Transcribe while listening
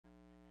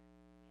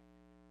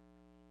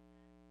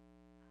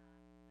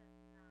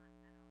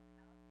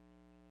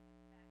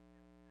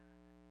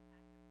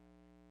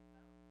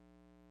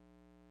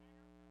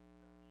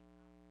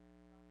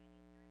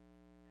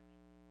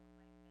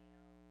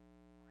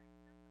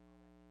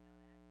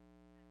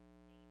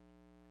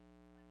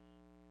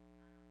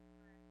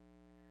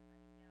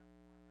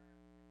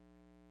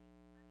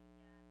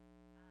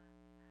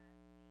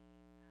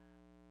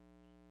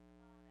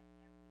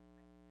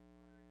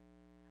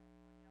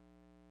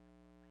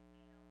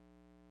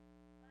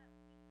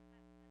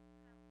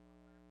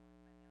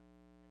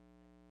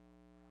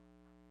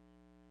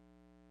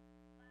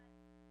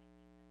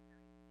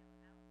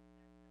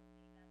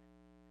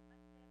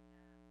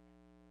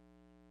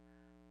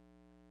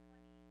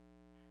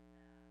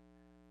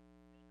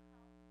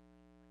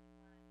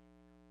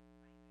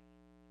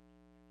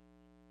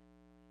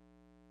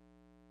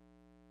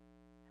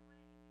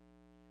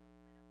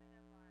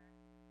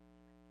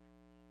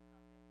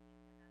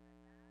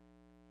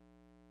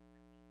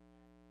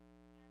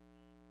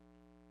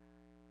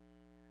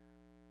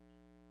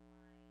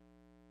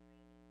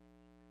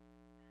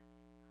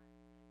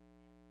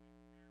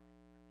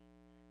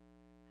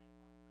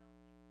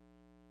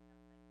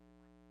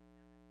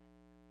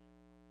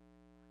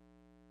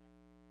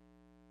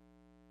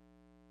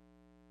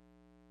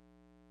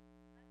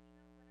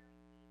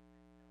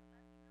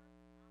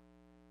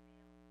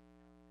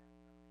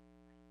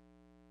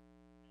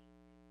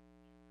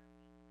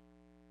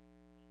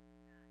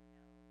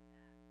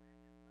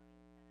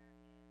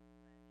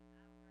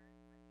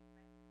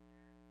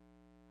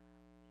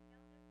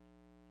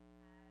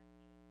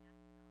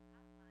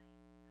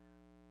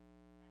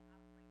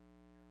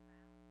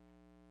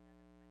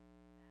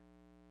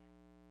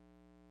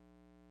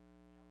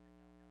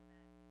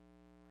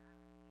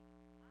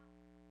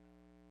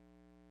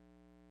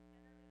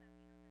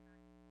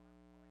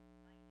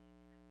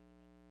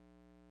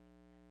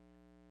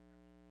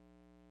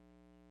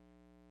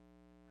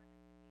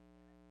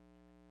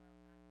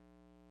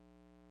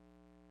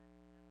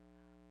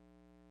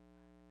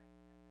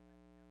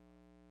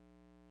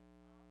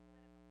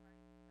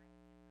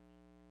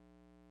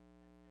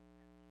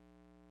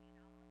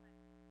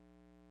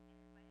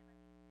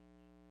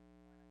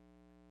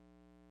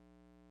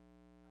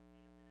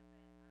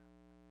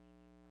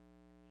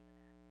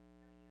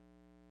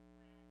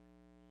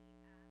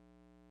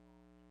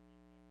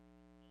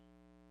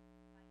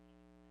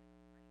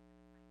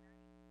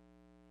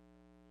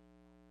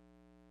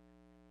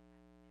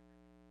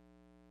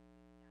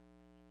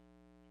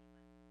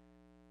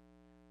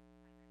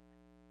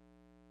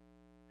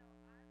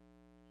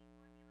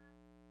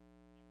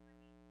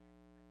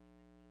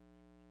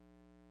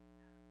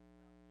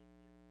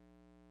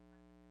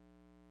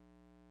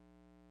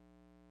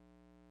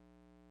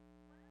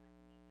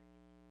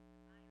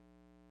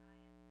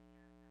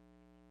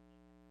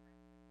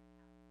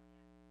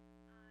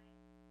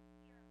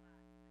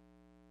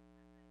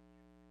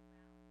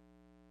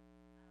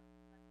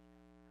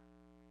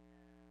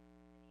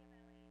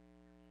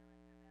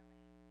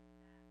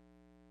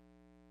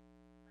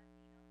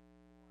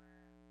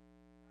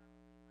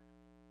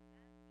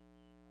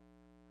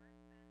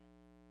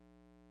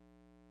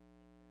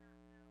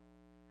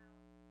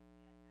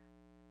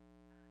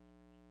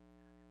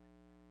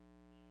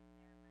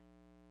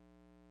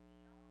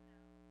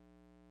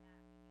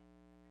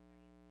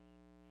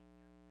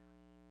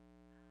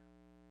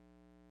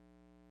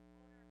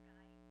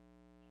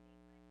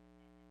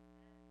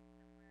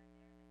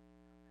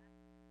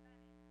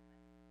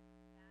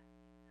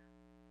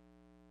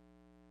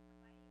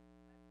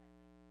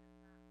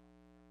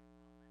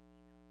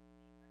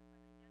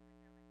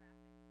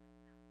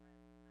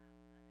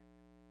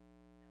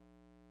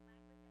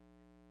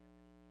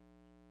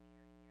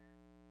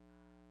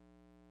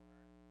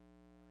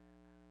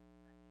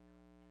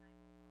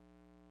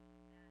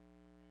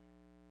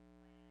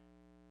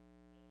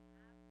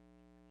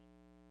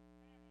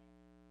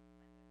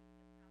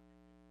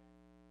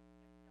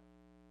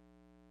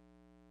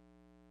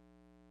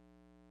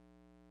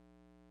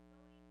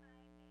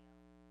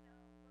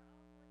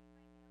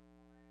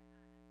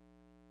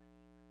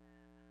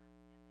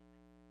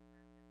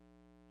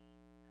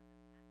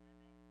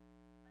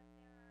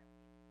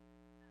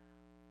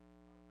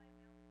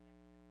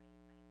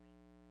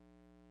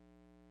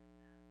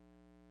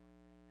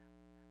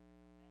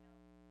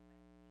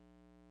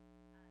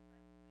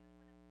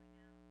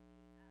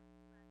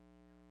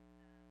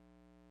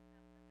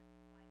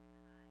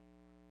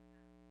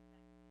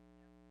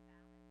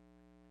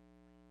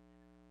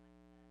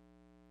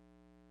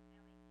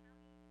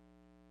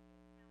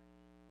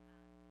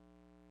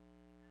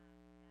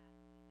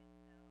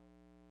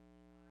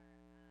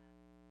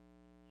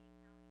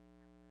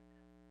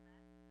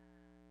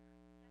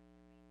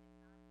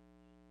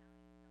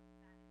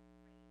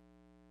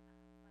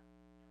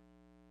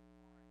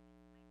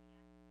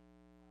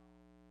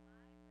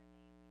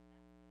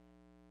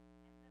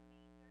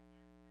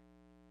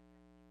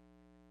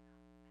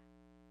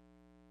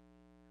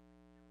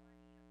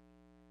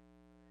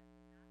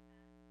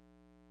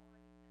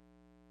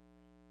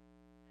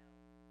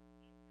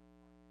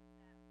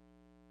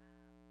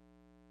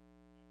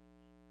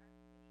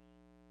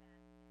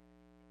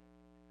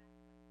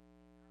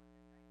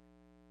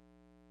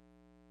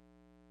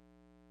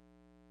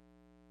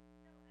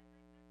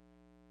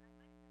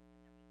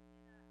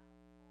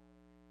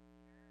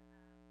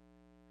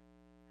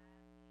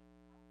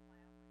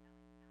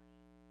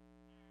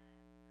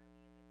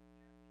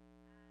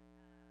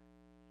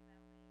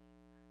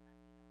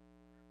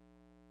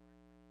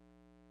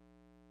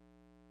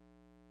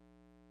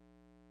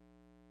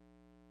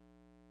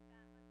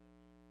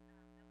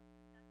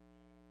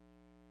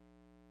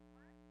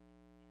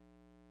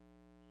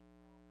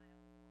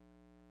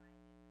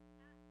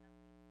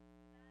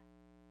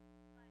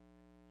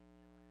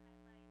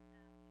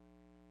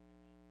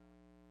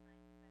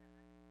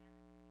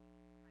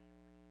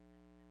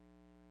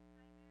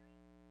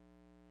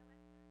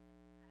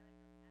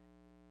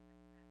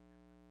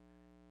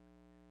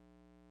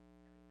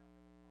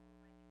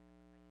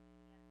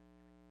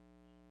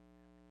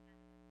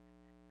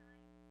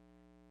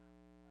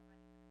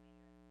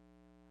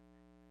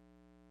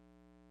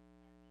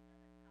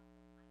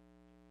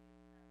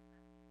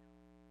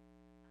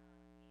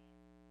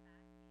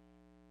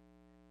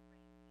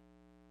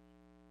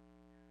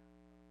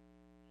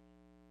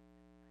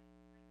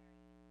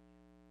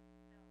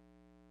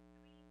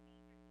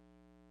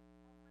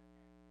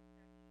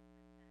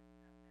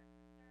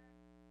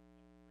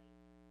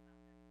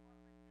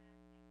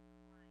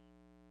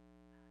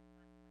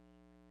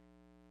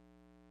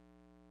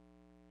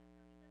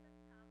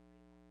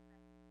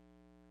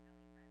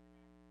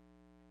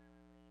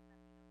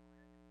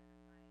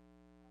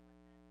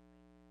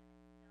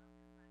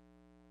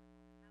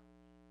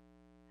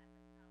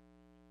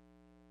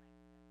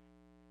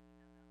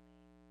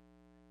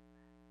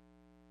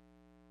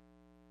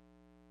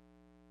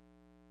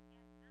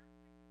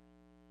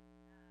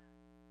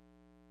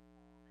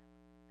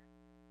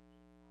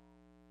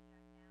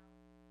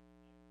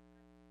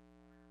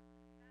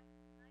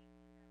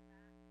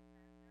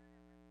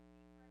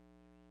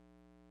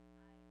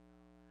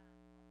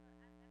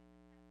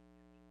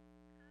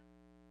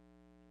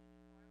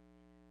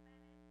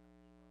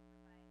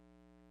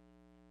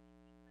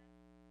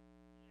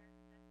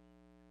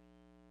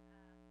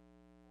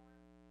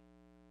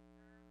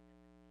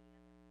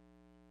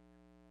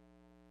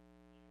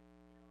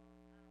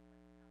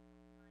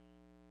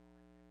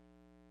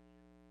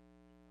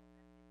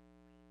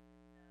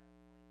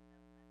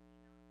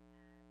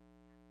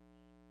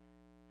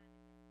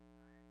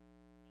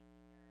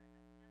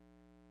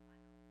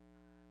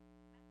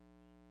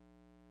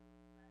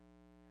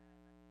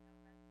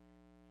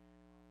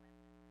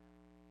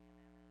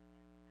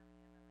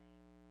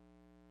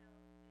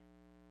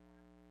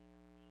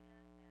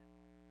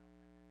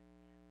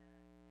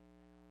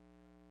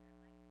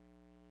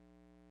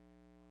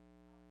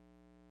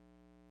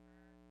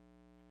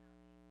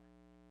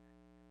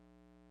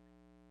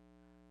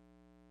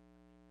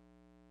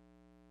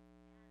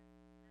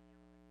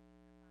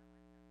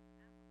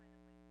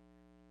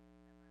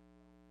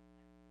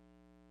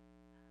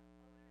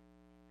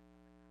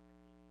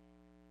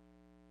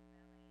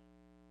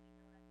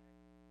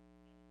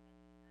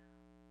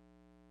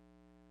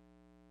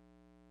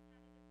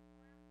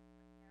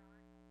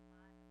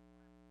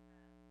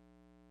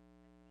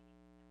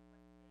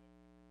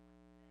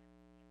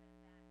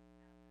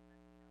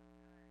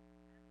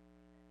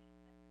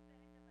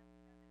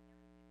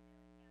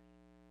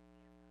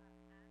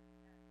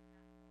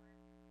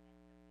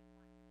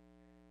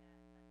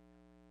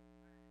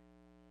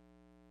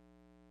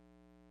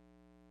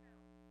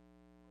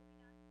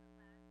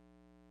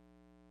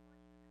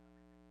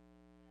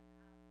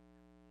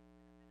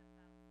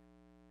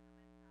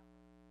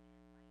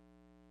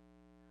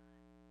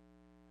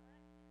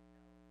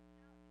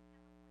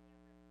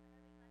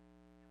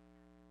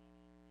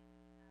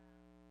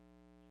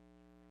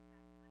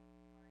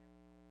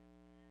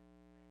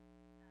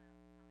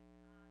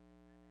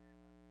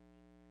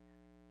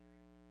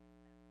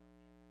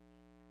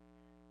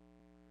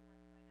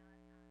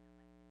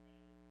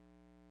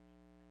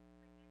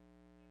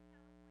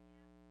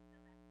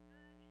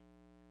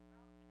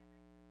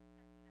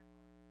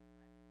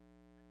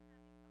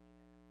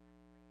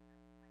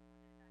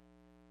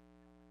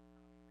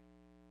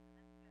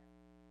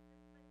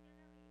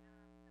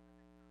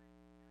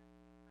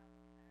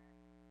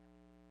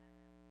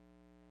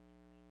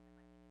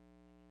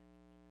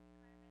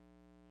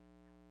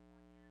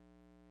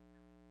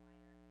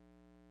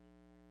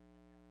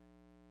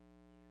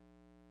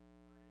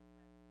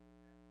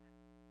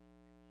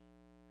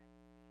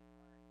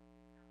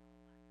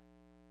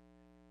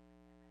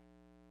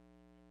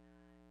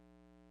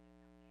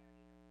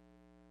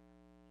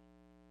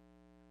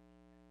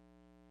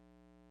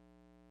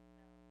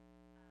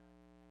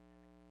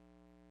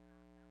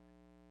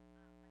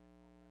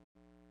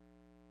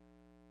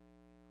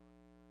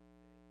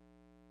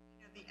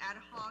ad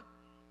hoc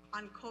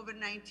on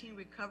COVID-19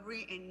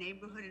 Recovery and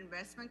Neighborhood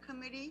Investment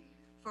Committee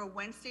for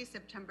Wednesday,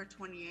 September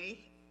 28th.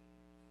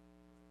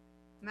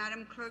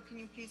 Madam Clerk, can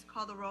you please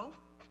call the roll?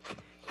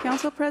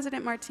 Council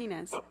President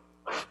Martinez.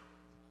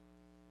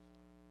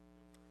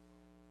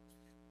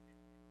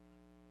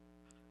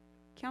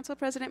 Council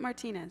President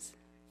Martinez.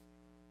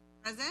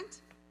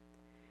 Present.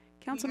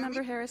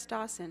 Councilmember Harris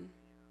Dawson.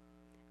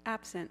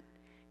 Absent.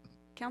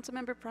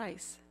 Councilmember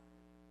Price.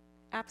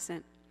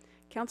 Absent.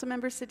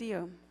 Councilmember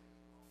Cedillo.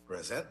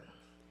 Present.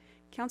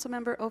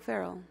 Councilmember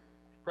O'Farrell.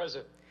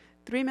 Present.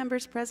 3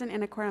 members present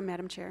and a quorum,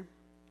 Madam Chair.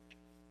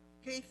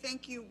 Okay,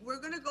 thank you. We're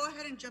going to go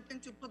ahead and jump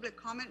into public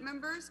comment,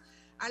 members.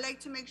 I'd like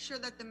to make sure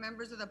that the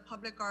members of the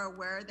public are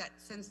aware that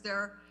since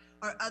there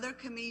are other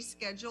committees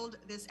scheduled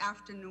this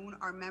afternoon,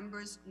 our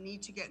members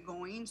need to get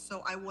going.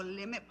 So I will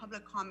limit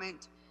public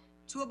comment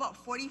to about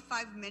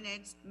 45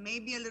 minutes,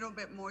 maybe a little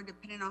bit more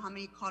depending on how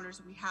many callers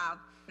we have.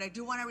 But I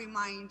do want to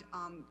remind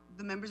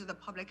the members of the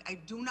public, I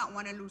do not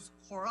want to lose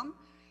quorum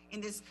in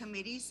this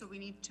committee. So we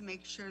need to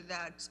make sure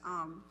that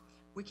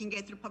we can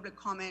get through public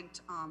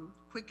comment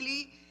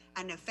quickly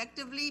and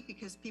effectively,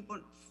 because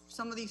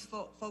some of these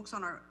folks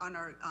on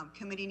our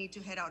committee need to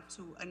head out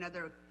to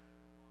another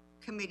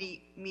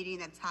committee meeting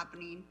that's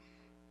happening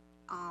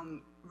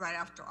right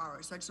after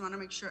ours. So I just want to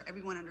make sure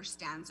everyone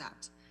understands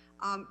that.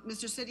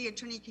 Mr. City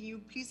Attorney, can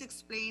you please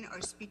explain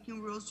our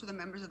speaking rules to the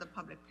members of the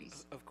public,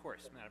 please? Of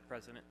course, Madam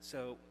President.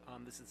 So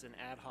this is an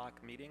ad hoc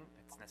meeting.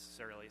 It's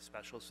necessarily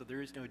special. So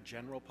there is no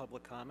general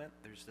public comment.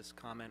 There's this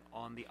comment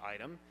on the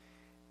item,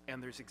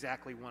 and there's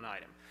exactly one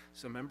item.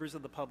 So members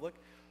of the public,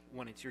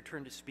 when it's your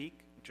turn to speak,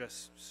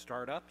 just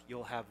start up.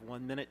 You'll have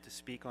 1 minute to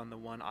speak on the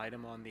one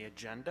item on the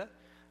agenda.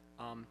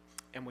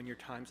 And when your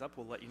time's up,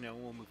 we'll let you know,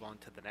 and we'll move on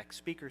to the next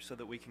speaker so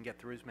that we can get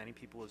through as many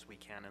people as we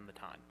can in the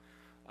time.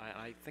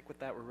 I think with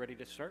that, we're ready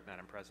to start,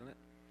 Madam President.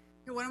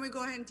 Okay, why don't we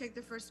go ahead and take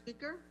the first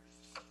speaker?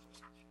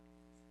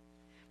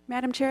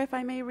 Madam Chair, if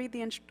I may read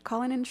the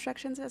call-in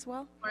instructions as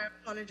well? I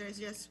apologize,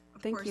 yes,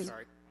 of Thank course. you.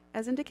 Sorry.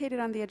 As indicated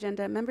on the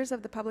agenda, members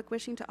of the public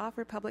wishing to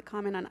offer public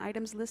comment on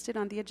items listed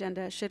on the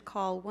agenda should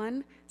call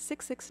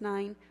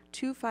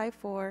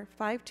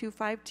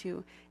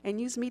 1-669-254-5252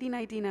 and use meeting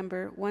ID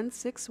number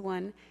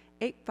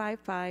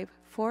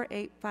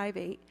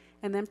 161-855-4858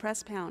 and then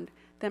press pound.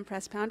 Then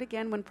press pound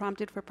again when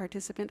prompted for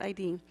participant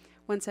ID.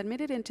 Once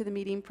admitted into the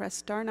meeting, press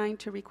star 9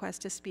 to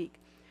request to speak.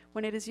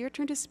 When it is your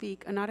turn to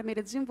speak, an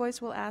automated Zoom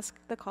voice will ask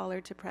the caller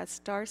to press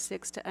star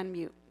 6 to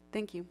unmute.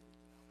 Thank you.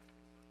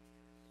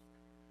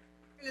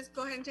 Okay, let's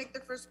go ahead and take the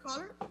first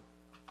caller.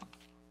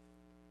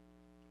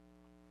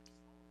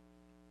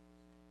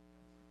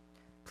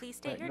 Please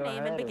state your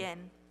name and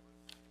begin.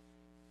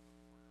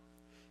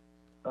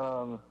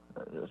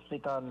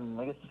 Speak on,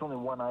 I guess it's only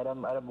one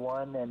item, item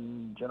 1,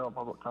 and general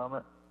public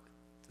comment.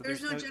 So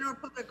There's no general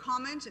public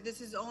comment. This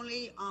is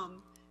only,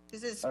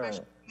 this is a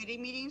special committee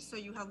meeting, so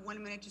you have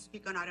 1 minute to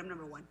speak on item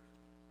number 1.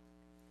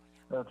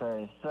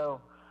 Okay,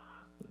 so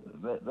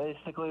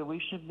basically we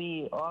should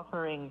be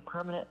offering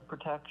permanent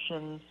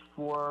protections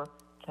for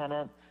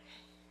tenants.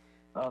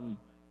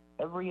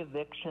 Every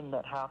eviction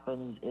that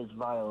happens is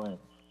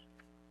violence,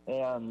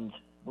 and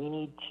we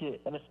need to,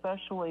 and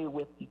especially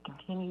with the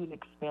continued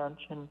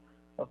expansion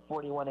of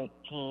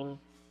 4118,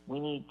 we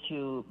need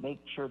to make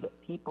sure that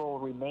people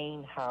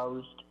remain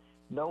housed,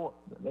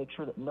 make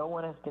sure that no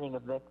one is getting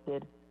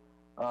evicted.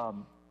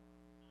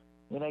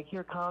 And I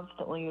hear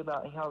constantly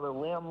about how the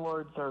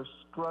landlords are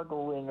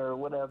struggling or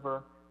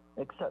whatever,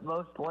 except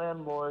most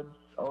landlords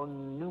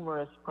own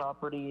numerous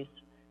properties,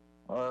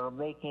 are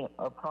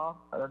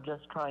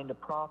just trying to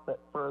profit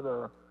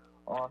further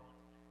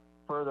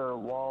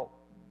while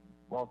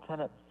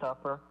tenants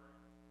suffer.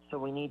 So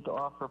we need to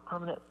offer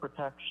permanent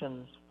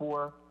protections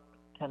for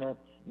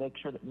tenants, make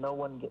sure that no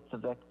one gets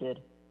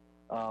evicted,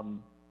 to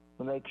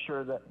make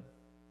sure that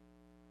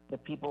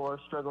if people are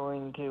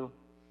struggling to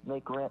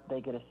make rent,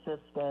 they get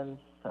assistance.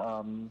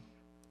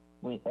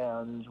 We need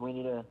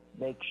to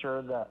make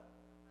sure that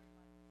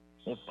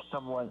if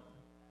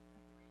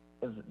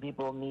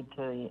people need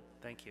to,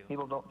 Thank you.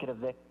 people don't get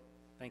evicted.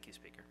 Thank you,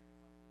 Speaker.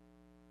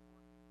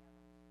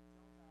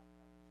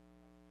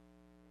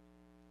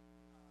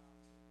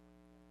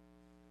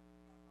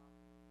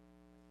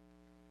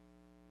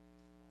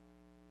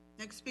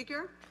 Next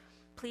speaker.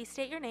 Please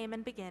state your name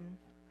and begin.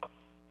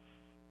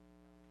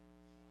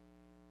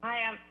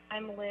 Hi,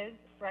 I'm Liz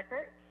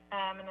Reckert,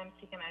 and I'm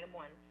speaking item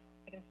 1.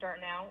 I can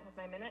start now with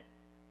my minute.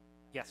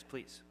 Yes,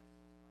 please.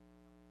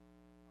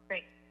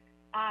 Great.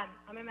 I'm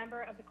a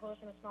member of the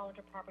Coalition of Small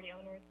Rental Property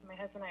Owners. My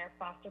husband and I are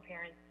foster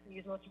parents. We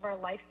use most of our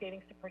life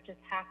savings to purchase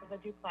half of a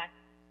duplex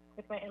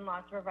with my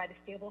in-laws to provide a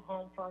stable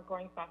home for our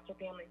growing foster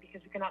family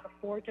because we cannot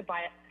afford to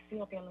buy a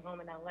single-family home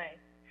in LA.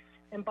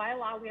 And by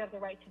law, we have the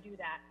right to do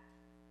that.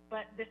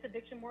 But this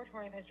eviction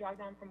moratorium has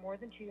dragged on for more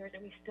than 2 years,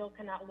 and we still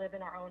cannot live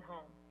in our own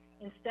home.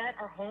 Instead,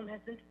 our home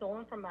has been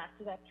stolen from us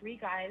so that 3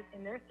 guys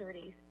in their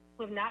 30s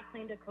who have not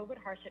claimed a COVID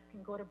hardship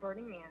can go to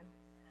Burning Man,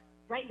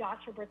 rent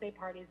yachts for birthday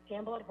parties,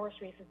 gamble at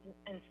horse races,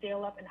 and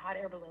sail up in hot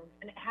air balloons.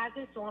 And it has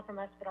been stolen from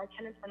us, but our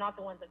tenants are not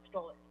the ones that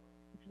stole it.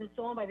 It's been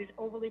stolen by these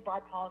overly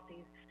broad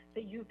policies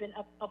that you've been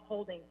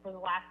upholding for the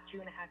last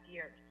 2.5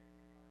 years.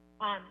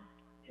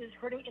 It is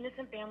hurting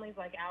innocent families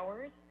like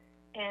ours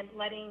and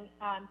letting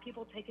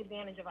people take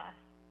advantage of us.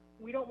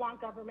 We don't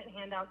want government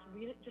handouts.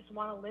 We just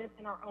want to live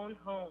in our own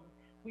home.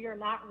 We are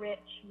not rich.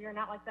 We are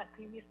not like that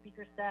previous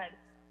speaker said.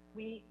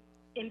 We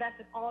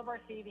invested all of our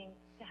savings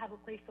to have a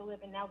place to live,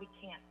 and now we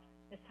can't.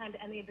 It's time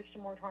to end the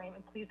eviction moratorium,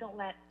 and please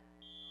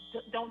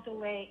don't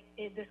delay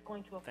this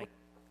going to a.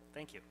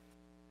 Thank you.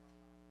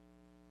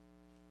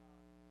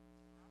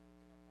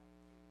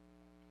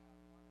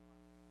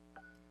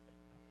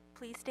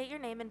 Please state your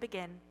name and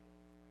begin.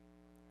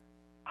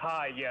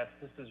 Hi, yes,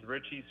 this is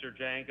Richie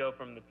Serjanko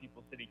from the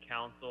People City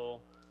Council.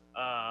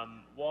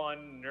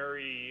 One,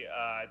 Nuri,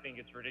 I think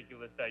it's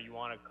ridiculous that you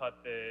want to cut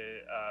the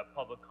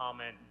public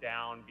comment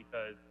down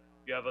because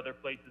you have other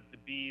places to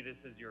be. This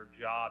is your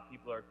job.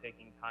 People are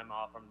taking time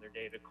off from their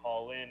day to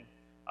call in.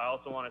 I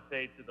also want to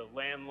say to the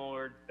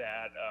landlords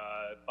that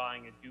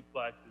buying a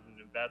duplex is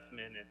an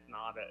investment. It's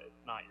not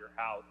your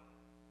house.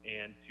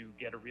 And to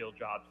get a real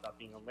job, stop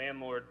being a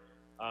landlord.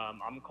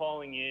 I'm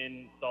calling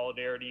in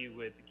solidarity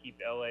with the Keep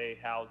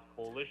LA House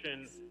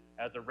Coalition.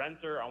 As a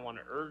renter, I want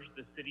to urge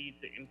the city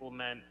to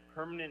implement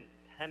permanent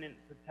tenant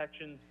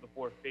protections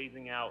before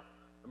phasing out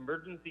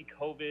emergency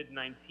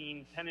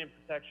COVID-19 tenant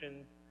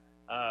protections.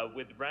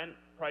 With rent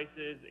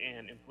prices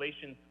and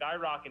inflation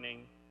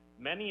skyrocketing,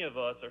 many of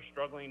us are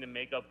struggling to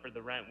make up for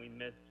the rent we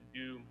missed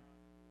due.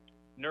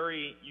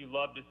 Nuri, you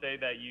love to say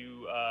that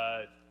you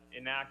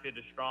enacted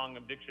a strong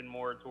eviction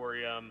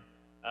moratorium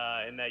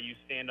and that you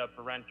stand up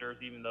for renters,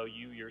 even though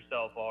you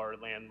yourself are a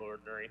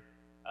landlord, Nuri.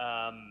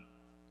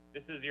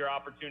 This is your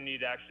opportunity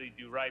to actually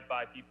do right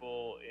by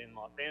people in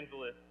Los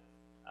Angeles.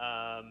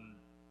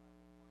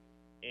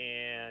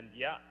 And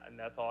yeah, and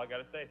that's all I got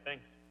to say.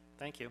 Thanks.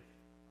 Thank you.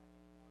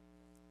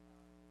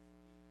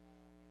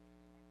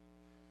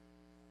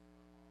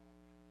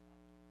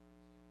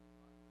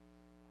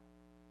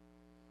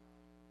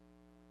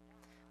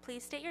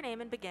 Please state your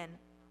name and begin.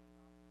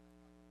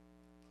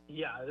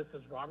 Yeah, this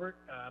is Robert.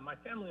 My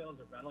family owns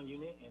a rental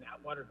unit in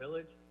Atwater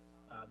Village.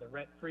 The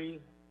rent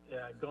freeze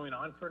going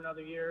on for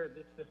another year.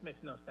 This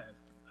makes no sense.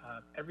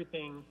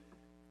 Everything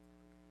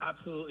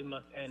absolutely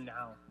must end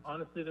now.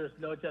 Honestly, there's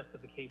no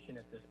justification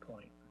at this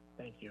point.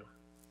 Thank you.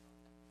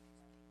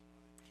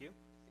 Thank you.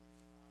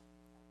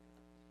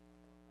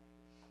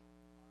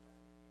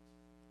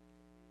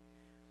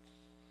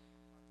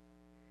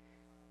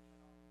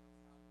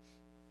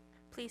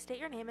 Please state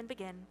your name and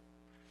begin.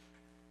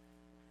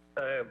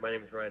 Hi, my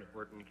name is Ryan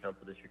Horton,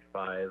 Council District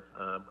 5.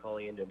 I'm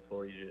calling in to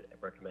implore you to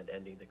recommend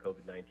ending the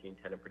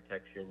COVID-19 tenant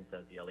protections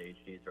as the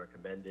LAHD has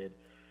recommended.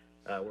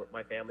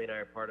 My family and I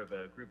are part of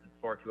a group that's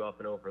far too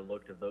often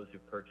overlooked of those who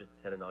purchased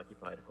a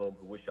tenant-occupied home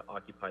who wish to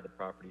occupy the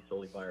property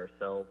solely by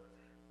ourselves.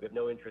 We have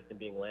no interest in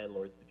being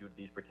landlords, but due to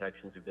these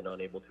protections, we've been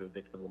unable to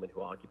evict the woman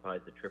who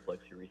occupies the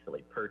triplex she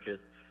recently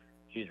purchased.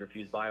 She's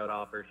refused buyout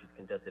offers. She's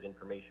contested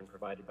information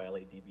provided by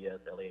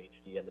LADBS,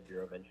 LAHD, and the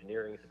Bureau of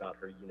Engineering about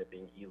her unit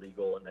being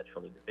illegal and that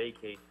she'll need to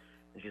vacate.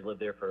 And she's lived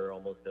there for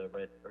almost a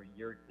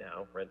year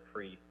now,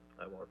 rent-free,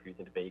 while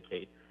refusing to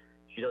vacate.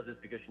 She does this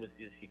because she knows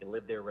she can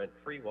live there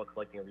rent-free while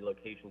collecting a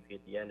relocation fee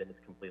at the end, and it's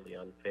completely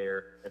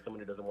unfair. As someone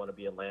who doesn't want to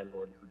be a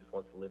landlord and who just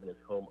wants to live in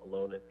his home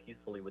alone and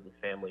peacefully with his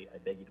family, I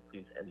beg you to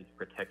please end these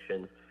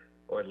protections,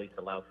 or at least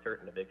allow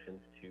certain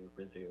evictions to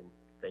resume.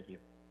 Thank you.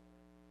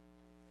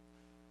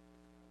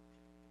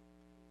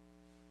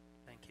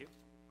 Thank you.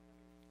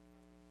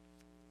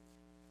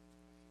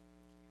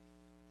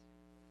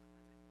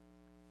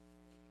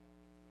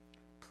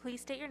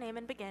 Please state your name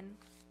and begin.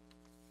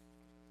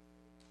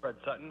 Fred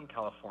Sutton,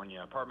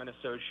 California Apartment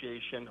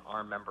Association.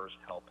 Our members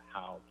help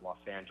house Los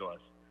Angeles.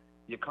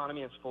 The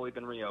economy has fully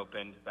been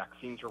reopened.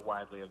 Vaccines are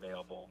widely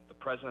available. The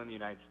President of the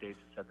United States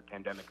has said the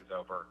pandemic is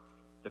over.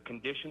 The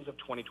conditions of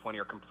 2020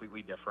 are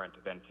completely different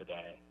than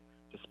today.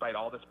 Despite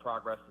all this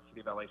progress, the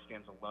City of LA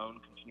stands alone,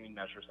 continuing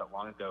measures that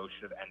long ago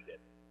should have ended.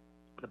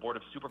 The Board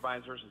of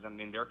Supervisors is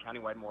ending their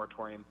countywide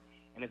moratorium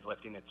and is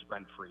lifting its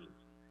rent freeze.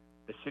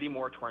 The city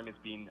moratorium is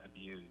being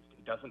abused.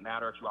 It doesn't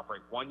matter if you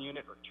operate 1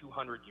 unit or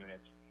 200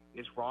 units. It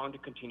is wrong to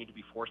continue to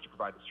be forced to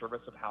provide the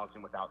service of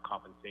housing without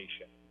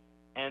compensation.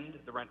 End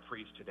the rent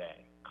freeze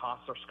today.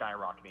 Costs are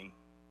skyrocketing,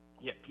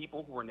 yet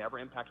people who were never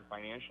impacted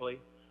financially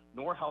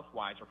nor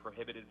health-wise are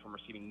prohibited from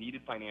receiving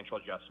needed financial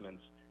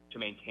adjustments to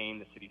maintain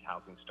the city's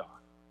housing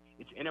stock.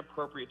 It's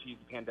inappropriate to use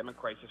the pandemic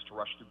crisis to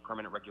rush through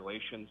permanent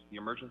regulations. The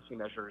emergency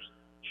measures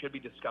should be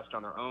discussed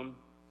on their own,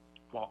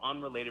 while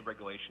unrelated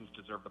regulations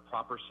deserve the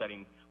proper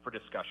setting for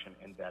discussion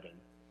and vetting.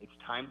 It's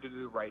time to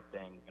do the right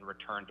thing and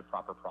return to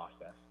proper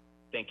process.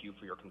 Thank you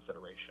for your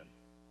consideration.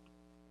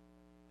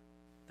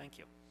 Thank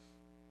you.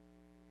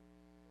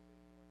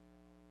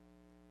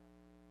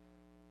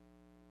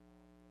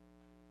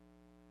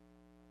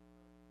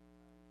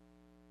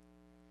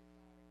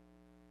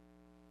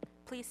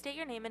 Please state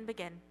your name and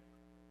begin.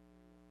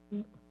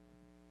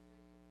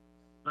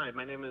 Hi,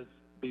 my name is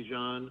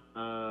Bijan.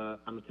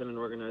 I'm a tenant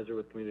organizer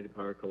with Community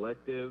Power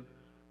Collective.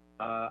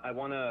 I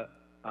want to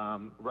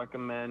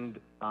recommend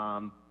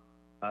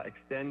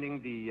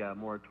extending the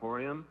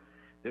moratorium.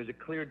 There's a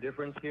clear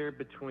difference here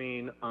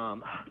between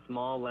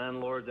small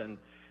landlords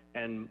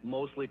and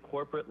mostly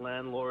corporate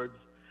landlords,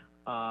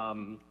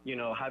 you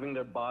know, having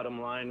their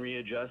bottom line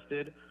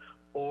readjusted,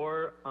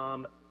 or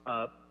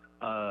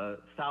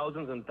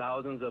thousands and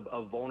thousands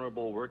of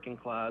vulnerable working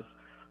class,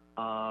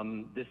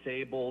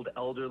 disabled,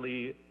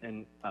 elderly,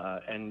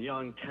 and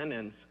young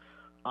tenants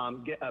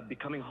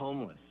becoming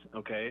homeless.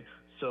 Okay,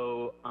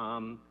 so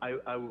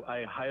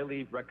I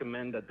highly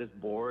recommend that this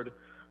board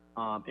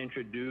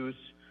introduce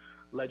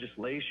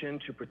legislation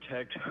to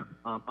protect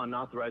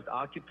unauthorized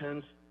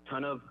occupants.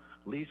 Ton of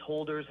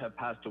leaseholders have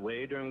passed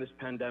away during this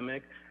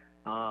pandemic,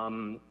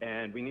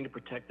 and we need to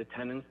protect the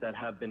tenants that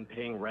have been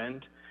paying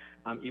rent,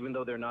 even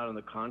though they're not on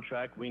the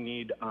contract. We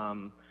need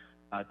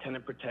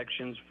tenant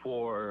protections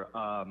for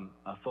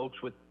folks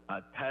with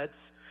pets.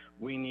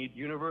 We need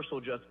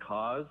universal just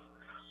cause.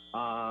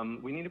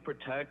 We need to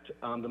protect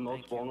the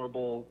most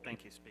vulnerable.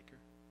 Thank you, Speaker.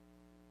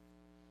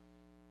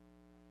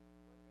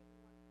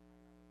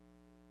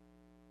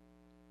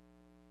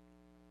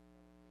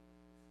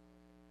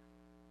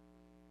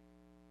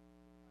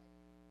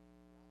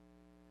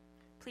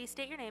 Please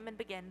state your name and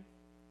begin.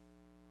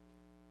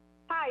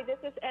 Hi, this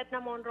is Edna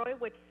Monroy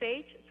with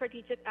SAGE,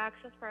 Strategic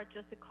Actions for a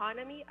Just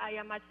Economy. I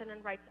am a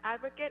tenant rights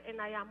advocate,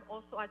 and I am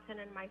also a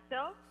tenant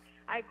myself.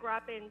 I grew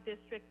up in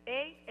District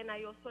 8, and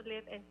I also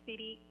live in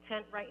City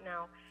 10 right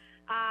now.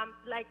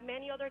 Like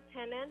many other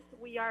tenants,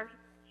 we are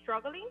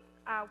struggling.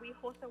 We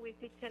host a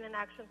weekly tenant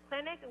action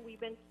clinic, and we've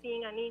been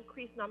seeing an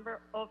increased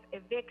number of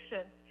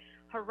evictions,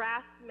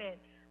 harassment,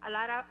 a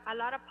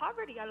lot of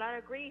poverty, a lot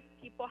of grief.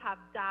 People have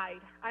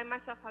died. I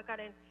myself have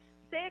gotten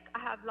sick.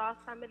 I have lost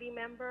family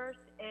members.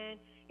 And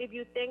if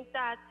you think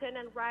that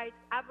tenant rights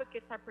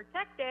advocates are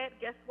protected,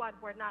 guess what?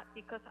 We're not,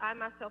 because I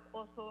myself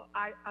also,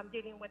 I'm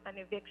dealing with an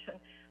eviction.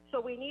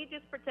 So we need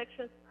these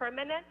protections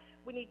permanent.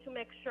 We need to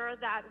make sure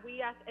that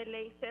we as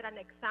LA set an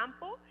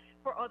example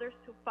for others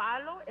to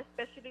follow,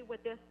 especially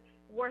with this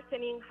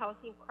worsening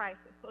housing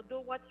crisis. So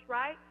do what's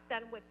right,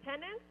 stand with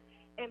tenants,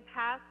 and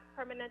pass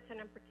permanent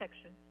tenant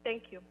protection.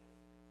 Thank you.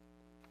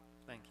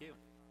 Thank you.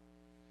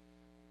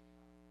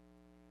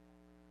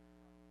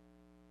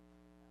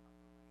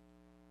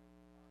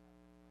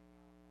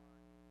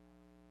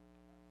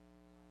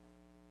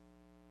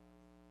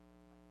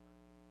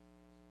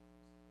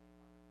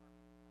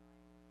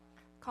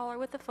 Caller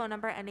with the phone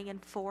number ending in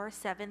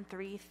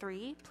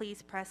 4733,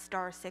 please press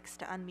 *6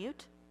 to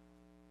unmute.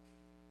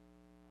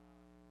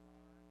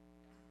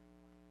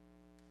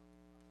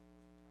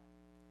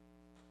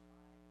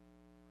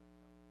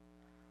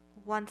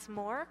 Once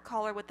more,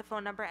 caller with the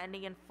phone number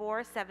ending in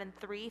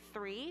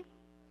 4733,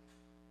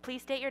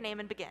 please state your name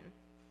and begin.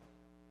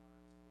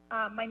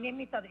 My name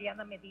is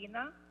Adriana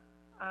Medina.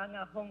 I'm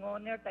a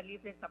homeowner that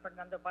lives in San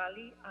Fernando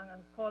Valley, and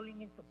I'm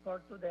calling in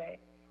support to the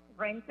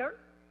renters.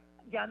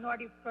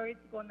 January 1st is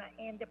going to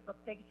end the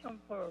protection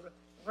for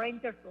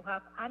renters to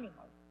have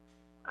animals.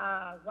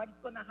 What is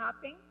going to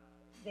happen?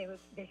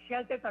 The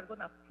shelters are going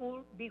to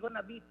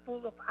be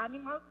full of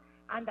animals,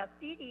 and the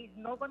city is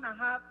not going to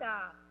have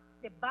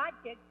the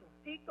budget to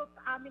feed those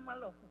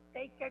animals or to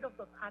take care of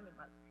those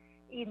animals.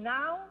 And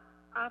now,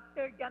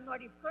 after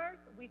January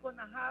 1st, we're going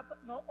to have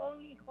not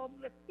only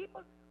homeless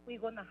people, we're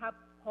going to have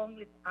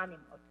homeless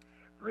animals.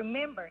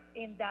 Remember,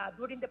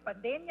 during the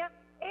pandemic,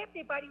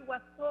 everybody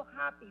was so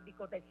happy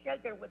because the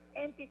shelter was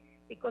empty,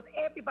 because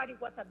everybody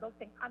was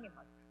adopting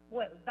animals.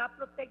 Well, that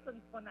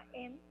protection is going to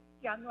end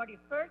January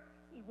 1st,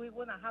 and we're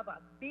going to have a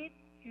big,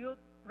 huge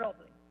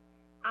problem.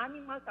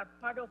 Animals are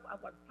part of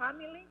our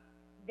family.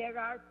 There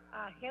are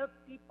help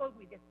people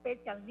with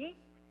special needs.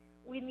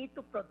 We need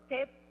to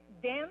protect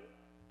them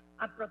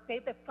and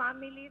protect the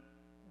families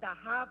that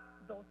have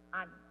those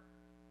animals.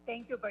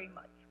 Thank you very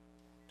much.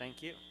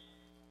 Thank you.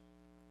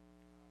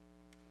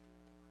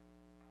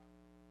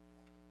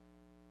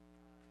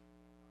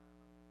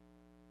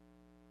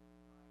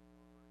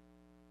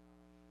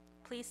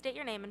 Please state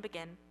your name and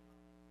begin.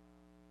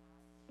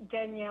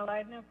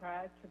 Daniela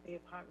Nebrad to the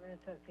Apartment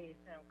Association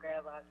of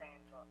Greater Los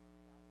Angeles.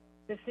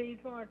 The city's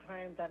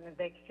moratoriums on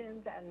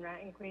evictions and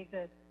rent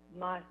increases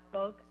must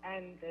both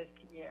end this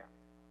year.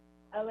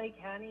 LA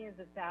County has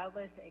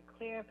established a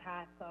clear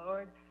path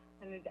forward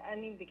and is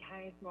ending the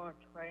county's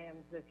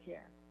moratoriums this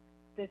year.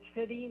 The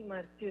city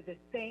must do the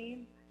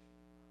same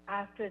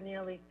after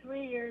nearly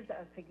 3 years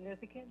of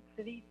significant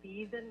city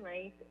fees and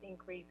rates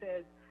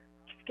increases,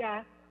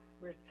 SCAP,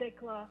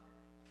 Recycla,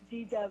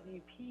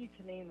 DWP,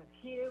 to name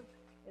a few.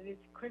 It is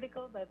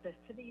critical that the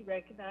city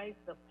recognize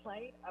the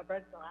plight of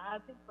rental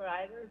housing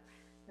providers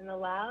and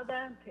allow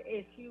them to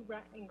issue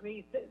rent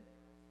increases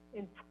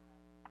in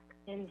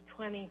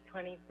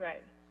 2023.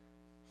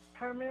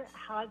 Permanent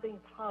housing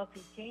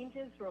policy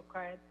changes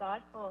require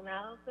thoughtful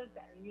analysis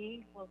and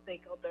meaningful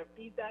stakeholder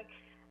feedback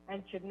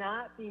and should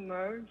not be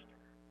merged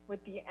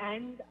with the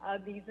end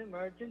of these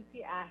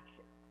emergency actions.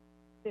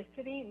 The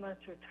city must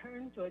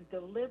return to a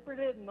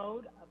deliberative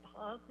mode of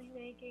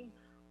policymaking,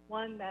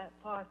 one that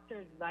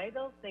fosters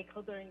vital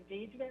stakeholder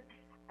engagement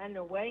and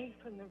away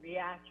from the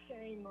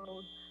reactionary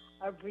mode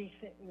of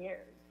recent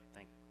years.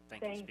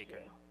 Thank you, Speaker.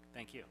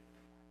 Thank you.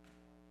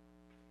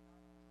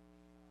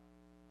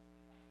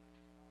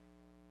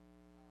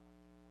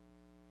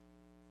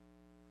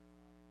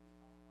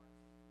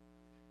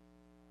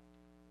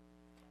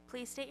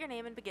 Please state your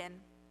name and begin.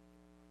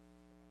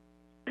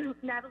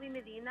 Natalie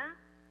Medina.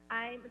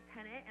 I'm a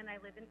tenant and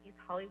I live in East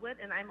Hollywood,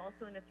 and I'm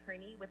also an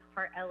attorney with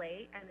Heart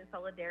LA and in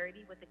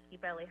solidarity with the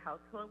Keep LA House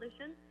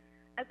Coalition.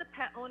 As a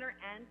pet owner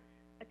and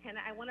a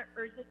tenant, I want to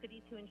urge the city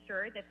to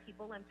ensure that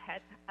people and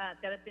pets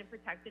that have been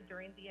protected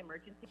during the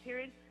emergency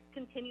period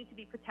continue to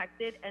be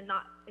protected and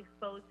not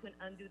exposed to an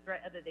undue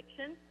threat of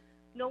eviction.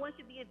 No one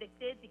should be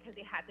evicted because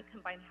they had to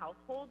combine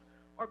households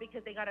or because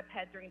they got a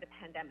pet during the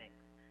pandemic.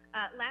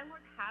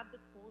 Landlords have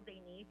the tools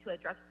they need to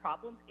address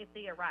problems if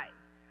they arise.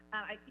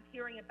 I keep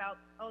hearing about,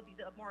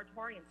 these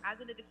moratoriums. As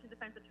an eviction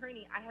defense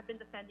attorney, I have been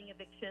defending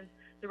evictions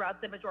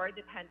throughout the majority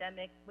of the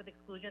pandemic with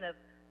exclusion of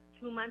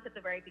 2 months at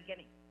the very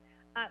beginning.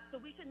 So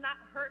we should not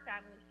hurt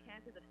families'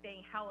 chances of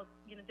staying housed,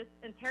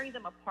 and tearing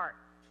them apart.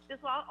 This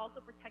law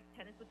also protects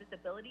tenants with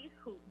disabilities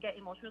who get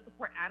emotional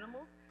support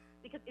animals,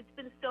 because it's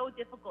been so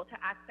difficult to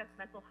access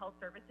mental health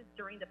services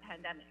during the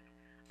pandemic.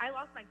 I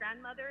lost my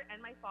grandmother and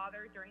my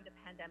father during the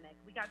pandemic.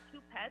 We got 2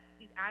 pets.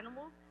 These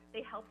animals,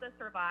 they helped us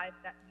survive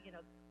that,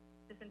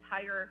 this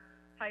entire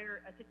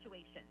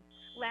situation.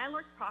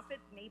 Landlords'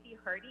 profits may be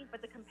hurting,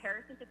 but the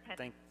comparison to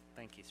tenants.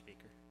 Thank you,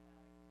 Speaker.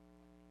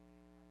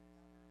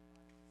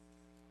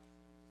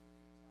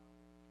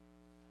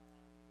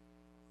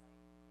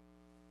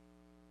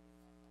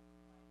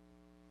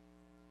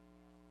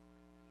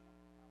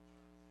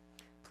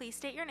 Please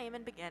state your name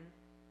and begin.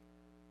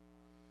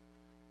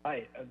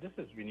 Hi, this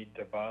is Vinit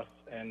Dabas,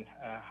 and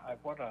I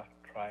bought a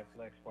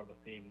triplex for the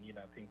same need.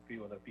 I think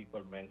few other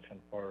people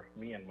mentioned for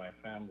me and my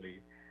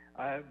family.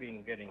 I have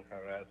been getting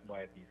harassed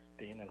by these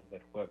tenants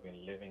that who have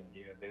been living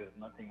here. There is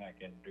nothing I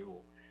can do.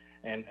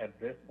 And at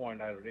this point,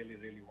 I really,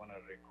 really want to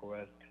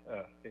request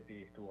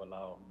city to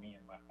allow me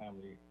and my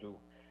family to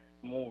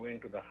move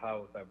into the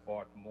house I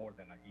bought more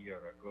than a year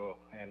ago,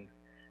 and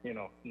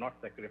not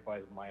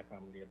sacrifice my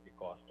family at the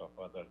cost of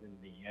others. In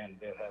the end,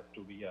 there has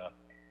to be a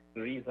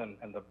reason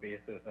and the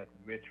basis at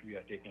which we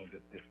are taking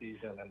this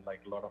decision. And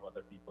like a lot of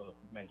other people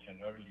mentioned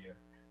earlier,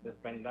 this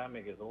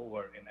pandemic is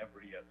over in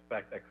every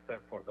aspect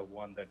except for the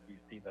one that we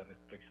see the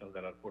restrictions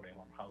that are putting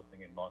on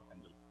housing in Los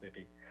Angeles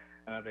City.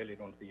 And I really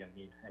don't see a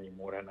need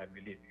anymore, and I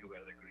believe you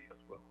guys agree as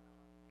well.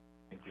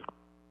 Thank you.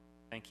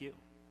 Thank you.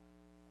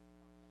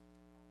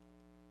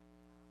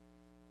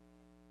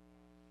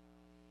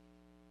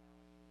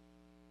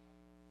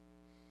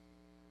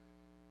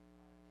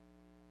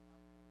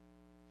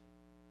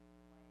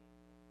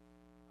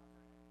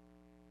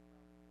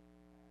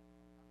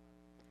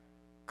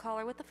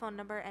 Caller with the phone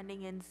number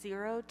ending in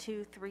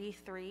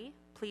 0233,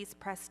 please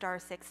press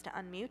 *6 to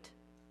unmute.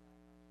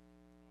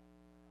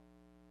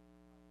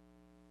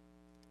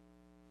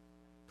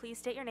 Please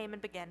state your name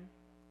and begin.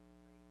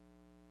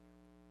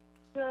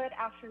 Good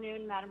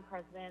afternoon, Madam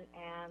President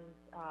and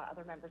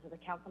other members of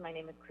the council. My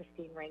name is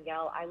Christine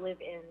Rangel. I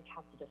live in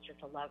Council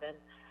District 11.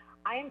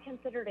 I am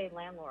considered a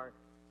landlord,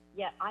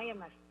 yet I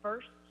am a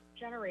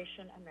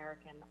first-generation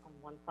American on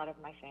one side of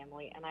my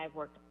family, and I've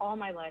worked all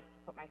my life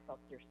to put myself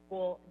through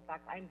school. In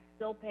fact, I'm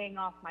still paying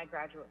off my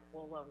graduate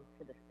school loans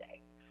to this day.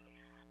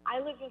 I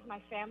lived with my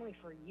family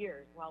for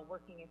years while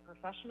working a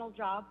professional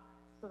job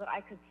so that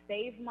I could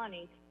save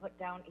money to put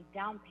down a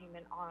down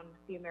payment on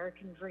the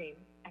American dream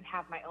and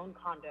have my own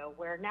condo,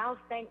 where now,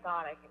 thank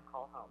God, I can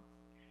call home.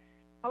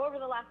 However,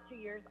 the last 2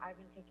 years, I've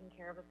been taking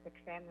care of a sick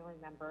family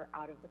member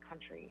out of the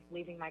country,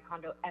 leaving my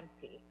condo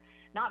empty.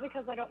 Not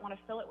because I don't want to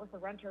fill it with a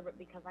renter, but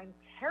because I'm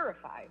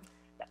terrified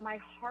that my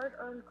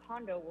hard-earned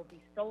condo will be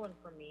stolen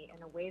from me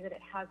in a way that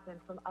it has been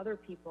from other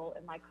people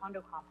in my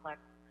condo complex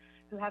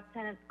who have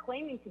tenants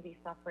claiming to be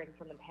suffering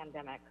from the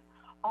pandemic,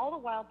 all the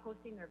while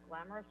posting their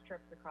glamorous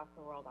trips across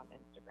the world on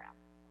Instagram.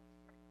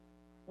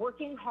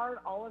 Working hard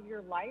all of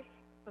your life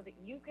so that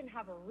you can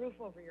have a roof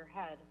over your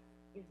head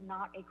is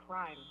not a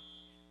crime.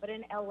 But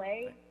in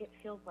LA, it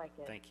feels like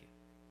it. Thank you.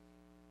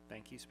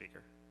 Thank you,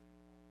 Speaker.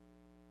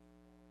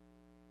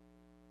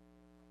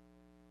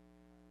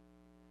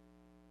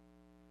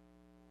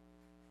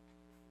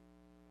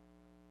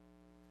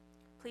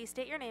 Please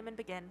state your name and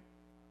begin.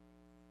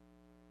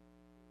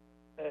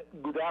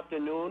 Good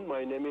afternoon.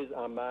 My name is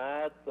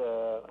Ahmad.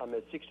 I'm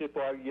a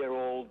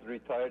 65-year-old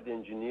retired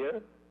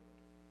engineer.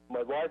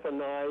 My wife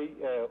and I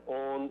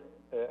own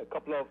a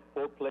couple of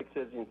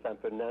fourplexes in San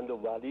Fernando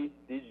Valley.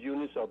 These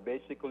units are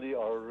basically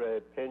our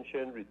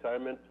pension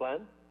retirement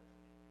plan.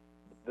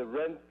 The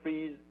rent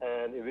freeze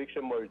and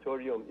eviction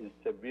moratorium is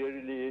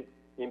severely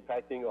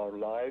impacting our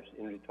lives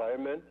in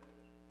retirement.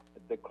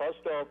 The cost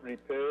of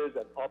repairs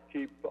and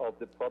upkeep of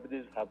the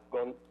properties have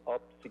gone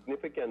up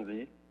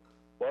significantly,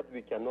 but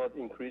we cannot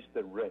increase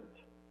the rent.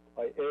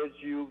 I urge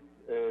you,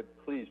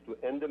 please, to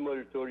end the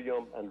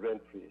moratorium and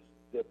rent freeze.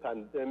 The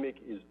pandemic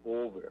is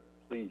over,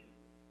 please.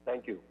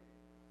 Thank you.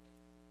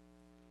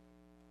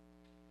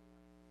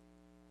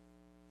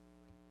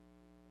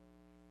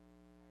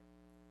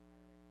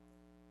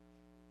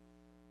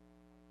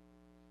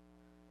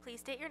 Please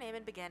state your name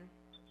and begin.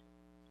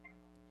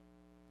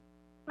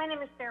 My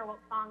name is Sarah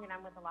Wiltsong, and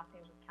I'm with the Los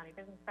Angeles County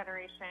Business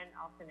Federation,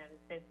 also known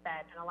as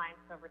BizFed, an alliance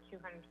of over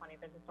 220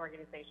 business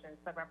organizations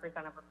that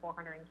represent over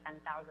 410,000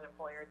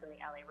 employers in the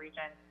LA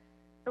region.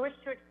 We wish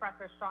to express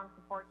our strong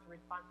support to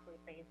responsibly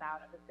phase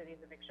out of the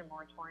city's eviction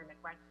moratorium and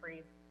rent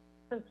freeze.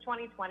 Since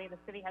 2020, the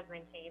city has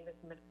maintained this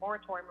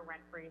moratorium and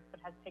rent freeze, but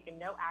has taken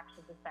no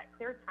action to set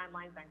clear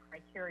timelines and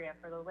criteria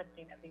for the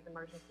lifting of these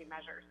emergency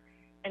measures.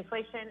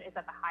 Inflation is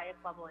at the highest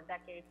level in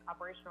decades,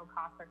 operational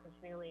costs are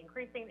continually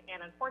increasing,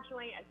 and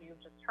unfortunately, as you've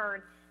just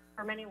heard,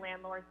 for many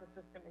landlords, the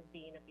system is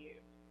being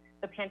abused.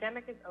 The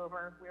pandemic is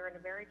over. We are in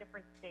a very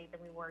different state than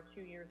we were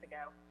 2 years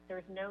ago.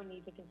 There is no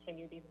need to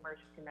continue these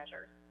emergency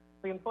measures.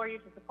 We implore you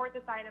to support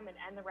this item and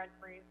end the rent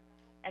freeze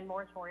and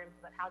moratorium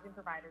so that housing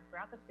providers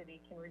throughout the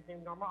city can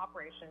resume normal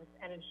operations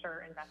and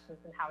ensure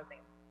investments in housing.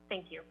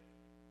 Thank you.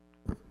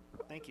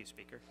 Thank you,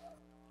 Speaker.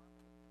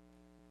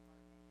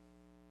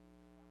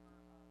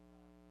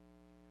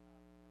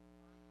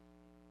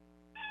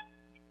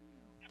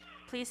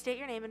 Please state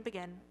your name and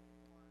begin.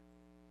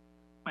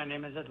 My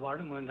name is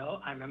Eduardo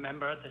Mundo. I'm a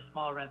member of the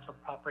Small Rental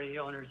Property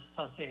Owners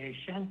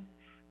Association,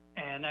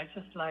 and I'd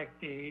just like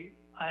the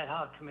ad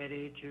hoc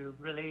committee to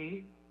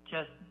really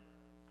just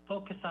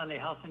focus on the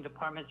housing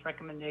department's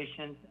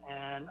recommendations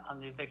and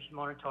on the eviction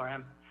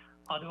moratorium.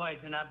 Although I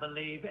do not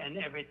believe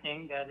in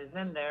everything that is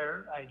in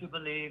there, I do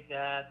believe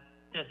that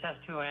this has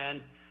to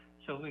end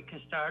so we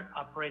can start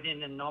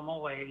operating in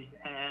normal ways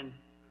and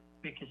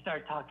we can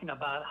start talking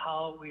about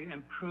how we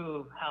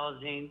improve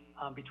housing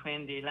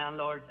between the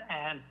landlords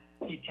and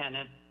the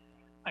tenants.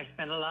 I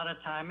spend a lot of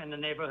time in the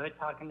neighborhood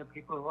talking to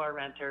people who are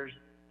renters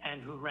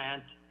and who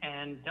rent,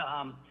 and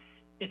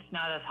it's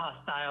not as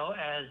hostile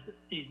as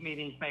these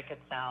meetings make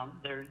it sound.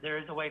 There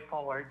is a way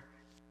forward,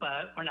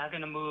 but we're not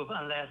going to move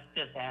unless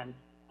this ends.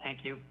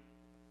 Thank you.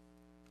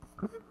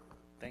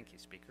 Thank you,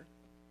 Speaker.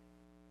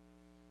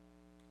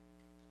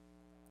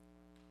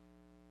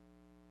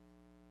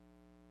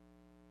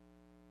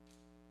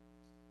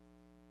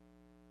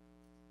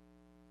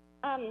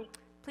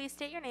 Please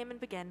state your name and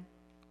begin.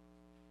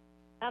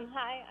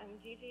 Hi, I'm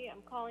Gigi.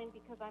 I'm calling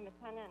because I'm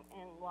a tenant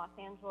in Los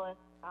Angeles,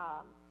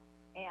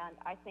 and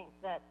I think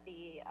that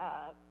the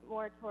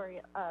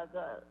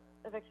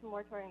eviction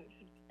moratorium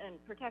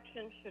and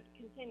protection should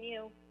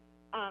continue.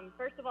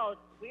 First of all,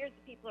 it's weird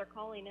that people are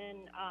calling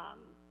in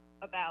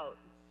about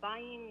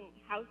buying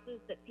houses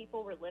that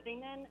people were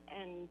living in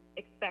and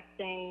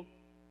expecting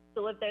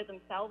to live there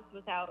themselves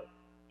without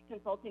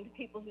consulting the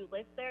people who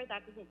live there.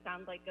 That doesn't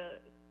sound like a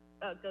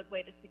good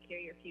way to secure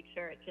your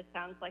future. It just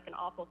sounds like an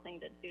awful thing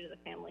to do to the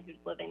family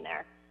who's living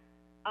there.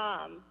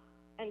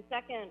 And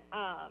second,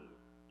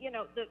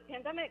 the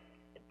pandemic,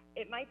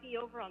 it might be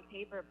over on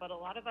paper, but a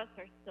lot of us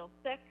are still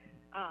sick.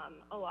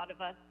 A lot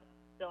of us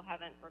still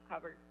haven't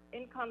recovered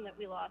income that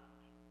we lost.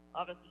 A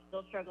lot of us are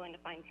still struggling to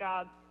find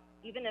jobs.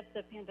 Even if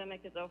the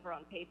pandemic is over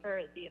on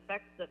paper, the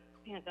effects of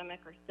the pandemic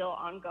are still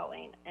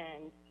ongoing,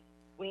 and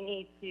we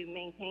need to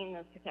maintain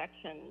those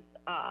protections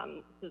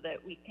so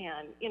that we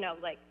can,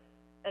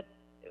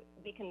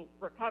 we can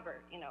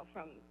recover,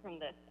 from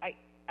this.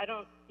 I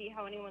don't see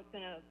how anyone's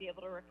going to be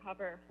able to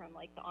recover from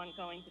the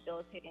ongoing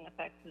debilitating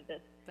effects of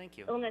this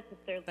illness if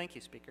they're. Thank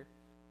you, Speaker.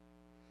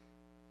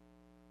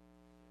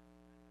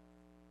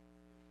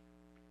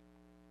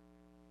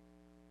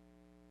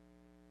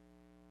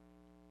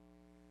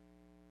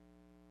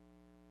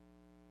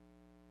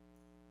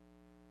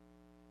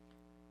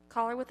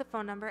 Caller with the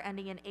phone number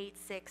ending in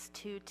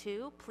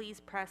 8622,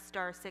 please press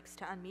 *6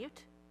 to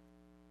unmute.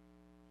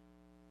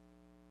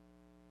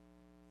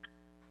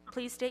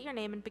 Please state your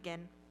name and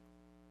begin.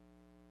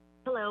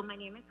 Hello, my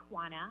name is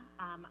Juana.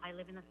 I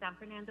live in the San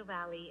Fernando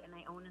Valley, and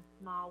I own a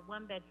small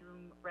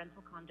one-bedroom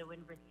rental condo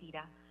in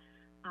Reseda.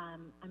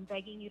 I'm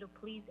begging you to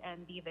please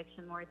end the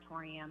eviction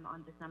moratorium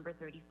on December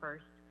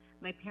 31st.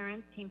 My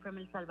parents came from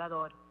El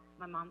Salvador.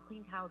 My mom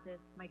cleaned houses.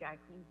 My dad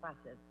cleaned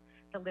buses.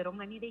 The little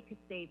money they could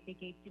save, they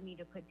gave to me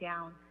to put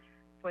down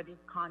for this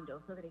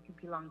condo so that it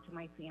could belong to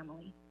my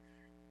family.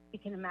 You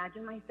can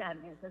imagine my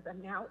sadness as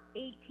I'm now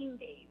 18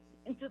 days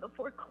into the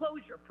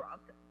foreclosure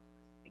process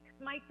because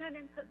my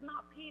tenant has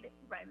not paid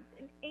its rent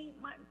in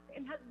 8 months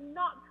and has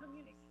not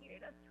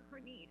communicated as to her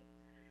need.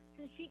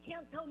 Since she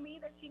can't tell me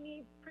that she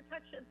needs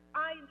protection,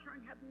 I in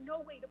turn have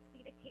no way to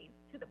plead a case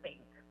to the bank.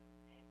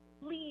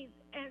 Please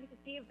end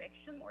the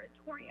eviction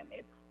moratorium.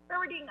 It's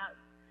hurting us,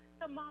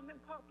 the mom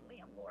and pop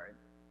landlords.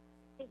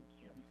 Thank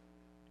you.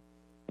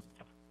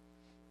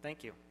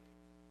 Thank you.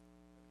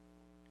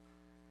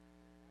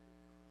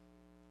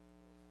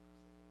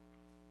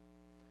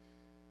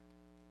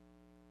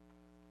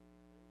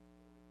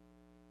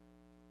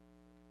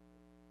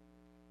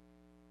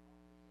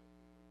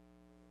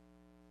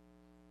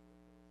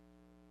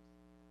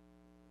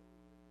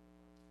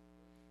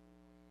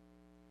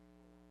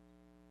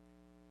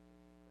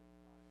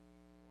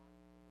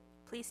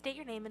 Please state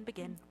your name and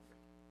begin.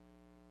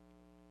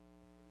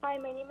 Hi,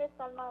 my name is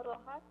Salma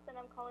Rojas, and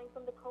I'm calling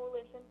from the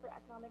Coalition for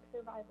Economic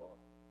Survival.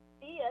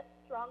 CES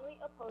strongly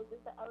opposes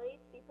the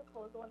LAHC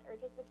proposal and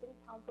urges the City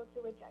Council to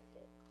reject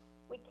it.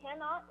 We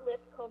cannot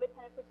lift COVID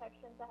tenant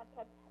protections that have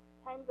kept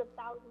tens of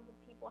thousands of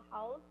people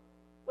housed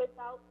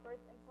without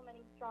first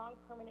implementing strong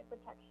permanent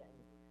protections.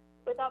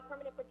 Without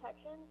permanent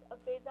protections, a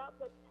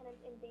phase-out puts tenants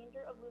in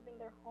danger of losing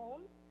their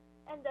homes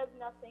and does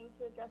nothing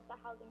to address the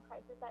housing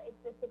crisis that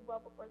existed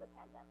well before the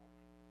pandemic.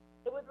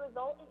 It would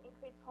result in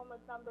increased homeless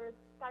numbers,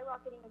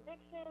 skyrocketing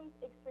evictions,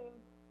 extreme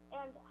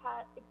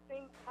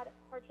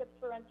hardships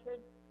for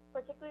renters,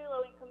 particularly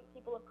low-income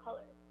people of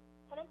color.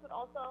 Tenants would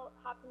also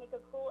have to make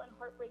a cruel and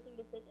heartbreaking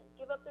decision: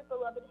 give up their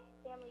beloved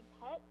family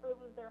pet or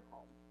lose their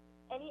home.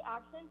 Any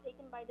action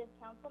taken by this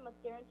council must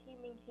guarantee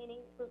maintaining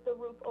the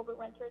roof over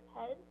renters'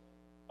 heads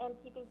and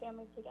keeping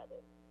families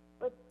together,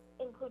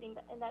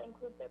 and that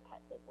includes their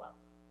pets as well.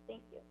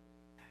 Thank you.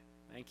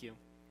 Thank you.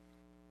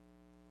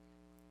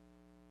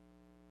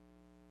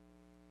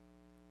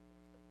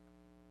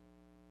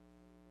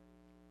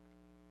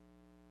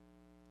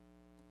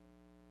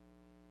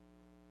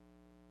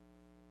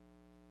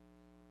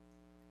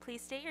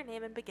 Please state your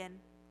name and begin.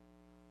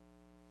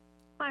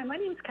 Hi, my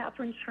name is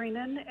Catherine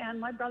Shreenan, and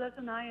my brothers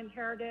and I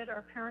inherited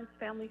our parents'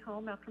 family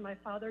home after my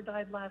father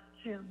died last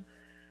June.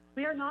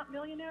 We are not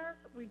millionaires.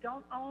 We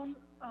don't own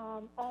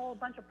a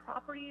bunch of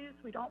properties.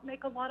 We don't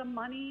make a lot of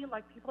money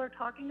like people are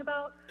talking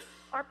about.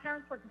 Our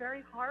parents worked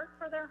very hard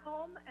for their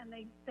home, and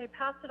they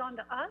passed it on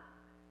to us.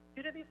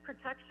 Due to these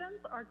protections,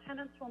 our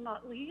tenants will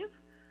not leave.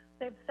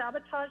 They've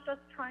sabotaged us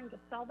trying to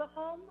sell the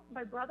home.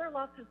 My brother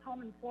lost his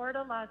home in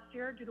Florida last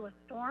year due to a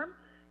storm.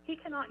 He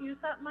cannot use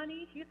that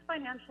money. He's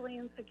financially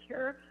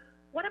insecure.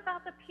 What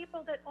about the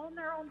people that own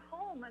their own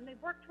home and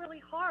they've worked really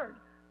hard?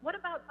 What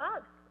about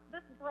us?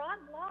 This broad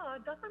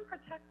law doesn't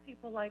protect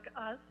people like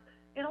us.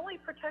 It only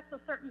protects a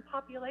certain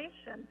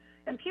population.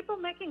 And people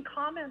making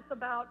comments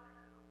about,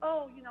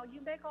 oh, you know,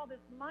 you make all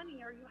this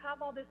money or you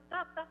have all this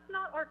stuff, that's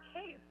not our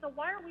case. So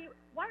why are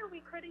we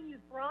creating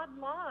these broad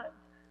laws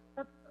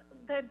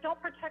that don't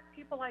protect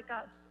people like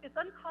us? It's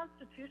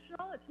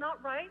unconstitutional. It's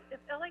not right. If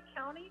LA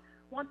County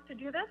wants to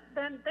do this,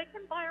 then they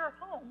can buy our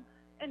home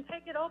and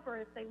take it over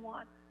if they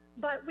want.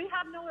 But we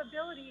have no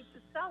ability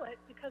to sell it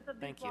because of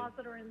these laws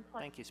that are in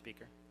place. Thank you,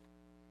 Speaker.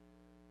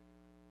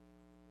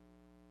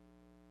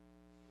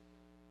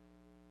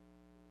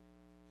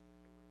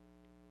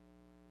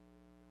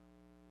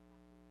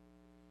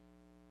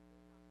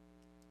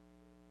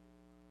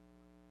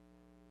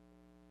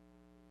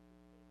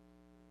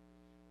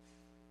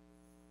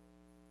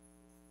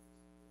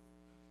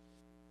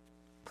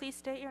 Please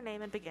state your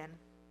name and begin.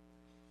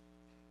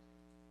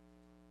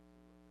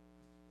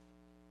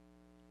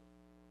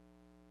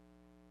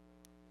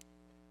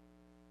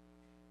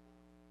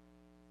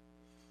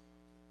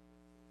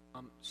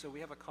 So we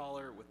have a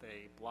caller with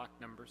a block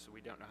number, so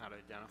we don't know how to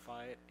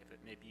identify it. If it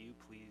may be you,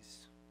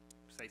 please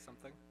say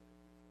something.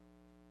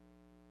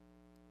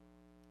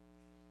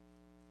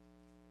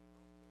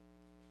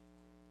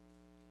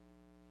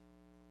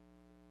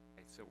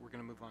 Okay, so we're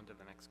going to move on to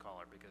the next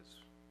caller because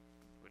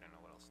we don't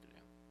know what else to do.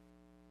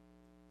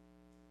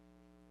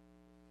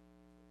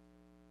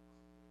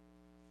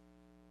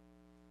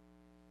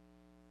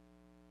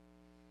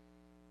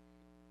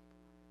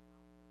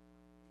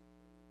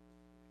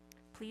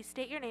 Please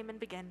state your name and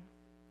begin.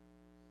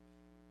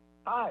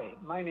 Hi,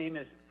 my name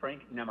is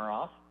Frank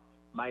Nemiroff.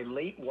 My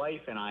late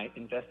wife and I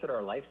invested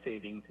our life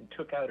savings and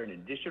took out an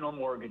additional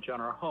mortgage on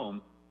our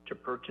home to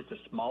purchase a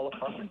small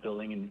apartment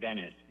building in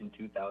Venice in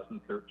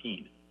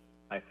 2013.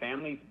 My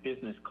family's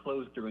business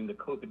closed during the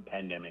COVID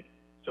pandemic,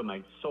 so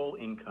my sole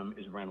income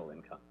is rental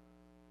income.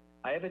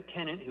 I have a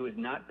tenant who has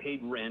not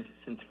paid rent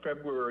since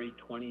February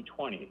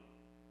 2020.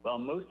 While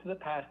most of the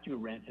past due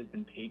rent has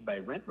been paid by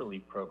rent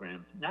relief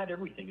programs, not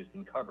everything has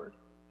been covered.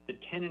 The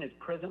tenant is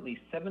presently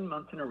 7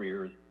 months in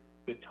arrears,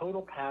 with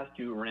total past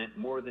due rent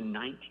more than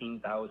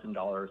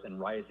 $19,000 and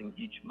rising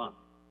each month.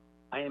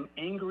 I am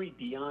angry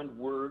beyond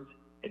words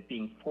at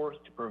being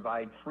forced to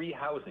provide free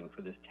housing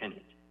for this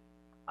tenant.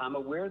 I'm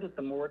aware that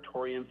the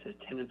moratorium says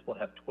tenants will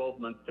have 12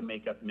 months to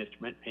make up missed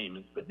rent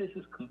payments, but this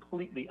is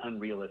completely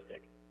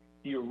unrealistic.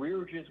 The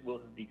arrearages will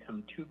have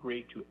become too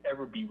great to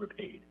ever be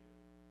repaid.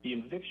 The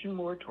eviction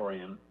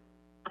moratorium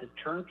has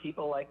turned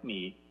people like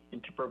me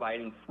into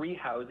providing free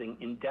housing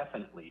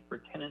indefinitely for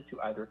tenants who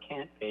either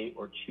can't pay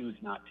or choose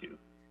not to.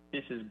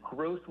 This is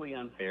grossly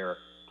unfair,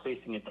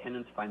 placing a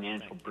tenant's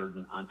financial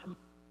burden onto.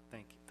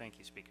 Thank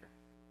you, Speaker.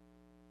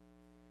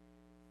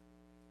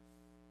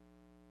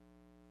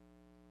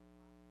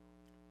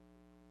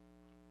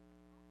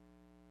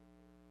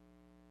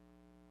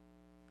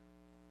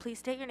 Please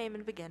state your name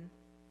and begin.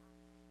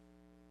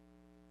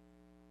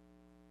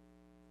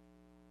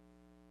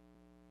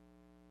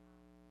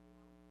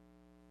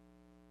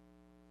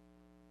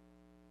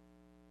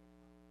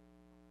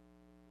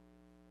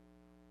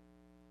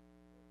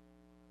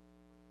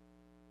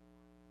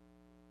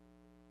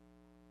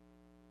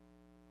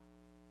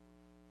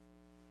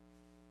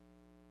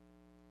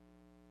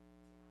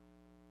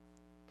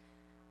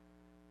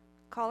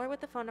 Caller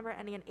with the phone number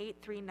ending in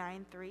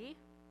 8393,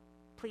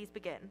 please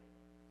begin.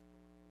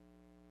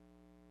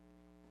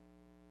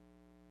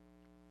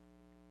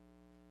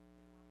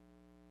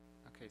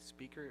 Okay,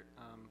 speaker,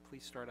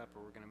 please start up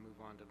or we're going to move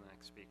on to the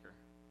next speaker.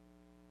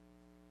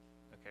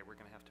 Okay, we're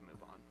going to have to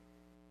move on.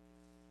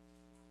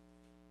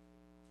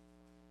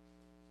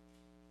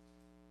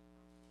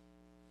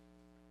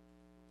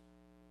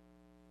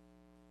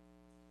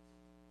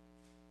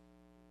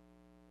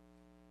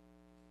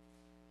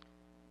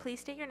 Please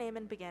state your name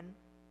and begin.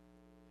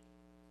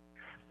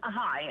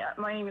 Hi,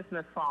 my name is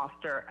Miss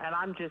Foster, and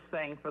I'm just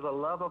saying, for the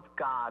love of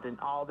God and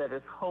all that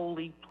is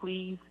holy,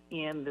 please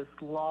end this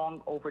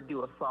long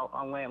overdue assault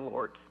on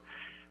landlords.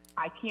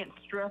 I can't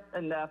stress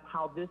enough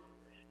how this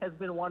has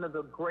been one of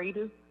the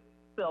greatest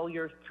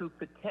failures to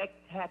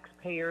protect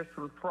taxpayers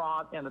from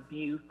fraud and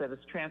abuse that has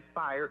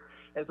transpired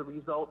as a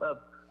result of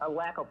a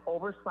lack of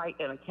oversight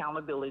and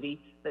accountability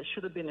that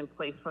should have been in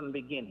place from the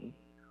beginning.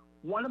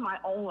 One of my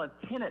own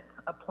tenants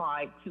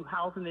applied to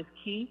Housing is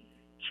Key.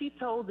 She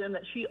told them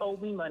that she owed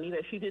me money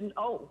that she didn't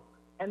owe,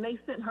 and they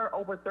sent her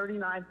over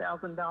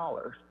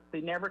 $39,000.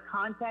 They never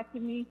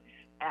contacted me,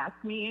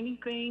 asked me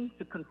anything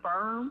to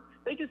confirm.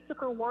 They just took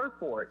her word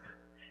for it.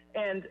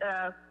 And,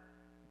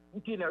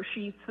 you know,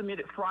 she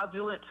submitted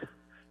fraudulent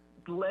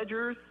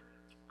ledgers,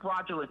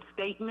 fraudulent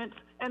statements,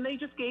 and they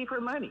just gave her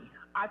money.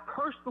 I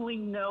personally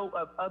know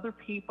of other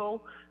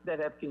people that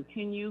have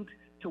continued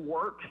to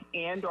work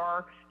and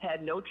or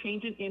had no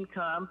change in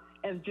income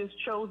and just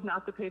chose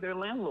not to pay their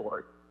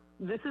landlord.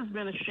 This has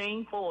been a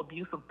shameful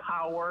abuse of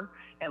power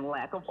and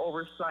lack of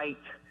oversight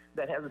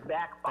that has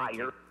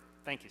backfired.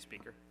 Thank you,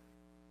 Speaker.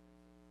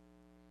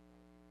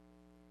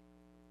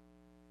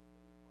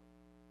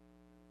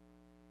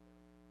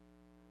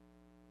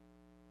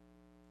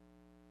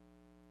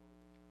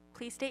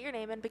 Please state your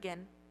name and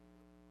begin.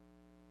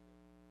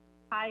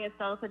 Hi, it's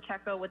Ella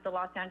Pacheco with the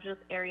Los Angeles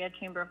Area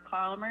Chamber of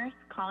Commerce,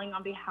 calling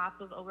on behalf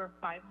of over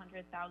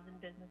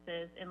 500,000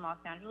 businesses in Los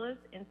Angeles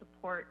in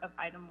support of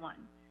Item 1.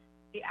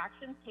 The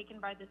actions taken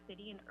by the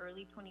city in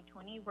early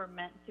 2020 were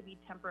meant to be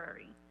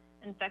temporary.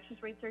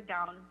 Infectious rates are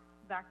down,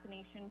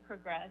 vaccination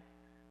progressed,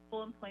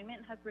 full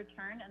employment has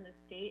returned, and the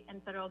state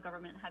and federal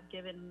government have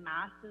given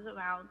massive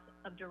amounts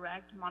of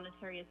direct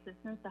monetary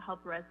assistance to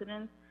help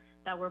residents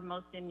that were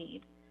most in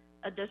need.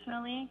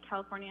 Additionally,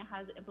 California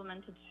has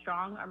implemented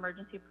strong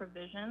emergency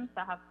provisions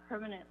that have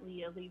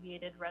permanently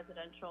alleviated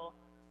residential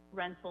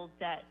rental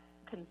debt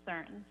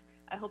concerns.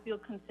 I hope you'll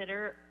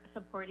consider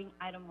supporting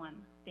Item 1.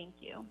 Thank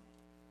you.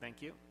 Thank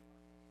you.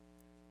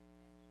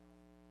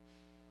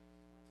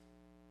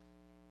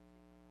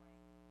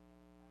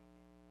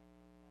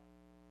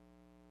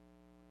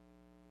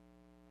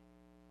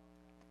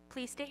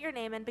 Please state your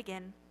name and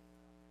begin.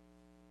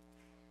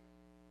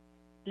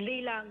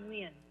 Lila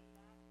Nguyen.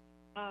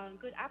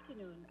 Good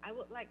afternoon. I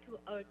would like to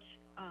urge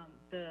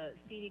the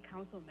city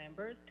council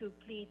members to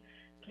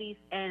please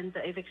end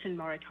the eviction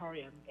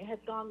moratorium. It has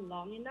gone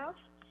long enough,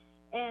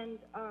 and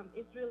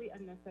it's really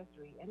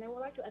unnecessary. And I would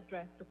like to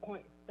address the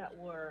points that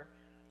were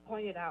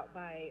pointed out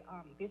by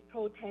this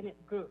pro-tenant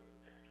group.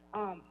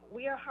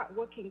 We are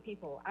hardworking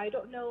people. I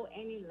don't know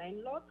any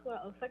landlords who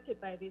are affected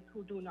by this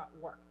who do not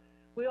work.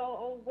 We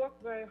all work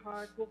very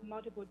hard, work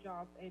multiple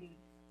jobs, and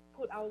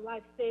put our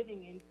life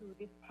saving into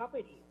this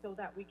property so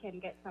that we can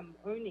get some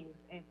earnings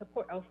and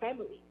support our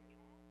families.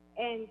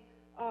 And,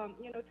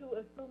 you know, to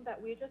assume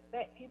that we're just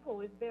bad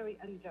people is very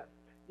unjust.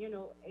 You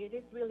know, it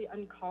is really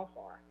uncalled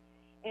for.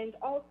 And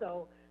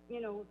also, you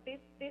know, this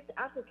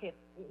advocate,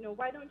 you know,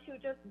 why don't you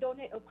just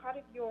donate a part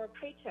of your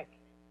paycheck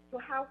to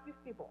help these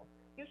people?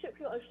 You should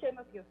feel ashamed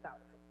of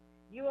yourself.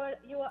 You are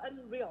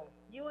unreal.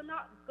 You are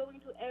not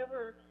going to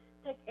ever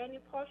take any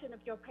portion of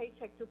your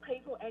paycheck to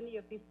pay for any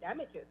of these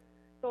damages.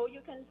 So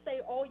you can say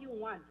all you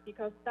want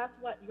because that's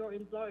what your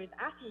employer is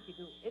asking you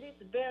to do. It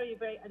is very,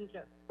 very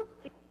unjust.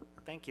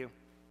 Thank you.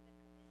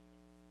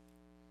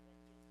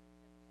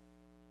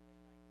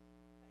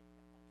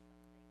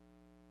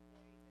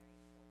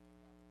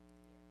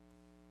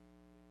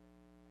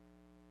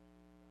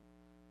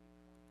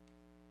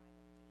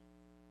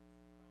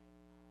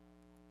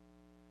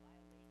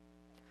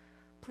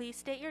 Please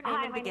state your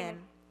name and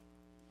begin.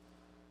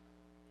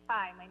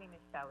 Hi, my name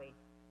is Shelley.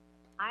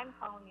 I'm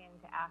calling in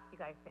to ask you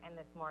guys to end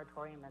this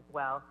moratorium as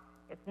well.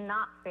 It's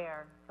not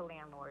fair to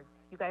landlords.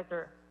 You guys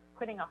are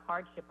putting a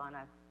hardship on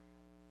us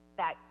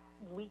that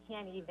we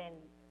can't even,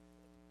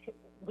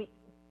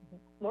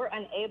 we're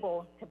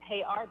unable to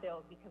pay our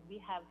bills because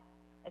we have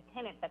a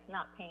tenant that's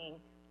not paying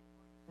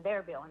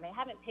their bill, and they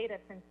haven't paid us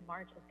since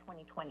March of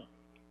 2020.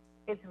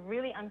 It's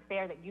really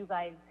unfair that you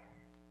guys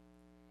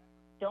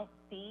don't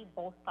see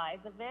both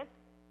sides of this.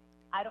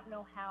 I don't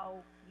know how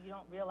you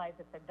don't realize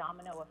it's a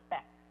domino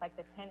effect. Like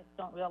the tenants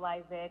don't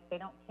realize it, they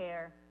don't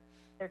care.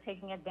 They're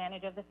taking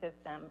advantage of the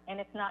system, and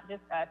it's not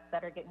just us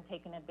that are getting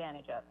taken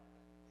advantage of.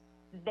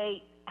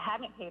 They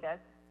haven't paid us,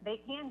 they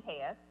can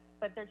pay us,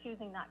 but they're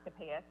choosing not to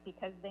pay us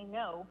because they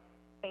know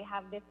they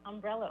have this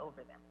umbrella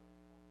over them.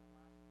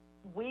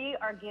 We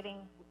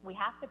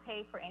have to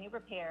pay for any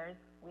repairs,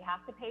 we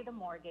have to pay the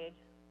mortgage,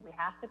 we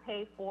have to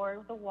pay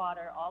for the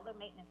water, all the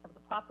maintenance of the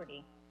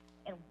property,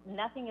 and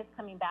nothing is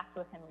coming back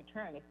to us in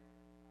return. It's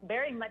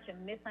very much a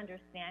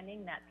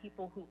misunderstanding that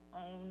people who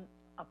own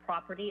a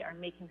property are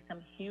making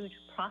some huge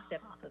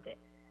profit off of it.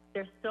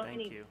 There's so Thank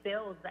many you.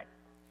 bills that.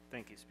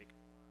 Thank you, Speaker.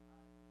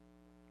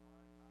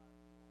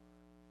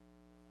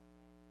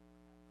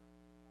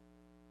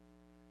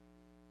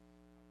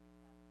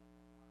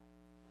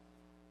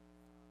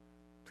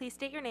 Please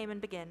state your name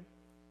and begin.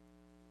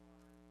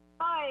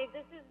 Hi,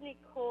 this is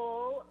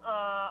Nicole,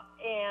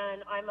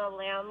 and I'm a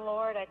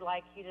landlord. I'd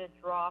like you to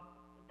drop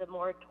the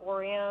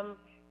moratorium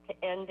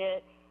to end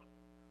it.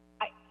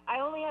 I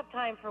only have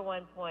time for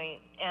one point,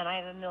 and I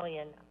have a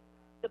million.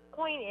 The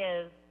point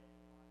is,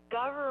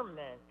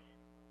 government,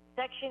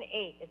 Section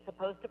 8 is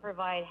supposed to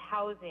provide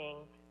housing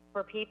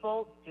for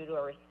people due to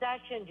a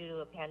recession, due to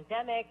a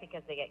pandemic,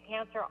 because they get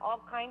cancer,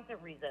 all kinds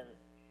of reasons.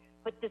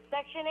 But the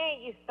Section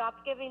 8, you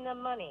stopped giving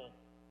them money.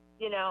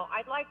 You know,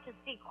 I'd like to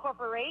see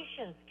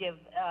corporations give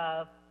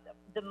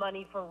the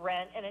money for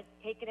rent, and it's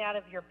taken out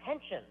of your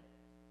pension.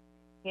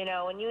 You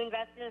know, when you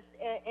invest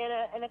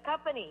in a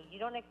company, you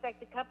don't expect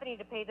the company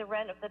to pay the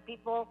rent of the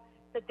people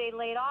that they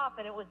laid off,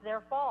 and it was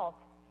their fault.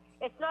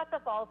 It's not the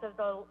fault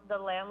of the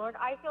landlord.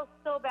 I feel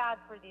so bad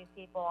for these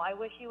people. I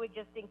wish you would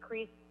just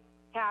increase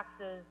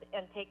taxes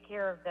and take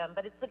care of them,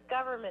 but it's the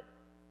government's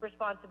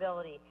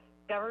responsibility.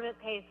 Government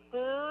pays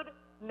food,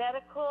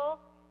 medical,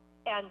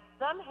 and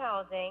some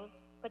housing,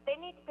 but they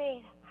need to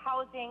pay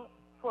housing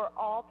for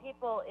all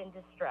people in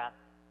distress,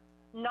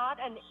 not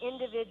an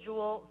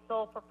individual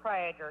sole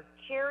proprietor.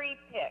 Cherry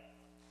pick.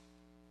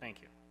 Thank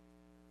you.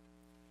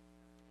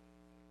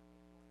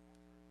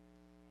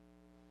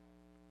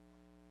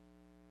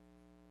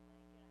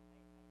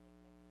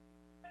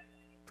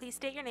 Please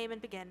state your name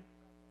and begin.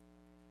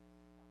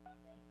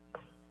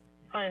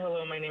 Hi,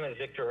 hello, my name is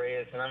Victor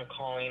Reyes, and I'm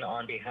calling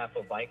on behalf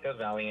of VICA,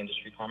 Valley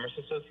Industry Commerce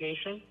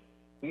Association.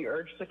 We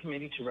urge the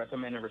committee to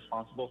recommend a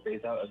responsible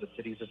phase-out of the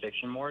city's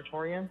eviction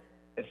moratorium.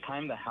 It's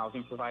time the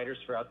housing providers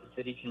throughout the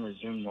city can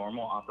resume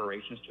normal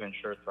operations to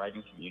ensure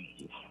thriving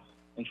communities.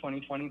 In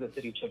 2020, the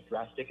city took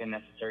drastic and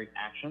necessary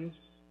actions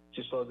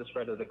to slow the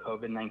spread of the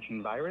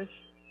COVID-19 virus.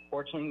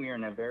 Fortunately, we are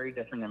in a very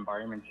different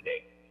environment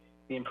today.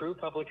 The improved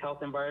public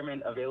health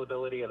environment,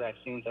 availability of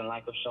vaccines, and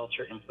lack of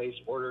shelter-in-place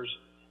orders,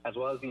 as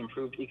well as the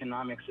improved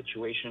economic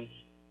situation,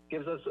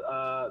 gives us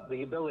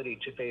the ability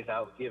to phase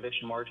out the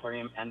eviction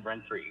moratorium and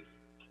rent freeze.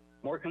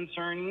 More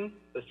concerning,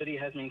 the city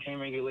has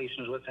maintained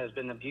regulations which has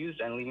been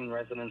abused and leaving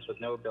residents with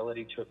no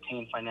ability to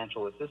obtain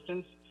financial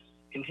assistance.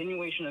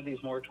 Continuation of these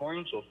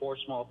moratoriums will force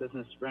small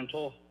business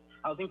rental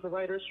housing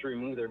providers to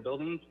remove their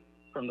buildings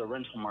from the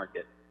rental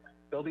market.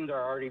 Buildings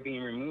are already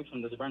being removed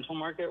from the rental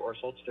market or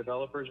sold to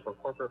developers or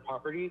corporate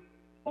property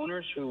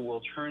owners who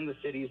will turn the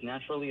city's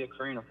naturally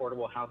occurring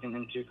affordable housing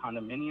into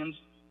condominiums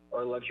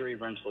or luxury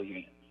rental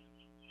units.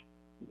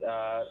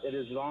 It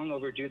is long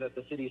overdue that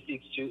the city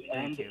seeks to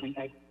end.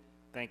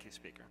 Thank you,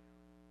 Speaker.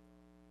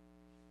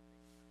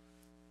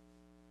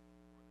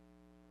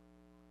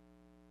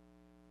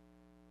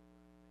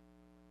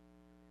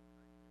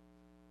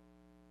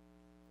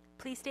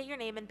 Please state your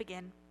name and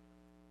begin.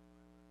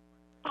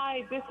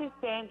 Hi, this is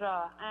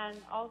Sandra, and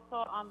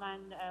also I'm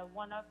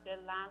one of the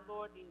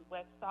landlords in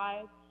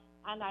Westside,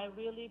 and I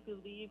really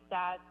believe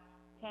that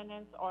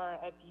tenants are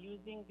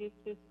abusing this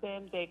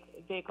system.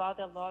 They got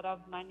a lot of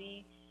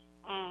money,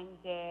 and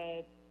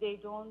they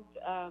don't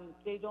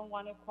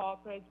want to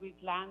cooperate with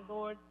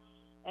landlords.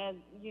 And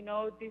you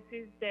know, this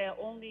is the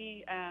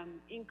only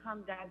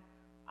income that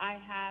I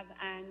have,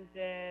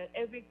 and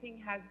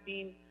everything has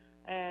been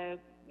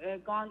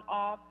gone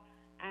up,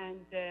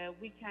 and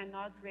we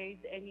cannot raise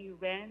any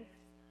rent.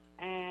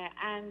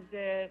 And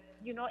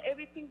you know,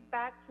 everything's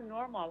back to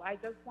normal. I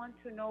just want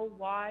to know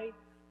why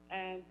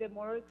the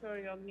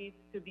moratorium needs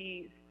to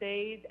be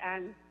stayed.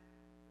 And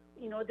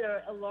you know, there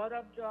are a lot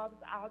of jobs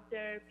out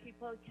there.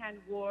 People can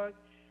work,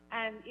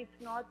 and it's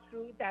not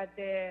true that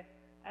the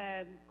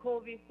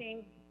COVID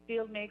thing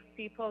still makes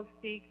people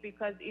sick,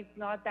 because it's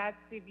not that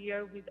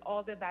severe with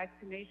all the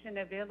vaccination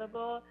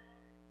available.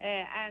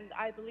 And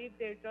I believe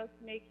they're just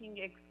making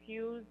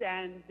excuse,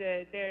 and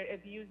they're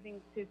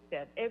abusing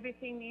system.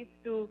 Everything needs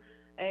to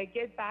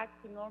get back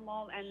to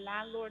normal, and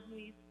landlord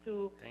needs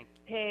to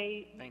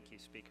pay. Thank you,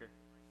 Speaker.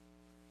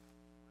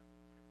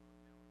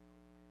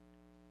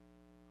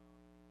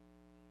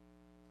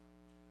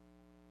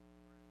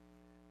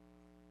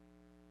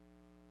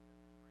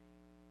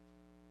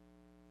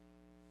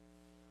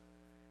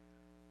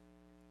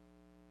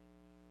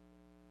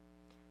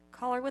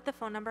 Caller with the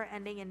phone number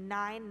ending in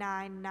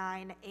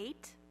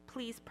 9998,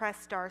 please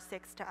press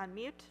 *6 to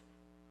unmute.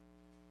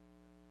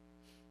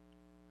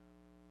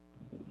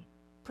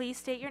 Please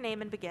state your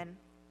name and begin.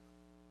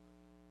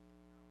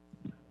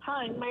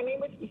 Hi, my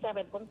name is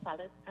Isabel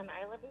Gonzalez, and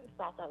I live in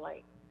South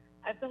LA.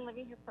 I've been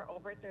living here for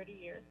over 30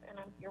 years, and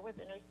I'm here with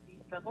Inner City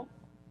Struggle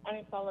and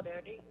in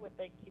solidarity with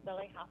the Keep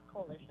LA House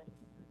Coalition.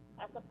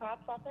 As a proud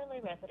South LA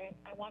resident,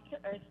 I want to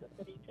urge the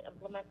city to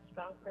implement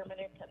strong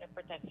permanent tenant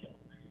protections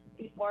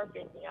before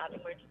phasing out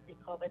emergency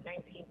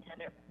COVID-19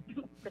 tenant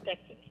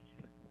protections.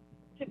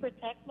 To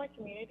protect my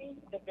community,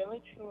 the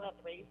village who has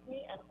raised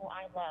me and who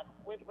I love,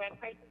 with rent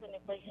prices and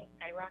inflation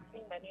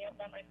skyrocketing, many of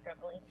them are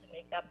struggling to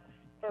make up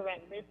for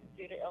rent missed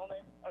due to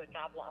illness or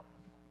job loss.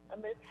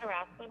 Amidst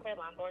harassment by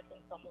landlords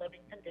and some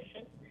living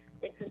conditions,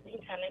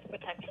 existing tenant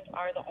protections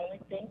are the only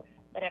thing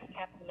that have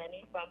kept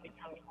many from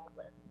becoming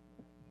homeless.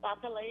 South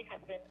LA has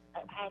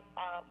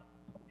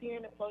seen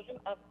an explosion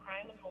of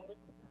crime and homeless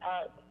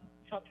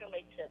shelter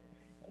makeshifts,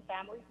 and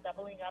families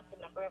doubling up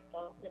the number of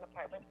folks in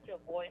apartments to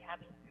avoid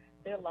having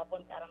their loved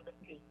ones out on the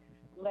street.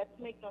 Let's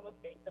make no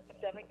mistake, the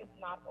pandemic is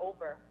not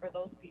over for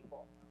those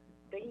people.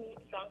 They need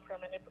strong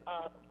permanent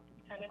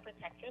tenant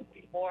protections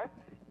before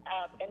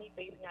any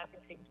phasing out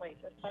can take place,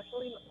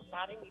 especially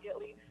not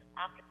immediately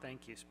after.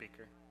 Thank you,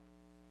 Speaker.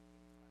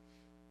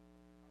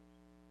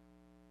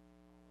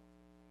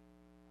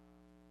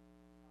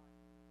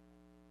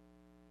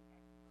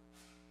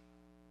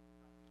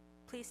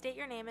 Please state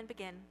your name and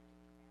begin.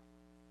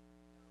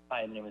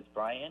 Hi, my name is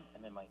Brian.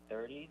 I'm in my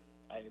 30s.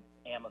 I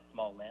am a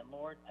small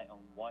landlord. I own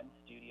one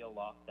studio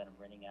loft that I'm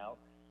renting out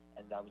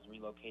as I was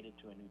relocated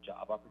to a new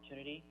job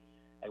opportunity.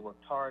 I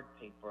worked hard,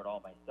 paid for it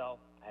all myself.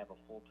 I have a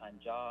full-time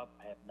job.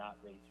 I have not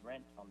raised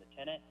rent on the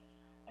tenant.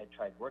 I've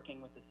tried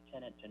working with this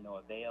tenant to no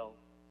avail.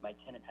 My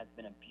tenant has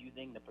been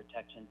abusing the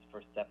protections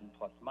for 7+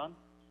 months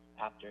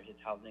after his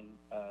housing,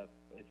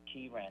 his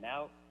key ran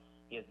out.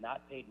 He has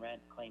not paid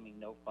rent, claiming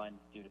no funds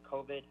due to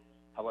COVID.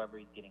 However,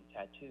 he's getting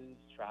tattoos,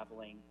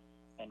 traveling,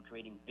 and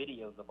creating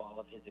videos of all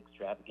of his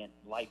extravagant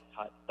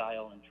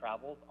lifestyle and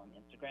travels on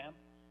Instagram.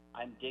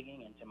 I'm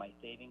digging into my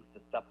savings to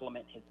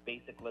supplement his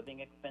basic living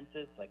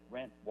expenses like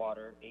rent,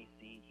 water,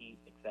 AC, heat,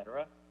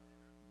 etc.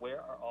 Where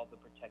are all the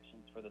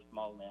protections for the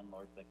small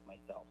landlords like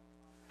myself?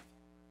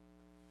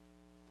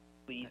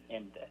 Please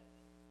end this.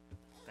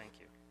 Thank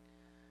you.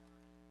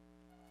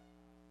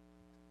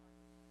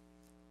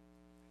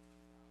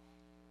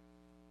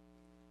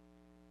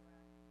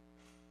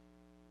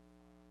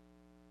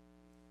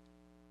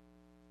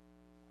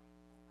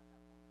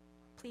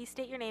 Please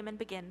state your name and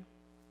begin.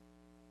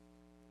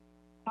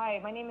 Hi,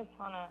 my name is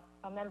Hannah,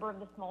 a member of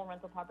the Small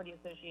Rental Property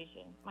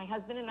Association. My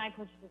husband and I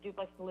purchased a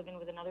duplex to live in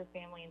with another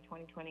family in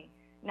 2020.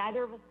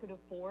 Neither of us could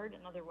afford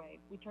another way.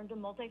 We turned to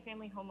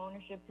multifamily home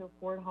ownership to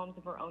afford homes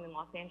of our own in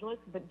Los Angeles,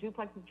 but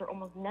duplexes are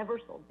almost never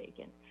sold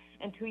vacant.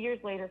 And 3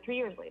 years later,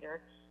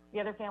 the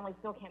other family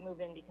still can't move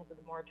in because of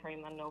the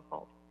moratorium on no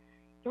fault.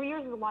 3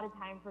 years is a lot of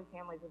time for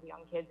families with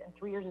young kids, and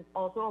 3 years is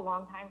also a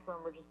long time for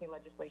emergency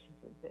legislation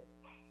to exist.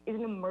 Is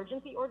an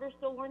emergency order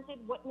still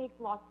warranted? What makes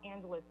Los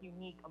Angeles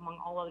unique among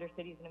all other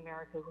cities in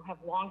America who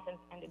have long since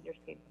ended their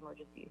state of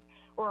emergencies?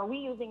 Or are we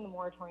using the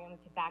moratorium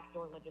to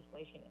backdoor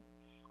legislation?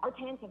 Our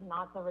tenants have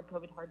not suffered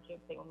COVID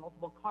hardships. They own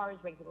multiple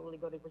cars, regularly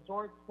go to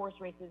resorts, horse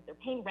races.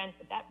 They're paying rent,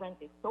 but that rent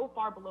is so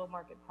far below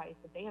market price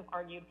that they have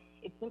argued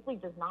it simply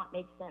does not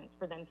make sense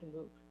for them to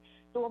move.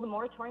 So while the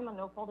moratorium on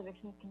no-fault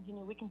evictions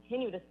continue, we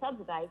continue to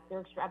subsidize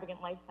their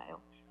extravagant lifestyle,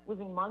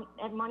 losing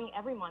money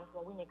every month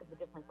while we make up the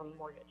difference on the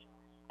mortgage.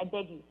 I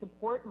beg you,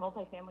 support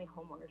multifamily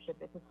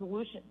homeownership. It's a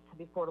solution to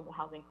the affordable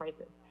housing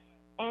crisis.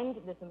 End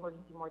this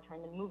emergency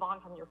moratorium and move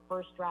on from your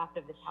first draft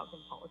of this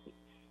housing policy.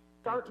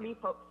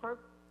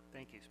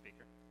 Thank you,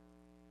 Speaker.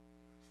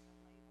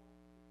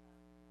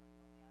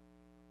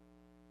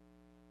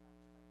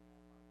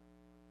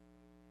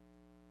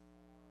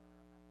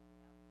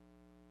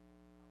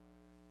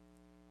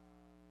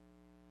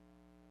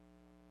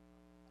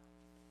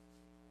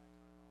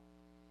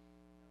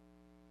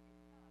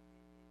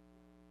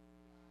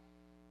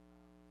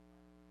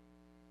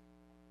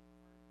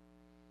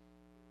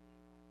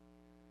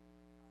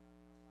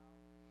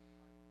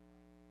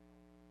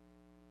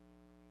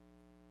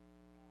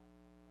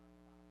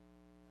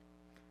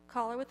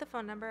 Caller with the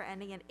phone number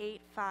ending in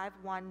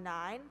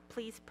 8519,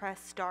 please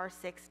press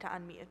 *6 to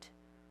unmute.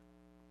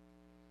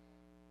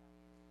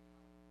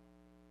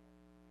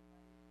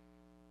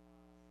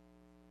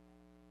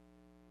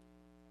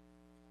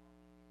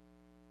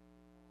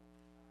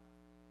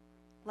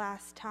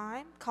 Last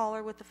time,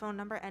 caller with the phone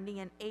number ending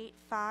in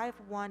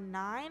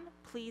 8519,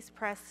 please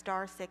press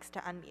 *6 to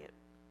unmute.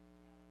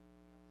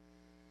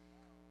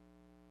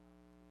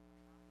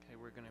 Okay,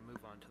 we're going to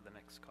move on to the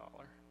next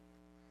caller.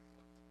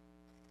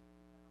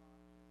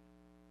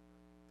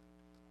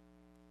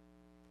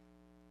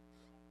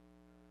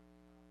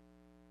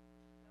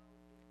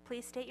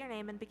 Please state your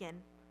name and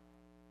begin.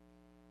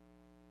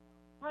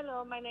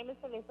 Hello, my name is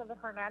Elizabeth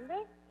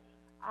Hernandez.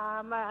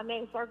 I'm an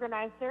ACE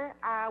organizer.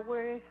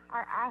 We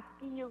are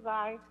asking you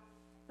guys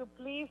to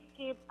please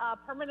keep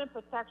permanent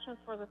protections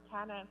for the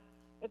tenants.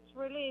 It's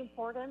really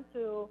important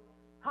to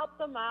help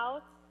them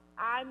out.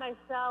 I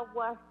myself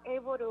was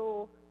able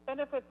to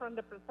benefit from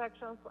the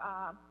protections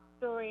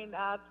during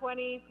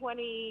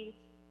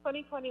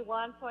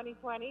 2021,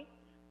 2020.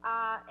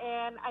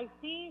 And I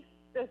see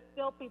there's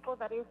still people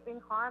that is being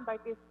harmed by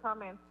these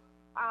comments.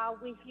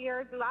 We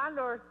hear the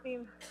landlords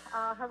being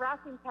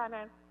harassing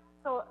tenants.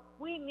 So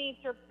we need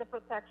the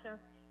protections.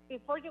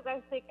 Before you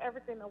guys take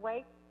everything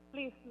away,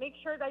 please make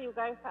sure that you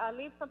guys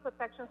leave some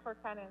protections for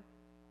tenants.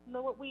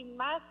 No, we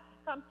must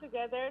come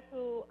together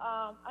to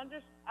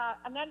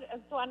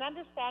an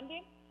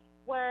understanding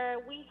where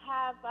we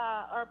have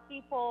our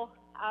people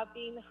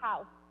being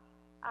housed.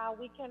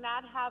 We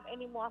cannot have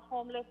any more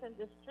homeless in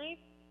the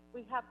streets.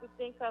 We have to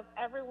think of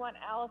everyone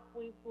else.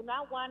 We do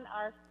not want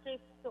our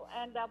streets to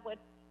end up with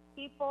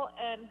people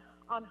in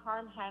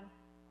unharmed hands.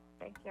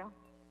 Thank you.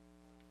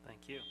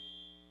 Thank you.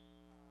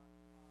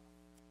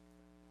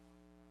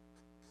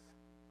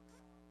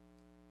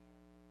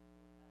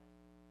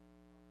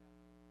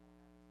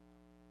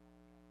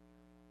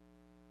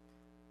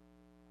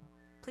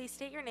 Please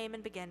state your name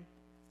and begin.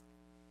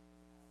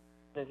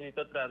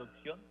 Necesito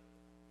traducción.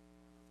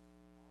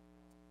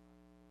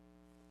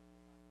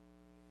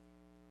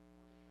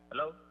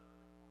 Hello?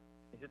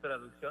 Necesito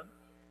traducción.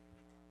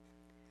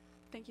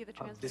 Thank you. The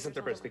This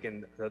interpreter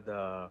speaking,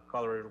 the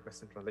caller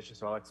requesting translation,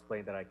 so I'll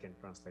explain that I can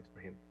translate for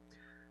him.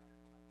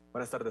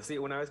 Buenas tardes. Sí,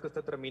 una vez que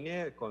usted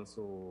termine con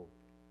su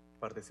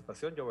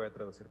participación, yo voy a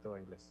traducir todo a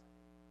inglés.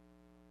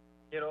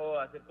 Quiero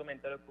hacer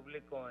comentario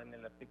público en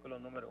el artículo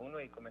número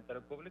 1 y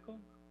comentario público.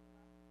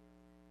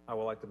 I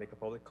would like to make a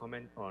public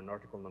comment on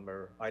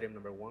item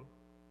number 1.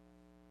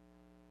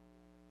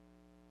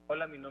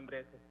 Hola, mi nombre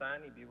es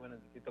Hassan y vivo en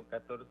el distrito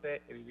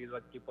 14. He vivido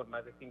aquí por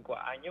más de 5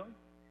 años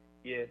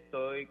y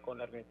estoy con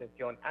la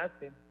organización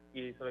ACE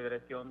y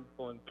solidarización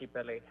con Keep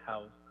LA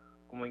House.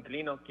 Como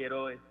inquilino,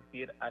 quiero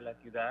exigir a la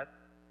ciudad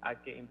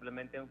a que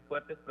implementen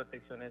fuertes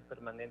protecciones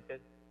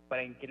permanentes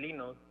para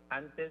inquilinos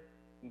antes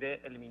de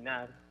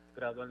eliminar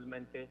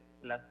gradualmente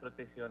las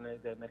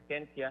protecciones de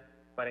emergencia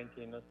para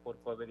inquilinos por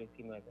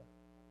COVID-19.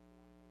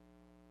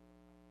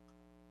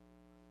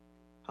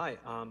 Hi,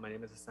 my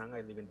name is Hassan.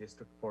 I live in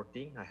District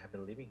 14. I have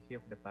been living here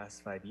for the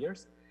past 5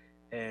 years,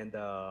 and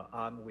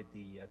I'm with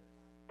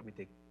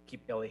the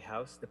Keep LA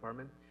House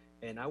department.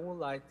 And I would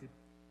like to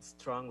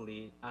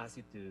strongly ask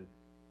you to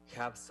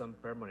have some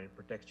permanent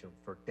protection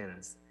for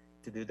tenants.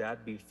 To do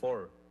that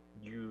before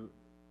you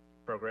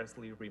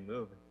progressively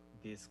remove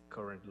this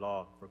current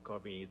law for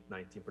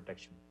COVID-19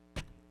 protection.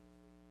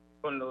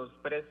 Con los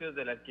precios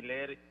del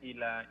alquiler y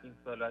la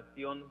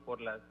instalación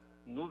por las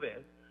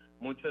nubes,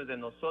 muchos de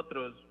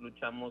nosotros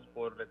luchamos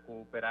por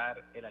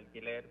recuperar el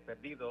alquiler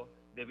perdido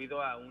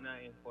debido a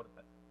una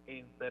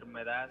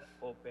enfermedad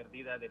o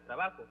pérdida de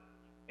trabajo,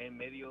 en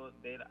medio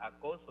del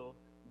acoso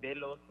de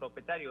los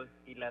propietarios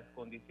y las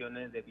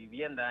condiciones de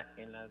vivienda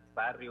en los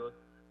barrios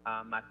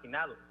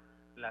marginados.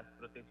 Las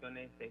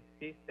protecciones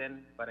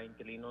existen para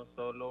inquilinos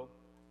solo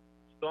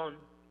son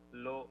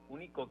lo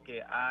único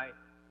que ha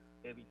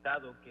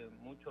evitado que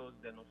muchos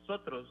de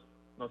nosotros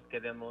nos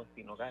quedemos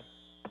sin hogar.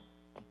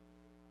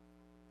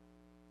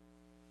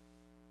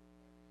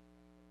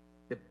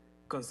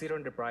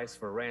 Considering the price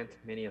for rent,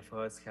 many of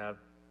us have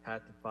had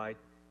to fight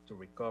to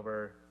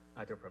recover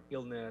either from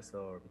illness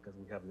or because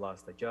we have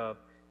lost a job.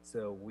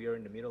 So we are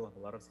in the middle of a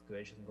lot of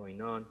situations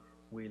going on.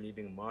 We live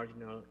in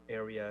marginal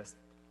areas.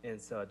 And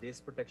so this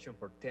protection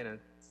for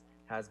tenants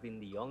has been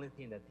the only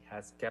thing that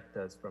has kept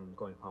us from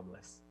going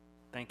homeless.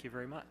 Thank you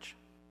very much.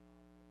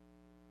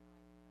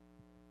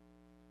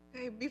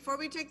 Okay, before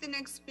we take the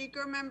next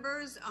speaker,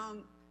 members,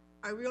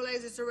 I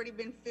realize it's already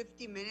been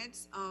 50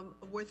 minutes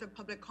worth of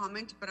public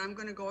comment, but I'm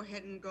going to go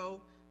ahead and go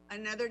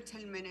another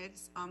 10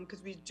 minutes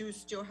because we do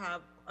still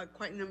have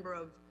quite a number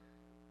of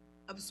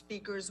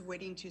speakers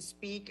waiting to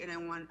speak, and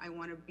I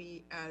want to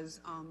be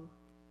as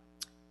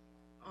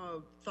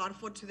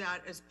thoughtful to that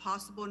as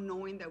possible,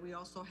 knowing that we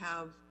also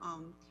have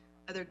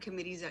other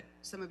committees that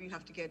some of you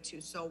have to get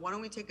to. So why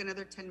don't we take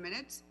another 10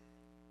 minutes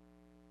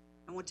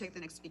and we'll take the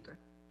next speaker.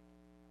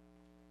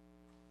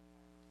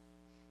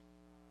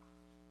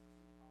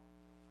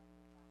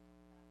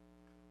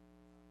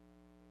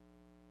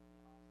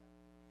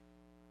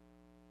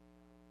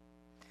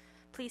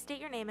 Please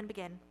state your name and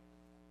begin.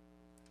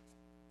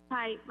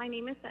 Hi, my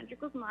name is Sandra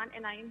Guzman,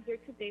 and I am here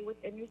today with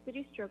Inner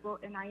City Struggle,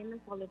 and I am in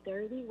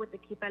solidarity with the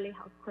Keep LA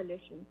House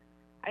Coalition.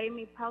 I am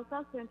a proud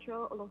South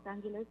Central Los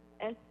Angeles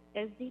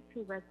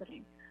SD2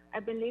 resident.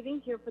 I've been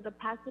living here for the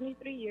past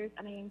 23 years,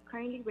 and I am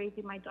currently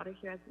raising my daughter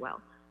here as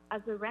well.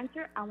 As a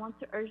renter, I want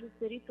to urge the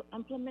city to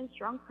implement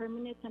strong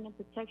permanent tenant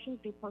protections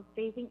before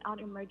phasing out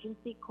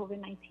emergency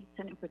COVID-19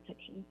 tenant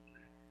protections.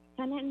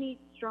 Tenants need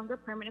stronger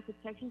permanent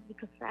protections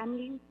because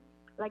families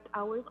like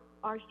ours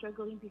are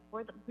struggling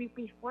before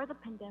the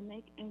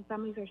pandemic, and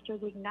families are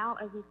struggling now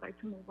as we start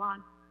to move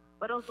on.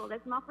 But also,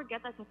 let's not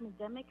forget that the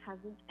pandemic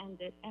hasn't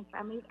ended, and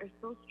families are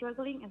still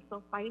struggling and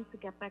still fighting to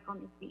get back on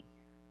their feet.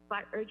 So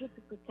I urge you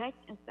to protect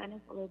and stand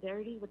in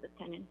solidarity with the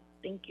tenants.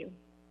 Thank you.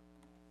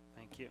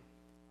 Thank you.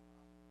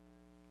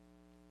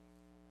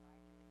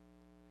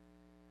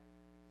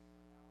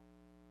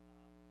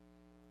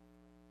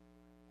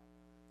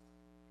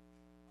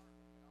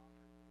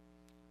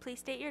 Please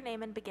state your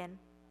name and begin.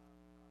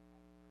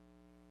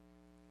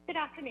 Good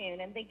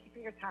afternoon, and thank you for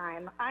your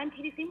time. I'm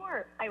Katie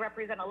Seymour. I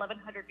represent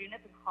 1,100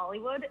 units in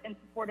Hollywood in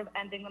support of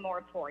ending the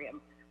moratorium.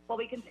 While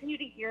we continue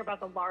to hear about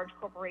the large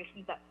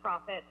corporations that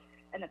profit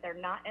and that they're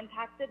not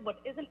impacted, what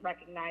isn't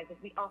recognized is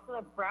we also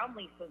have ground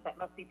leases that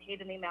must be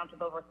paid in the amount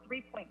of over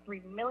 $3.3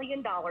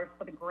 million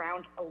for the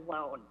ground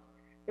alone.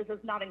 This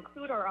does not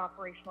include our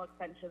operational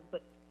expenses,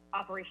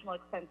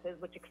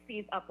 which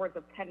exceeds upwards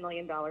of $10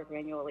 million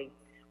annually.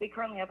 We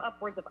currently have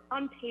upwards of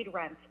unpaid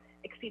rent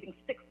exceeding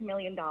 $6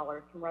 million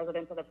from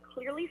residents that have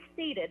clearly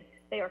stated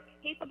they are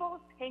capable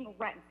of paying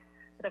rent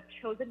but have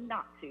chosen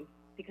not to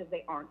because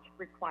they aren't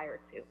required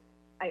to.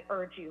 I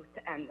urge you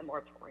to end the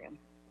moratorium.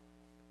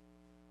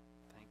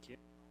 Thank you.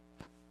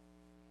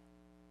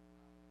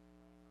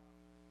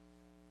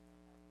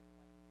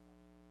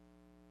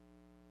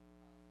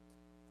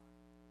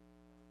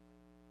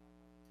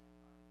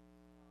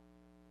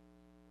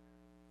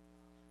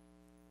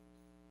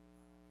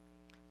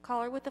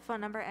 Caller with the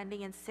phone number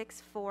ending in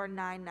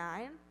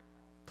 6499,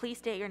 please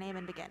state your name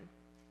and begin.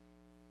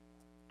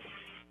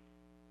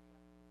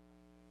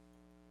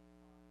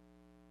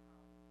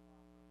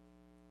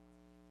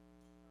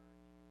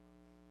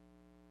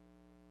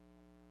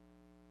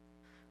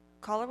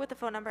 Caller with the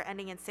phone number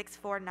ending in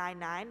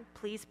 6499,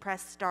 please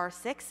press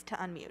 *6 to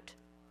unmute.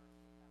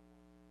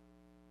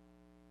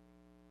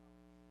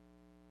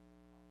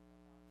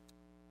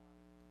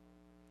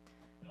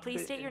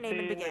 Please state your name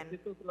and begin.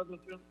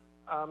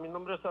 Mi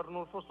nombre es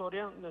Arnulfo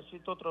Soria,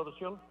 necesito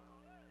traducción.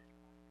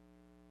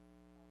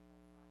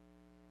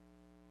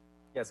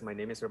 Yes, my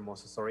name is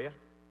Hermoso Soria.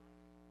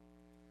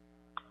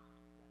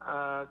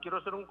 Quiero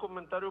hacer un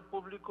comentario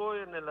público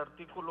en el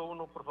artículo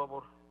 1, por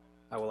favor.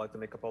 I would like to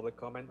make a public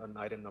comment on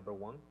item number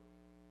 1.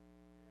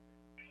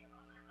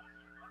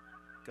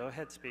 Go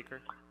ahead,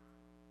 speaker.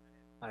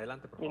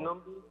 Adelante, por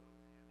favor.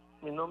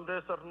 Mi nombre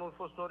es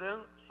Arnulfo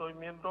Soria, soy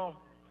miembro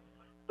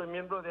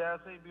de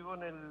ACE y vivo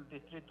en el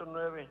Distrito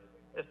 9.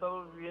 He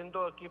estado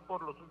viviendo aquí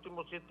por los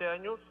últimos 7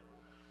 años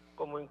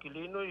como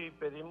inquilino y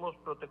pedimos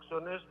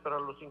protecciones para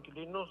los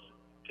inquilinos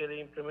que le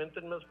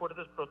implementen más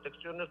fuertes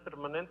protecciones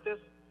permanentes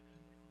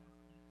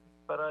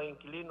para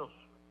inquilinos.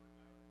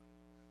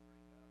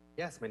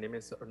 Yes, my name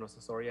is Ernesto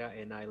Soria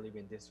and I live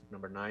in District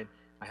number 9.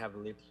 I have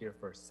lived here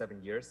for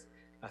 7 years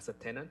as a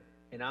tenant,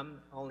 and I'm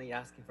only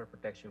asking for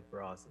protection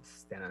for us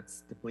as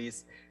tenants to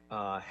please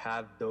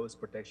have those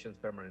protections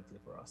permanently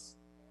for us.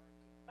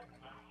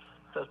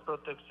 Las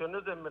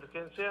protecciones de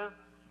emergencia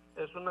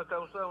es una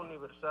causa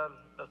universal.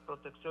 Las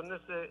protecciones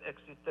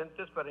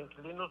existentes para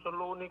inquilinos son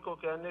lo único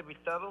que han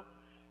evitado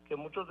que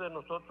muchos de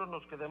nosotros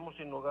nos quedemos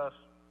sin hogar.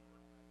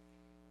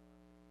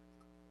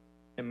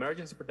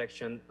 Emergency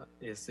protection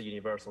is a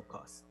universal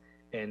cause,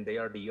 and they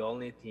are the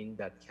only thing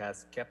that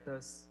has kept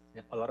us,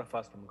 a lot of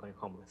us, from going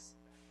homeless.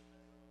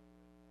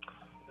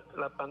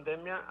 La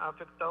pandemia ha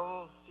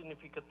afectado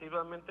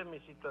significativamente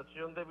mi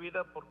situación de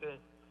vida porque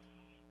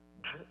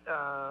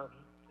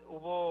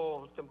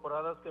hubo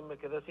temporadas que me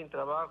quedé sin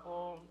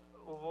trabajo,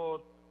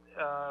 hubo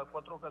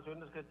 4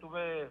 ocasiones que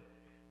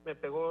me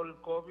pegó el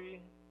COVID,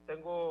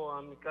 tengo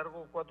a mi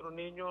cargo 4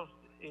 niños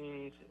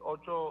y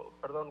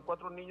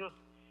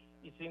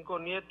 5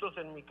 nietos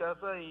en mi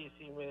casa, y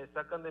si me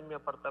sacan de mi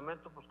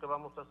apartamento, pues ¿qué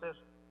vamos a hacer?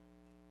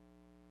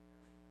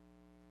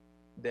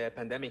 The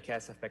pandemic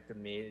has affected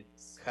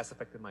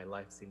my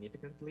life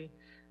significantly.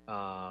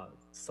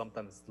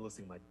 Sometimes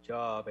losing my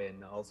job,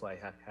 and also I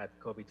have had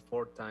COVID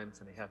 4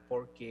 times, and I have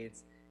 4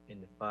 kids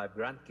and 5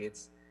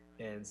 grandkids,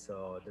 and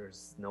so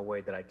there's no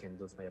way that I can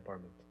lose my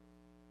apartment.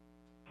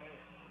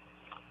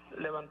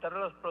 Levantar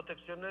las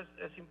protecciones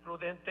es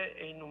imprudente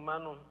e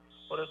inhumano.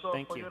 Por eso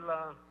apoyo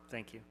la...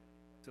 Thank you.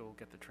 So we'll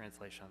get the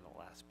translation on the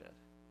last bit.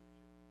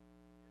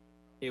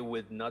 It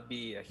would not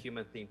be a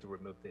human thing to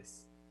remove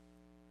this.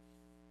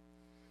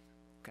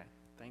 Okay,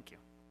 thank you.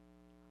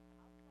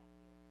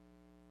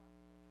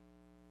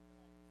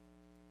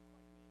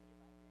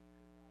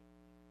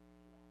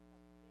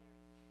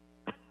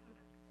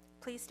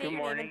 Please state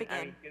your name and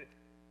begin.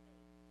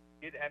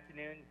 Good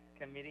afternoon,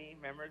 committee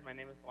members. My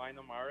name is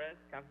Lionel Mares,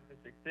 Council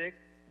District 6.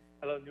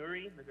 Hello,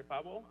 Nuri, Mr.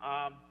 Pablo.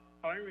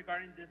 Calling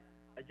regarding this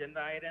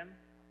agenda item,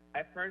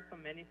 I've heard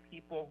from many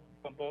people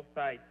from both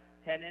sides,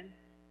 tenants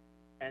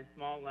and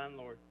small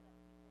landlords.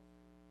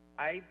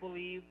 I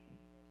believe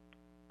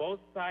both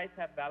sides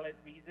have valid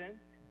reasons,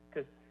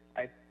 because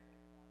I've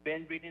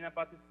been reading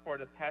about this for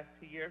the past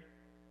 2 years.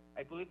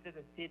 I believe that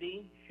the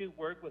city should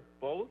work with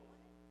both,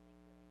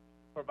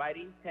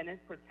 providing tenant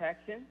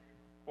protection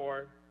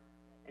for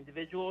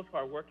individuals who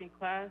are working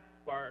class,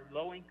 who are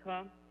low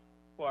income,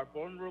 who are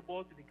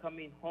vulnerable to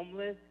becoming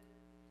homeless,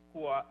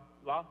 who are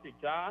lost their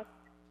jobs,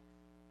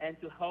 and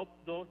to help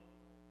those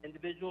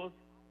individuals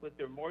with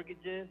their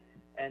mortgages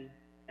and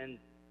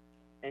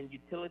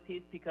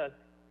utilities, because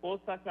both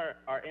sides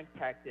are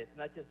impacted,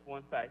 not just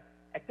one side.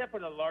 Except for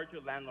the larger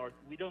landlords,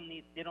 they don't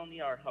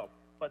need our help.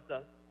 But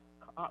the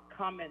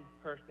common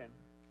person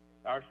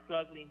are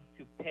struggling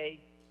to pay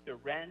their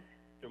rent,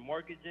 their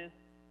mortgages,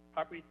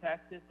 property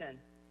taxes, and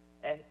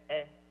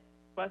it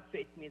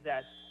frustrates me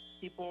that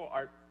people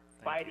are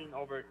fighting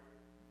over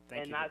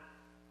and not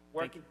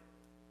working.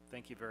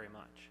 Thank you very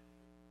much.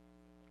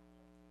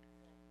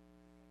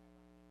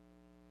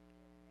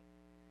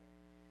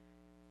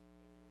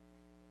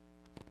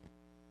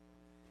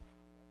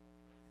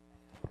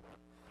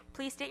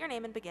 Please state your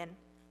name and begin.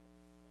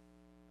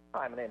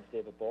 Hi, my name is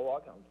David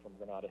Bullock. I'm from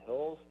Granada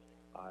Hills.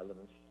 I live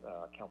in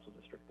Council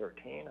District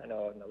 13. I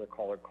know another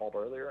caller called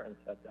earlier and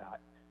said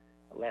that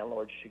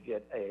landlords should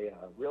get a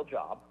real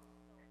job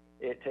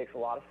it takes a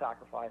lot of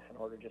sacrifice in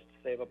order just to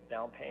save up a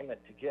down payment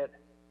to get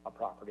a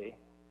property,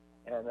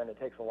 and then it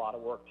takes a lot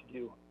of work to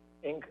do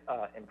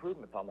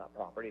improvements on that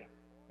property,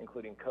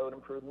 including code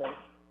improvements,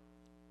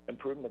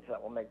 improvements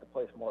that will make the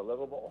place more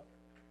livable.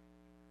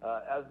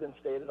 As been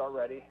stated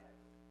already,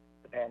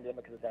 the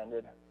pandemic has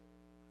ended.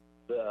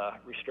 The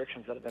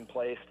restrictions that have been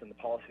placed and the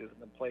policies that have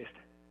been placed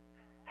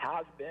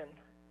has been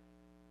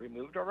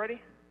removed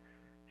already.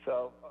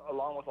 So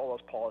along with all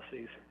those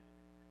policies,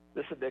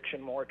 this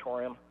eviction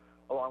moratorium,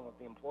 along with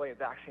the employee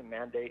vaccine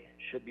mandate,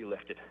 should be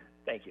lifted.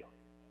 Thank you.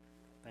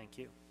 Thank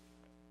you.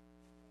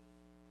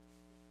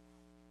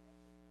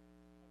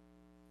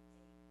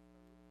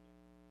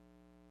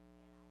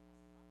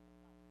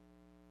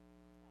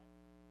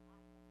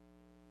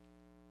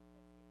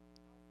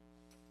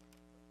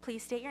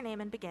 Please state your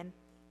name and begin.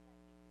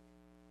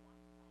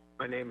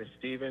 My name is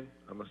Steven.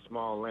 I'm a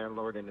small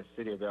landlord in the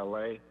city of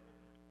LA.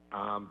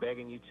 I'm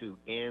begging you to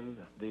end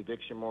the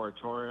eviction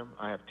moratorium.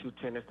 I have 2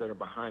 tenants that are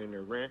behind in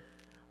their rent.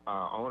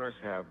 Owners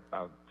have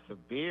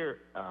severe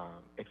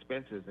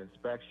expenses,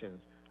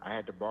 inspections. I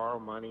had to borrow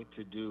money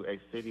to do a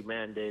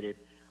city-mandated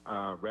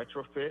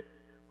retrofit.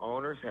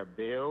 Owners have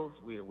bills.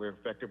 We're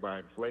affected by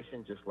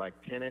inflation just like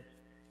tenants,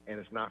 and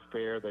it's not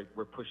fair that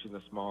we're pushing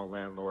the small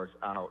landlords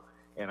out.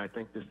 And I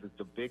think this is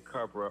a big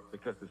cover-up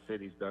because the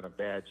city's done a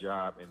bad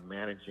job in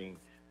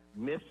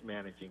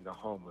mismanaging the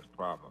homeless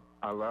problem.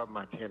 I love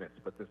my tenants,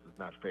 but this is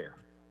not fair.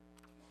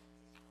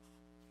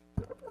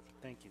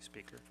 Thank you,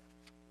 Speaker.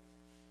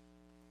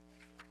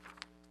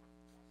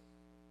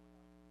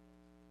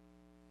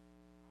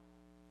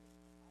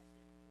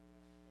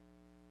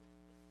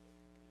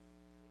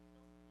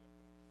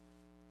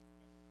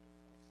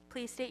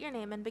 Please state your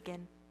name and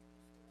begin.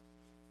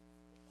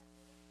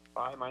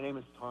 Hi, my name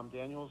is Tom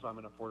Daniels. I'm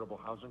an affordable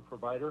housing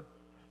provider.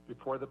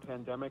 Before the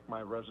pandemic,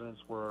 my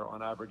residents were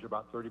on average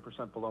about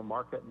 30% below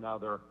market. Now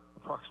they're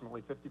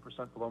approximately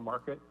 50% below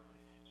market.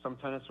 Some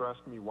tenants are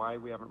asking me why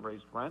we haven't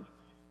raised rent,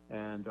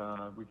 and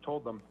we've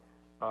told them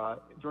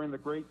during the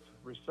Great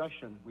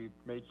Recession, we've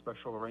made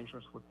special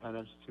arrangements with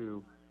tenants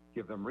to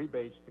give them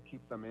rebates, to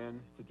keep them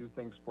in, to do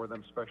things for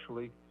them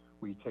specially.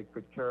 We take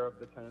good care of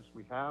the tenants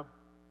we have.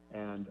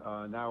 And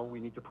now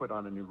we need to put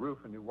on a new roof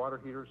and new water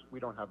heaters.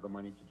 We don't have the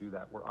money to do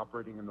that. We're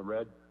operating in the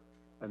red,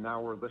 and now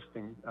we're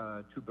listing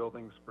 2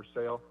 buildings for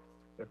sale.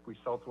 If we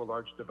sell to a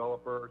large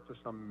developer or to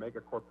some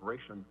mega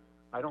corporation,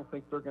 I don't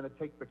think they're going to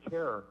take the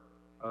care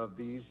of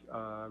these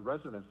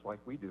residents like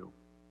we do.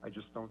 I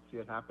just don't see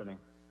it happening.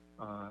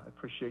 I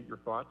appreciate your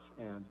thoughts,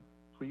 and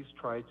please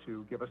try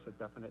to give us a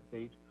definite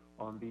date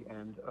on the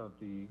end of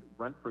the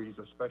rent freeze,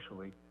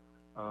 especially.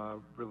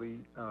 Really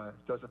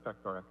does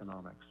affect our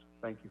economics.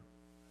 Thank you.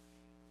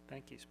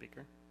 Thank you,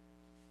 Speaker.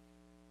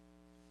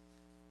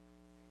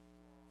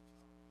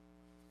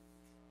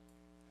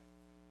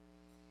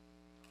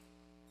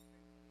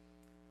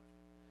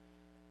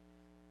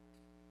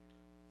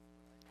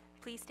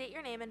 Please state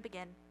your name and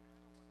begin.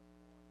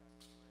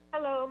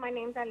 Hello, my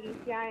name is Alicia,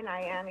 and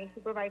I am a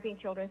supervising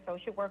children's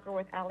social worker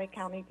with LA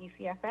County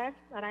DCFS,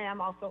 and I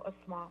am also a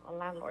small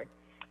landlord.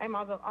 I'm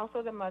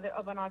also the mother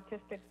of an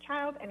autistic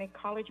child and a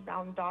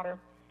college-bound daughter.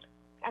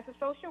 As a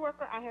social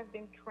worker, I have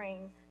been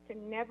trained to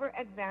never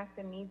advance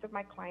the needs of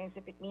my clients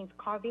if it means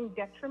causing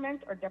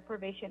detriment or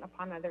deprivation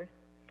upon others.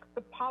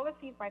 The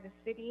policies by the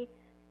city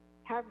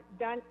have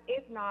done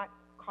is not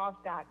cause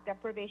that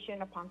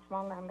deprivation upon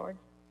small landlords.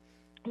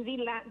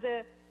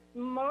 The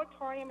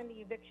moratorium and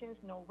the evictions,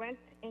 no rent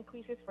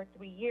increases for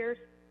 3 years,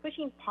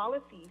 pushing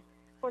policies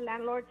for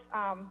landlords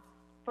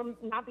from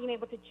not being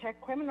able to check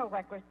criminal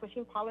records,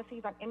 pushing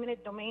policies on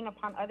eminent domain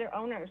upon other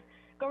owners,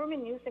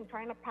 government nuisance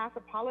trying to pass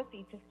a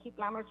policy to keep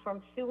landlords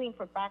from suing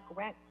for back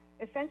rent.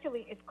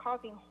 Essentially, it's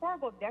causing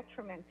horrible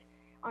detriment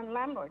on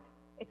landlords.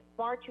 It's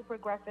far too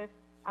progressive.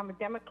 I'm a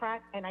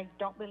Democrat, and I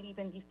don't believe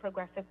in these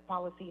progressive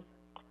policies.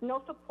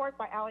 No support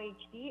by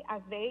LAHD,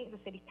 as they, the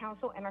city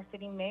council, and our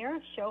city mayor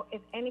show,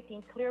 if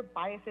anything, clear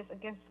biases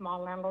against small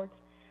landlords.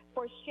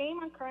 For shame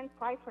on current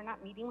price for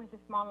not meeting with the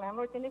small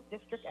landlords in this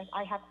district, as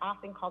I have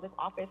often called this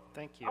office.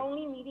 Thank you.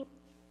 Only meeting.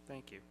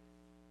 Thank you.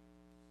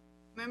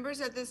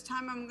 Members, at this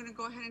time, I'm going to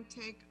go ahead and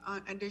take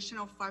an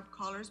additional 5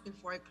 callers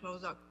before I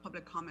close out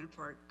public comment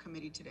for our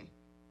committee today.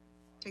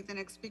 Take the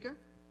next speaker.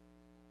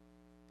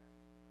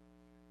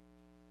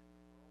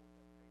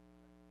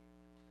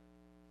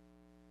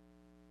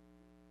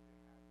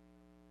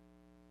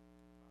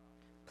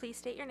 Please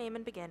state your name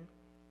and begin.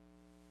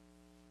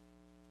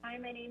 Hi,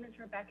 my name is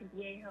Rebecca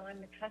Viejo.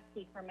 I'm the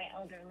trustee for my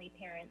elderly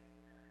parents.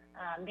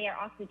 They are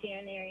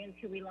octogenarians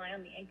who rely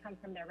on the income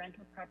from their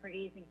rental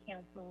properties in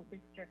Council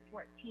District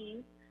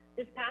 14.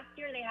 This past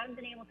year, they haven't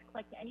been able to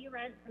collect any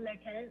rent from their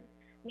tenants.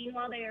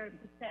 Meanwhile, they are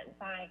beset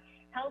by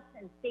health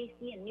and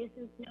safety and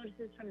nuisance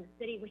notices from the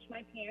city, which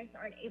my parents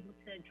aren't able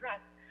to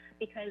address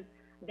because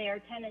their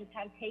tenants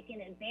have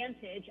taken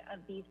advantage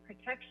of these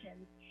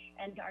protections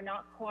and are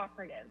not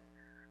cooperative.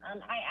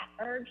 I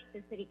urge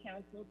the City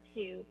Council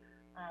to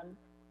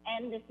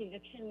end this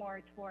eviction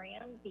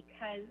moratorium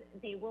because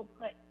they will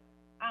put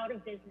out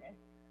of business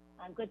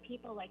good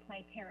people like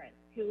my parents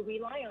who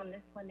rely on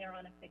this when they're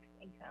on a fixed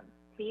income.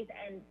 Please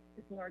end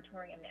this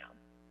moratorium now.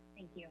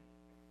 Thank you.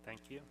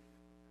 Thank you.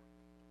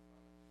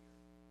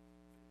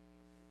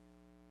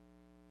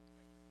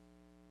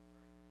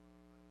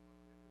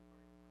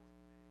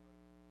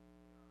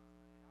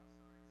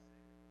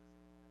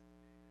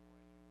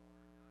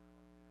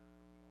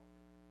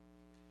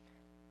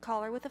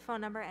 Caller with a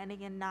phone number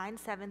ending in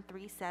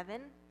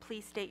 9737,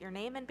 please state your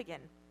name and begin.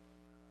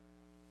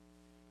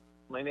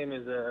 My name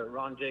is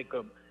Ron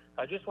Jacob.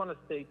 I just want to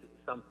state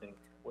something.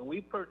 When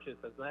we purchase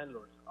as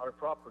landlords our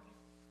property,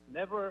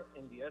 never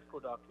in the escrow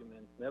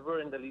documents,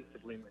 never in the lease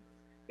agreement,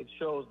 it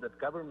shows that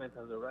government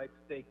has a right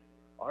to take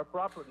our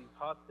properties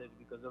hostage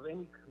because of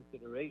any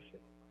consideration.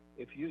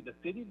 If the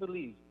city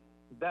believes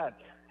that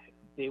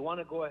they want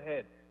to go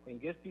ahead and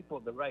give people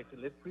the right to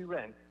live free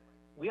rent,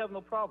 we have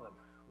no problem.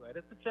 Write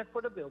us a check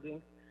for the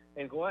building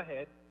and go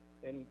ahead,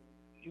 and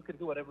you can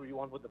do whatever you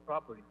want with the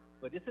property.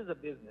 But this is a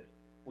business.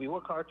 We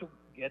work hard to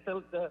get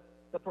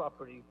the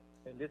property,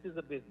 and this is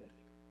a business.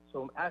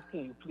 So I'm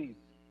asking you, please,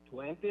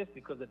 to end this,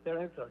 because the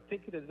tenants are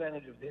taking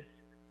advantage of this,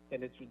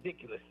 and it's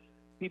ridiculous.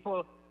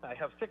 People, I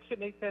have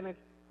Section 8 tenants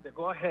that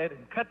go ahead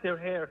and cut their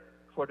hair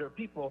for their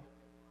people,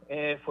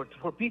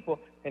 for people,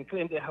 and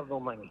claim they have no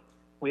money.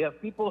 We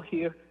have people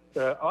here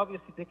that are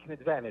obviously taking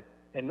advantage,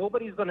 and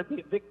nobody's going to be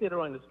evicted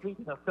or on the street,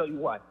 and I'll tell you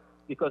why.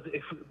 Because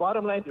if,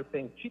 bottom line, they're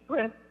paying cheap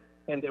rent,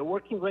 and they're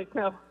working right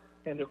now,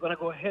 and they're going to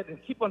go ahead and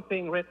keep on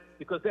paying rent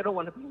because they don't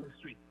want to be in the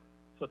street.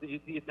 So the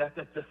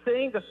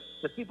saying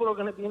that people are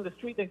going to be in the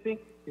street, I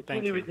think, it's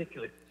really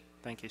ridiculous.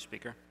 Thank you,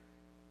 Speaker.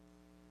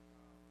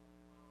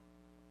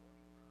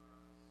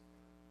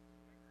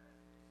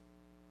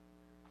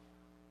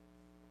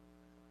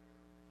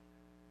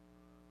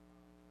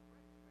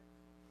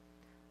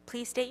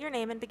 Please state your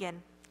name and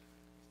begin.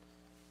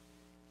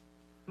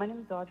 My name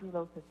is Audrey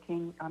Lopez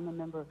King. I'm a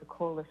member of the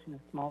Coalition of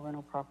Small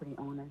Rental Property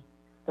Owners.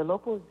 The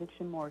local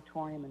eviction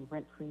moratorium and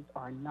rent freeze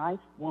are a knife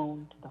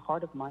wound to the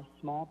heart of my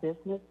small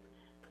business.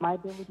 My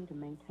ability to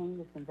maintain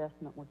this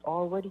investment was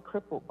already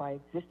crippled by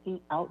existing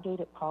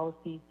outdated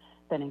policies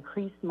that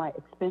increased my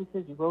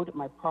expenses, eroded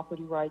my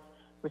property rights,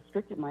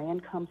 restricted my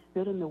income,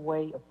 stood in the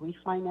way of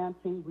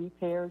refinancing,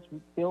 repairs,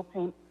 bill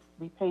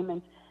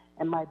repayments,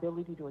 and my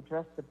ability to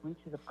address the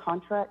breaches of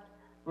contract.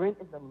 Rent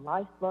is the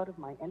lifeblood of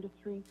my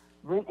industry.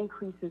 Rent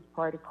increases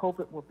prior to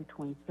COVID were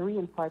between 3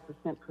 and 5%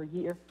 per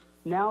year.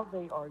 Now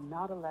they are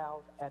not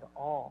allowed at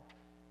all.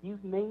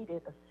 You've made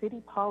it a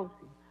city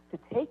policy to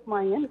take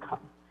my income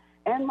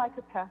and my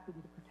capacity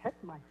to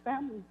protect my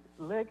family's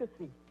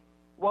legacy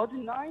while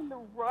denying the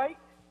right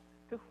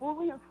to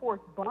fully enforce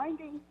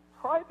binding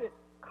private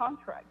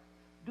contracts.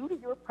 Due to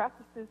your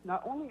practices,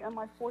 not only am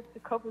I forced to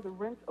cover the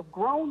rents of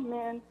grown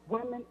men,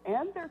 women,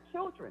 and their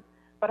children,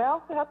 but I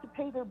also have to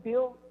pay their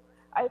bills.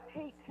 I have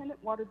paid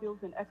tenant water bills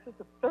in excess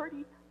of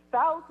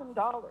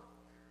 $30,000.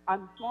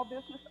 I'm a small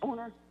business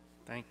owner.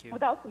 Thank you.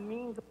 Without the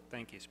means.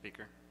 Thank you,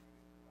 Speaker.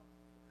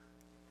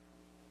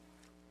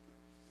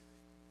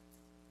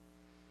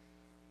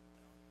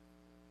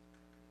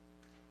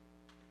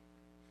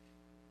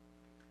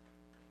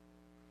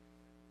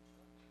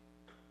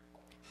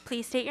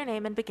 Please state your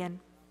name and begin.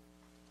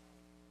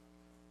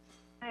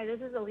 Hi,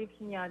 this is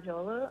Alipia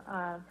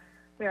Jola.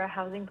 We are a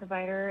housing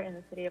provider in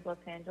the city of Los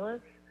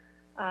Angeles.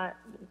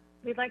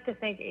 We'd like to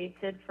thank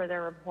ACID for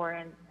their report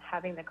and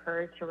having the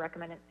courage to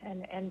recommend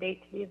an end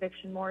date to the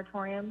eviction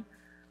moratorium.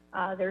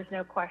 There's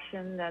no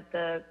question that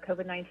the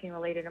COVID-19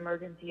 related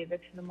emergency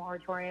eviction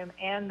moratorium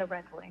and the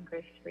rental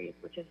increase freeze,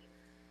 which is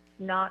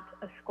not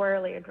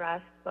squarely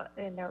addressed but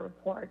in their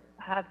report,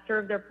 have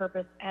served their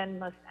purpose and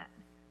must end.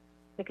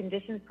 The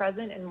conditions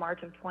present in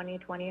March of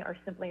 2020 are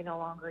simply no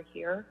longer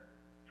here.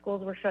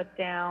 Schools were shut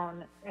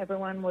down.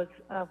 Everyone was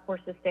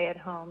forced to stay at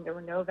home. There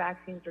were no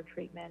vaccines or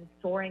treatments,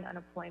 soaring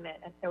unemployment,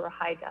 and there were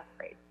high death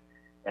rates.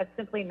 That's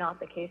simply not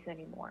the case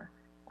anymore.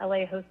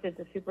 LA hosted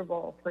the Super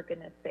Bowl, for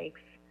goodness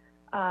sakes,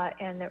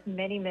 and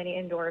many, many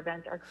indoor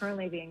events are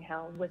currently being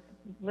held with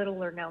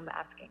little or no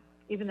masking.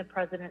 Even the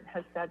president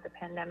has said the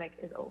pandemic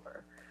is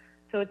over.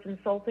 So it's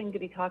insulting to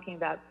be talking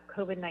about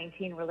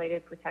COVID-19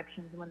 related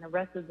protections when the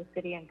rest of the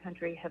city and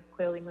country have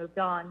clearly moved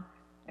on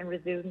and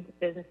resumed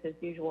business as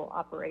usual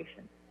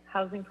operations.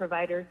 Housing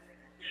providers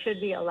should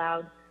be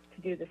allowed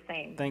to do the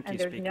same. Thank you, and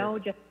there's Speaker. no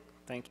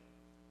Thank you.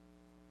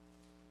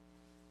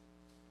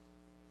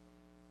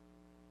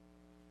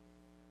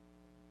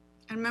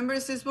 And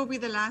members, this will be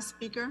the last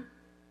speaker.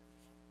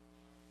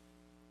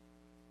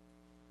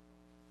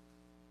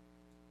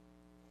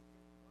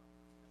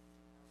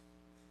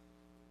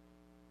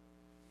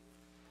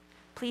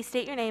 Please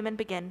state your name and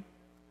begin.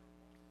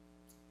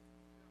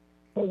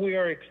 What we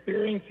are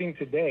experiencing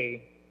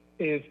today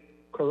is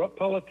corrupt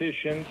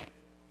politicians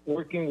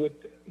working with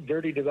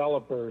dirty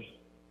developers.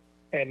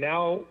 And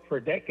now, for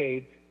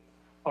decades,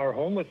 our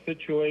homeless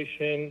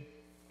situation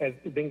has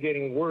been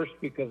getting worse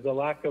because of the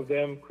lack of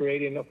them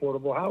creating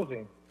affordable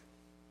housing.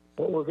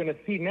 What we're going to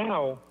see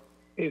now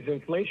is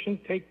inflation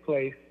take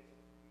place.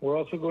 We're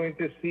also going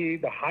to see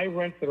the high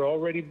rents that have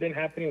already been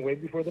happening way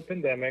before the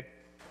pandemic.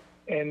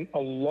 and a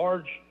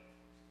large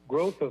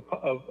growth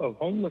of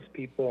homeless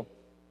people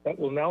that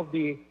will now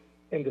be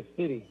in the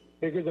city,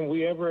 bigger than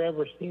we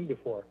ever seen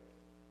before.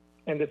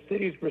 And the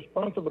city is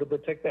responsible to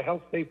protect the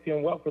health, safety,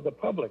 and welfare of the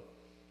public.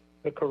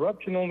 The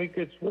corruption only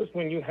gets worse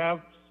when you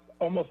have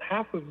almost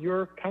half of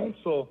your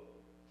council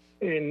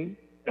in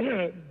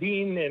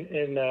being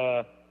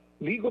in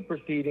legal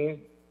proceedings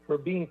for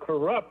being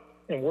corrupt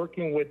and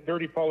working with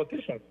dirty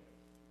politicians.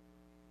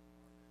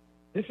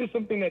 This is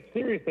something that's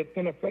serious, that's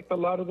going to affect a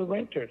lot of the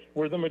renters.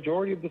 We're the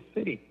majority of the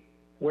city.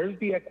 Where's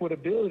the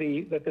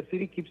equitability that the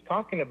city keeps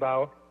talking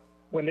about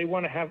when they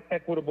want to have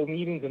equitable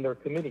meetings in their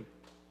committees?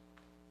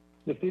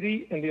 The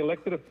city and the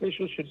elected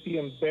officials should be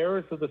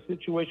embarrassed of the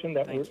situation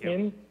that we're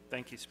in.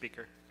 Thank you,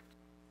 Speaker.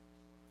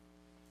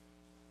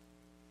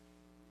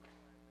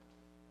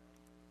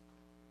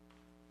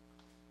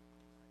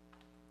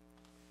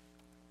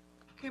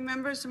 Okay,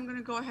 members, I'm going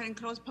to go ahead and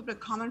close public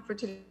comment for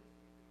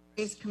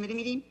today's committee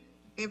meeting.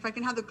 If I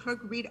can have the clerk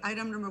read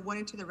item number 1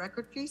 into the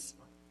record, please.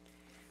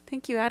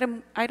 Thank you.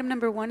 Item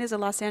number 1 is a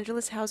Los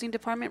Angeles Housing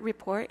Department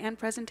report and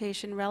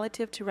presentation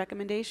relative to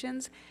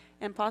recommendations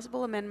and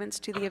possible amendments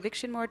to the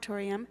eviction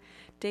moratorium,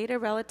 data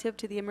relative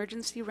to the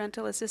Emergency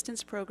Rental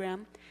Assistance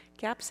Program,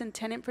 gaps in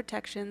tenant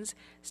protections,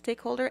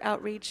 stakeholder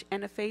outreach,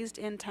 and a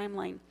phased-in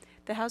timeline.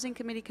 The Housing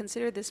Committee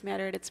considered this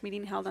matter at its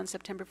meeting held on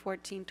September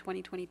 14,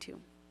 2022.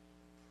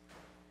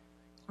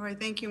 All right,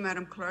 thank you,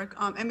 Madam Clerk.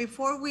 And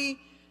before we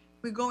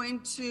go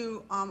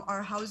into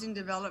our housing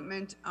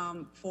development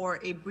for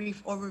a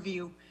brief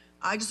overview,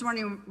 I just want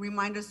to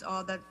remind us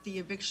all that the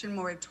eviction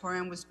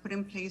moratorium was put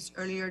in place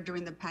earlier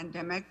during the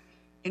pandemic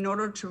in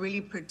order to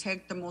really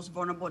protect the most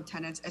vulnerable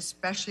tenants,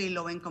 especially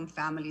low-income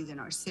families in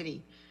our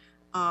city.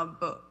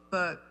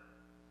 But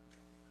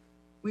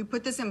we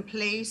put this in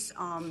place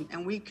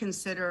and we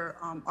consider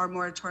our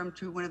moratorium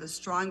to be one of the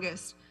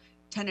strongest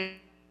tenant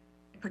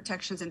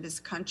protections in this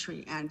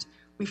country. And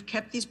we've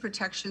kept these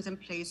protections in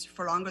place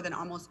for longer than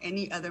almost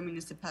any other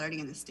municipality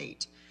in the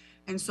state.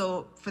 And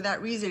so for that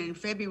reason, in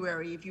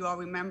February, if you all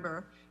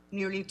remember,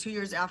 nearly 2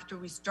 years after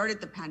we started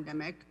the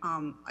pandemic,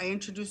 I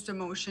introduced a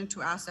motion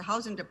to ask the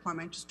Housing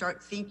Department to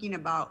start thinking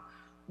about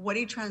what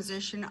a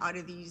transition out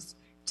of these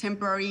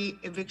temporary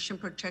eviction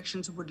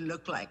protections would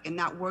look like. And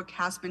that work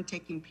has been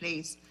taking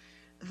place.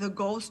 The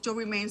goal still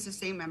remains the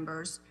same,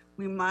 members.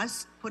 We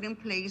must put in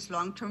place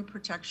long-term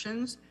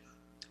protections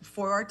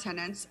for our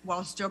tenants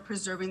while still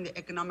preserving the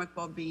economic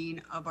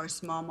well-being of our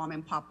small mom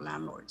and pop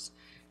landlords.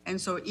 And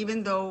so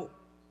even though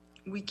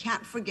we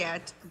can't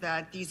forget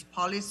that these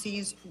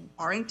policies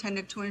are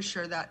intended to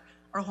ensure that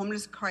our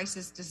homeless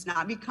crisis does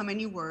not become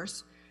any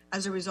worse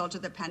as a result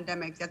of the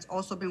pandemic, that's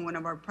also been one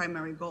of our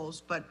primary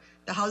goals. But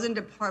the Housing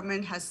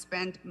Department has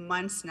spent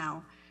months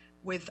now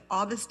with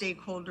all the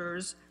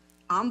stakeholders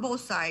on both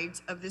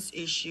sides of this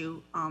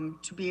issue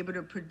to be able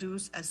to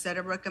produce a set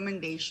of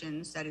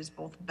recommendations that is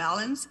both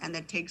balanced and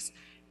that takes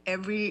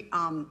every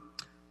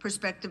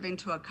perspective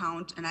into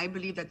account. And I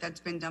believe that that's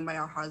been done by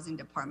our Housing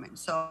Department.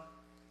 So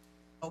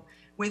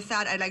with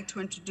that, I'd like to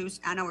introduce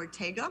Ana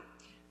Ortega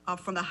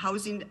from the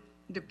Housing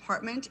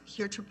Department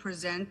here to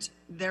present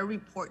their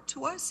report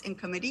to us in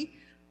committee.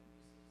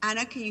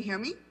 Ana, can you hear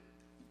me?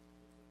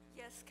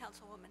 Yes,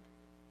 Councilwoman.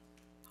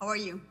 How are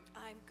you?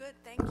 I'm good,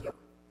 thank you.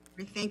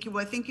 Thank you.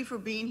 Well, thank you for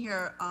being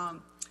here.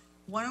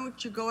 Why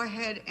don't you go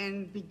ahead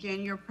and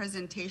begin your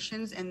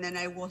presentations, and then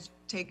I will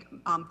take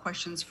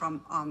questions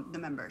from the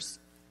members.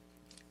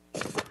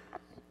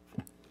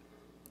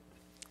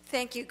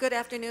 Thank you. Good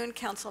afternoon,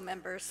 council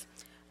members.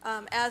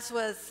 As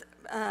was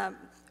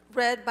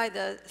read by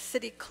the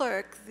city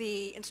clerk,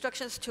 the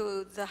instructions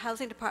to the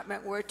Housing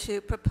Department were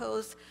to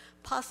propose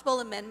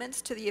possible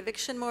amendments to the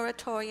eviction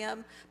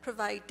moratorium,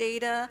 provide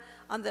data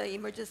on the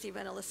Emergency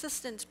Rental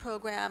Assistance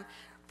Program,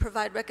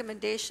 provide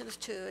recommendations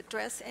to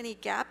address any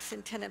gaps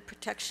in tenant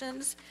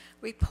protections,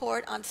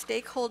 report on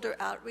stakeholder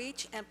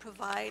outreach, and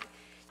provide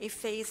a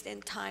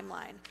phased-in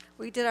timeline.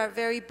 We did our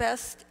very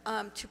best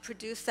to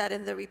produce that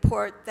in the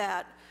report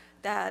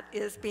that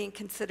is being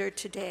considered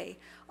today.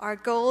 Our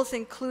goals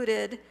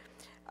included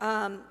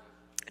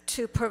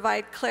to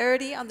provide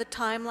clarity on the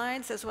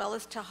timelines as well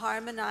as to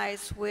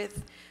harmonize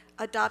with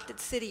adopted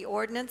city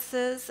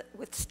ordinances,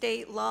 with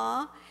state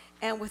law,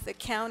 and with the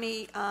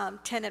county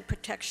tenant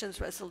protections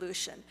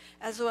resolution,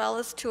 as well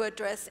as to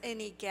address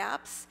any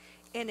gaps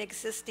in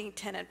existing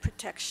tenant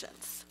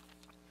protections.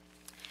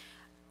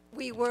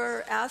 We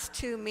were asked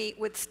to meet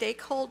with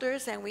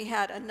stakeholders, and we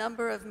had a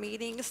number of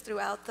meetings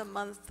throughout the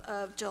month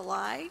of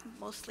July,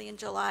 mostly in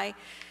July,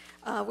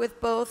 with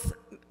both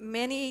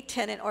many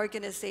tenant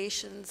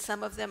organizations,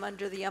 some of them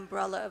under the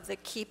umbrella of the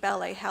Keep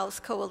LA House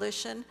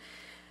Coalition,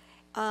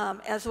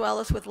 as well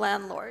as with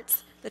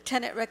landlords. The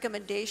tenant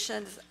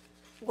recommendations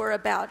were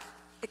about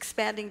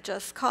expanding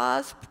just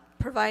cause,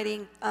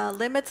 providing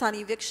limits on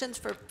evictions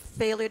for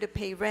failure to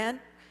pay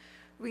rent,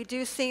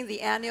 reducing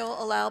the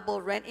annual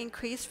allowable rent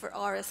increase for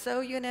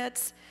RSO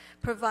units,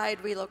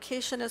 provide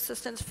relocation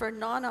assistance for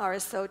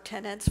non-RSO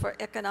tenants for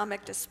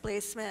economic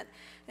displacement,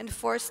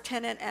 enforce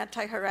tenant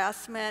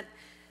anti-harassment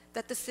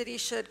that the city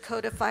should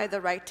codify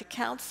the right to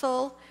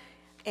counsel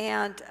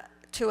and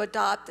to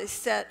adopt a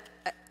set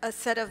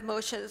of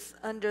motions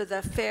under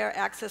the Fair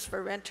Access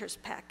for Renters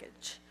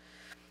package.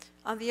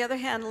 On the other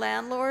hand,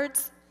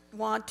 landlords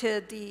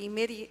wanted the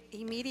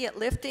immediate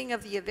lifting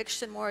of the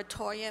eviction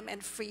moratorium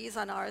and freeze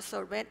on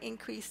RSO rent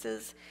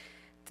increases.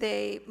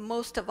 They,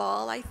 most of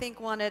all, I think,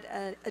 wanted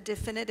a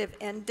definitive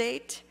end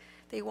date.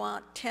 They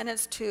want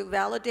tenants to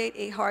validate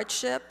a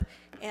hardship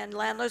and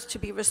landlords to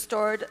be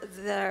restored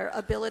their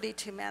ability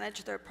to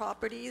manage their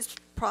properties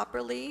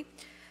properly.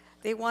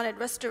 They wanted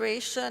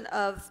restoration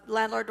of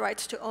landlord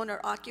rights to own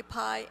or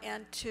occupy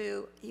and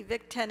to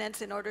evict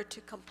tenants in order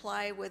to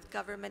comply with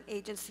government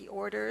agency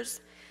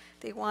orders.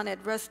 They wanted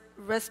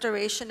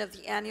restoration of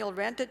the annual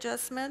rent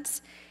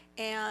adjustments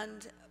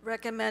and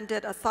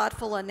recommended a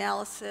thoughtful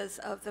analysis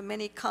of the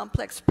many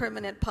complex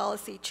permanent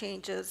policy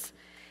changes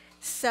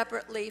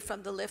separately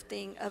from the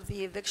lifting of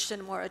the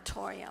eviction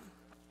moratorium.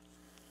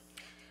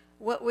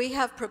 What we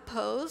have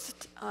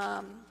proposed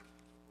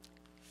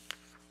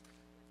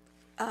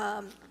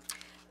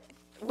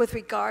with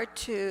regard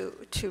to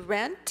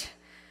rent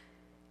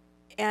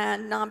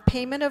and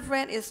non-payment of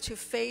rent is to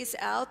phase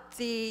out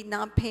the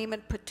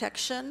non-payment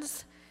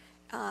protections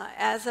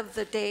as of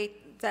the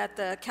date that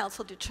the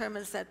council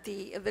determines that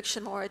the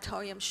eviction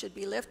moratorium should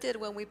be lifted.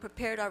 When we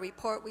prepared our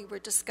report, we were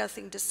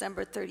discussing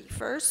December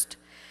 31st.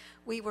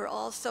 We were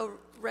also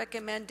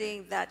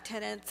recommending that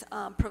tenants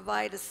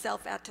provide a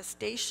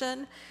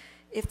self-attestation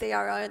if they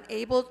are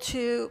unable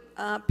to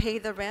pay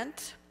the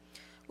rent.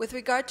 With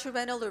regard to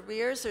rental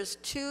arrears, there's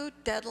two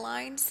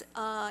deadlines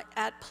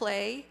at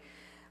play.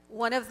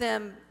 One of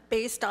them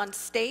based on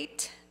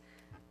state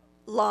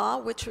law,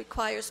 which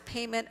requires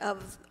payment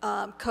of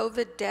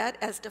COVID debt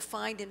as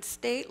defined in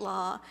state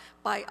law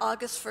by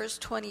August 1st,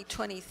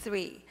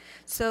 2023.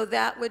 So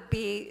that would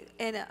be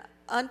an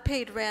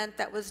unpaid rent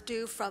that was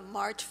due from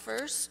March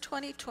 1st,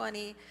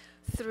 2020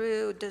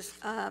 through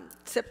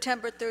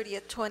September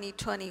 30th,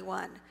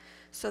 2021.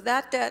 So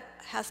that debt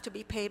has to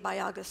be paid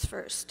by August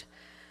 1st.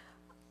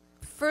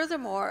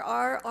 Furthermore,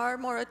 our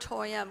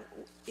moratorium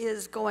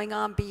is going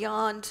on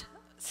beyond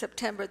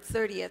September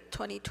 30th,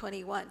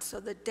 2021. So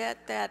the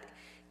debt that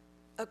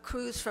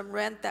accrues from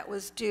rent that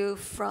was due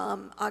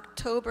from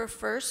October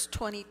 1st,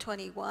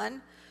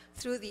 2021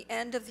 through the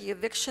end of the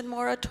eviction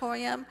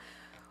moratorium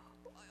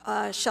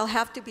shall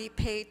have to be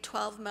paid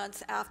 12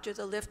 months after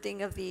the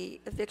lifting of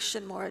the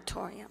eviction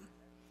moratorium.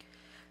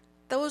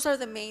 Those are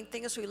the main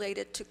things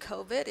related to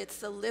COVID. It's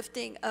the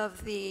lifting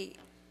of the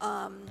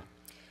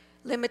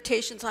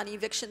limitations on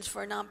evictions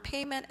for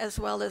non-payment as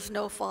well as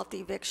no-fault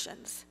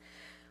evictions.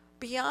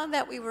 Beyond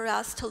that, we were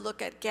asked to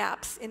look at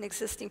gaps in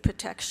existing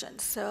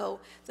protections. So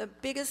the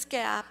biggest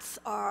gaps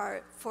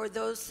are for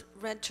those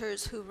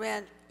renters who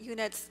rent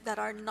units that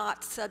are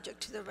not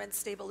subject to the rent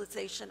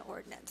stabilization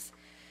ordinance.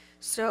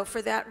 So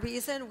for that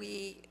reason,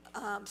 we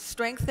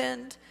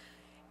strengthened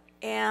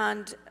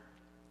and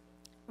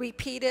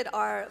repeated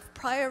our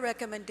prior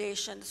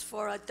recommendations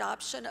for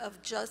adoption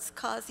of just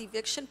cause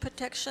eviction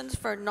protections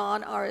for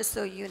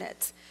non-RSO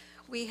units.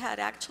 We had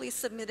actually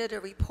submitted a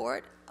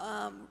report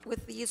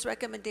with these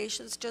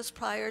recommendations just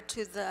prior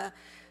to the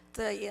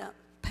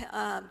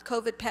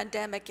COVID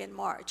pandemic in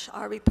March.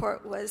 Our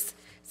report was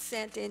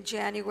sent in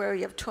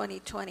January of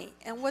 2020.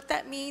 And what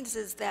that means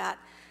is that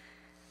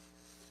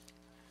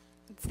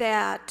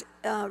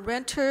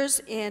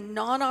renters in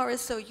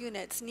non-RSO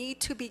units need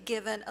to be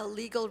given a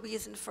legal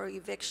reason for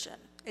eviction.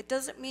 It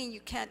doesn't mean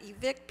you can't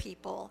evict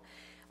people,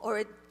 or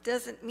it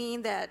doesn't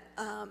mean that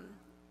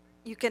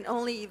you can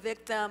only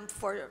evict them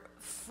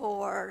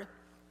for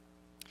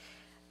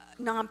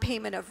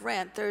non-payment of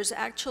rent. There's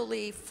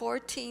actually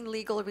 14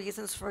 legal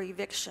reasons for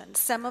eviction.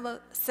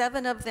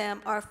 7 of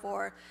them are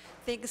for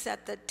things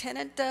that the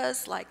tenant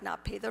does, like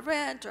not pay the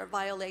rent or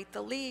violate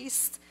the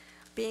lease,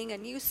 being a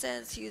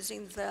nuisance,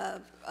 using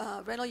the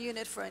rental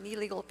unit for an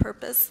illegal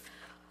purpose.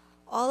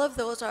 All of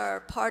those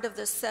are part of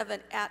the 7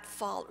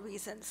 at-fault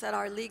reasons that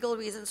are legal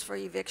reasons for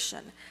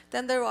eviction.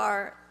 Then there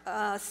are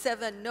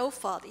 7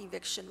 no-fault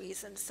eviction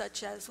reasons,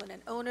 such as when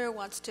an owner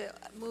wants to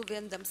move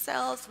in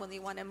themselves, when they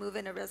want to move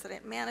in a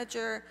resident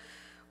manager,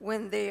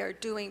 when they are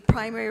doing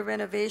primary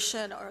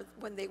renovation, or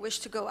when they wish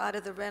to go out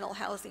of the rental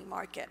housing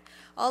market.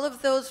 All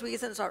of those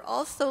reasons are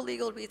also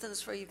legal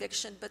reasons for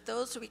eviction, but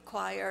those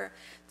require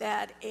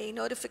that a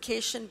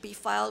notification be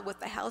filed with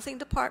the housing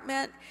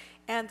department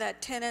and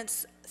that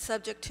tenants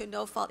subject to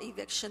no-fault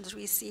evictions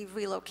receive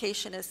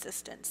relocation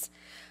assistance.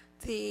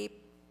 The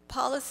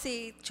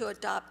policy to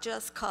adopt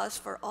just cause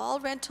for all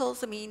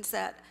rentals means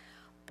that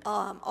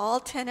all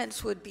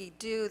tenants would be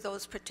due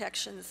those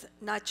protections,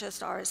 not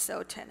just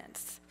RSO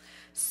tenants.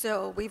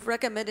 So we've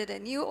recommended a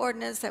new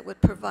ordinance that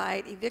would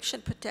provide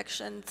eviction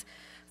protections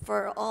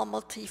for all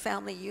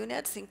multifamily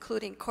units,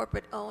 including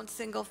corporate-owned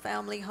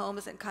single-family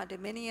homes and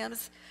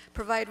condominiums,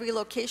 provide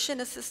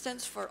relocation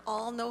assistance for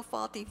all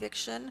no-fault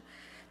eviction,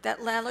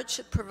 that landlords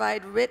should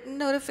provide written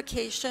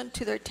notification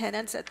to their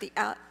tenants at the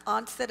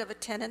onset of a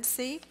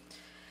tenancy,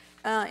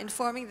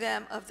 informing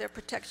them of their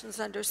protections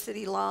under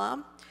city law,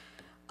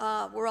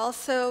 We're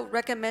also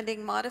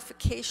recommending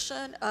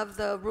modification of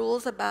the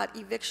rules about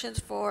evictions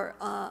for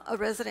a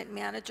resident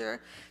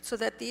manager so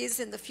that these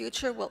in the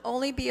future will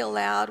only be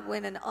allowed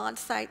when an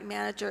on-site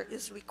manager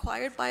is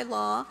required by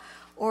law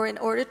or in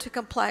order to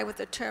comply with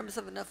the terms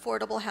of an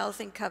affordable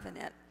housing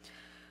covenant.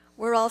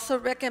 We're also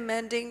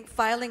recommending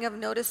filing of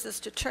notices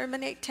to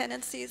terminate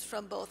tenancies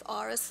from both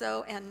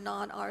RSO and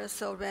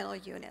non-RSO rental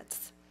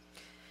units.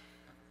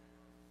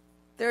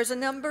 There's a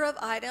number of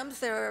items.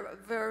 There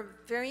are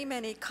very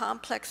many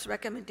complex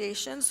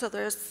recommendations. So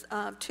there's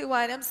 2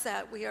 items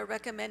that we are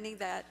recommending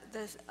that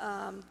the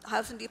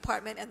Housing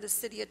Department and the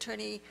City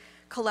Attorney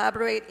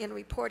collaborate in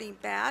reporting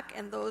back,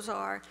 and those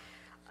are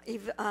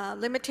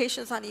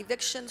limitations on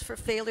evictions for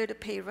failure to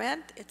pay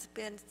rent. It's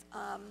been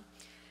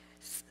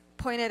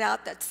pointed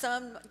out that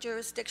some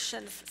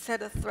jurisdictions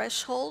set a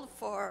threshold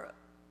for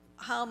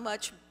how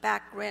much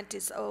back rent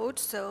is owed.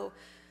 So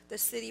the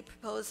city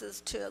proposes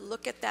to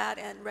look at that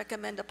and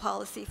recommend a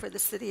policy for the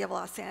city of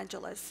Los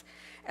Angeles,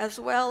 as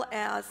well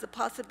as the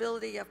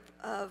possibility of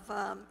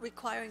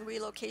requiring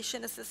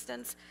relocation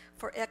assistance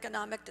for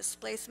economic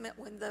displacement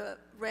when the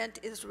rent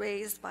is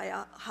raised by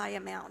a high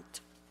amount.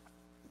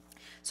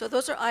 So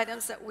those are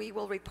items that we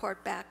will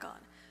report back on.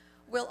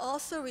 We'll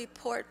also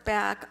report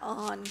back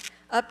on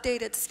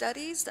updated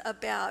studies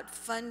about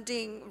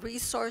funding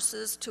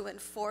resources to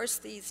enforce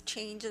these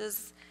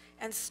changes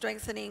and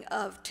strengthening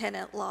of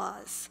tenant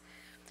laws.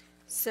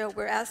 So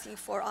we're asking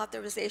for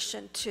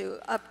authorization to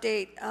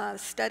update a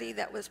study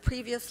that was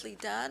previously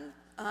done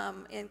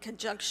in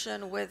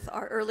conjunction with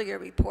our earlier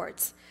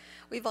reports.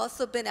 We've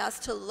also been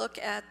asked to look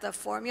at the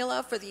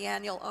formula for the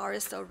annual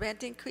RSO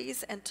rent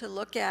increase and to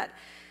look at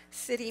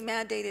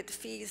city-mandated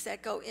fees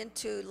that go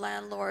into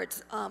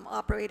landlords'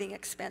 operating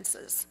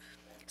expenses.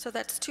 So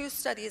that's 2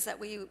 studies that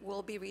we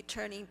will be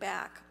returning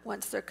back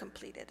once they're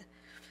completed.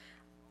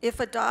 If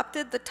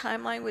adopted, the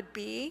timeline would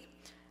be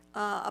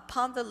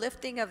upon the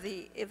lifting of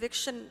the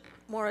eviction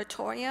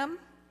moratorium,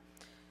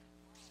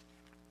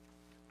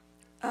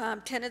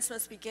 tenants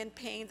must begin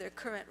paying their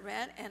current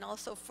rent, and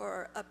also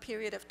for a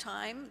period of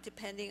time,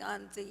 depending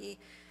on the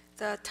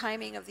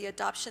timing of the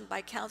adoption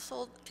by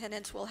council,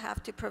 tenants will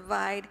have to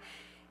provide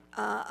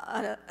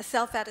a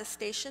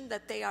self-attestation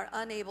that they are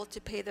unable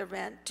to pay the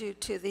rent due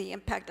to the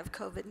impact of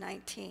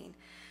COVID-19.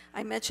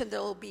 I mentioned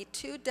there will be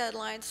 2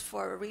 deadlines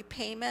for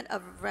repayment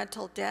of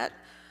rental debt.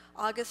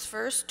 August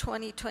 1st,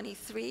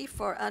 2023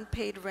 for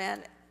unpaid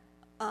rent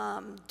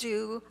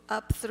due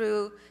up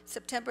through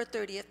September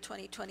 30th,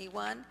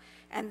 2021,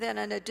 and then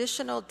an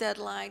additional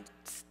deadline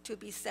to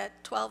be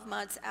set 12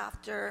 months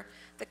after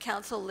the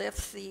council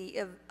lifts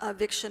the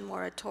eviction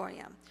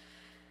moratorium.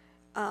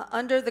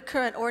 Under the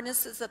current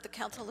ordinances that the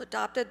council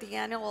adopted, the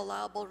annual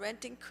allowable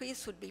rent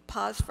increase would be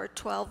paused for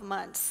 12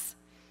 months.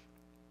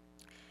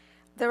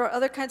 There are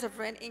other kinds of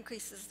rent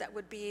increases that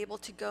would be able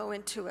to go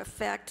into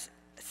effect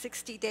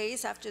 60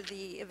 days after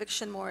the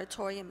eviction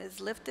moratorium is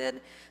lifted.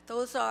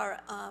 Those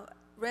are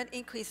rent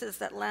increases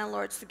that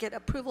landlords get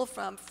approval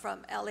from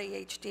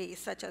LAHD,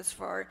 such as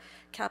for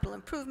capital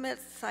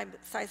improvements,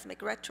 seismic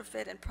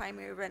retrofit, and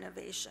primary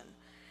renovation.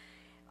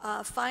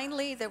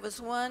 Finally, there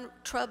was one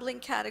troubling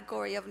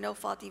category of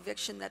no-fault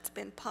eviction that's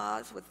been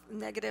paused with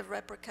negative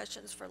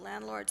repercussions for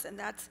landlords, and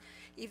that's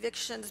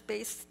evictions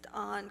based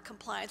on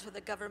compliance with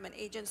a government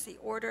agency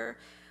order.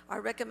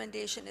 Our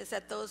recommendation is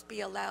that those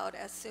be allowed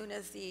as soon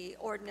as the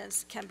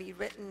ordinance can be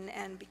written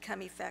and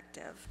become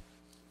effective.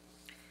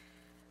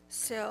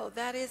 So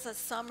that is a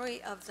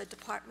summary of the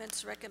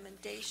department's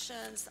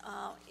recommendations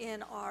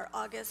in our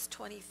August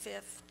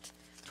 25th,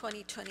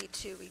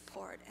 2022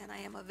 report, and I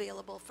am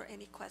available for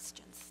any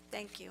questions.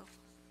 Thank you.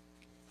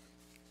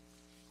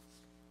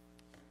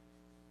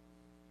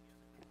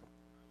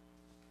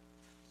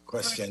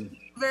 Question.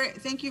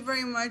 Thank you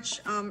very much,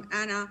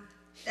 Anna.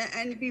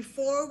 And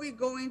before we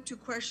go into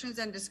questions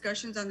and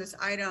discussions on this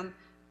item,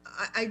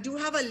 I do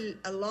have a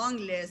long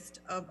list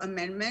of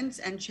amendments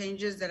and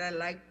changes that I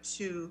like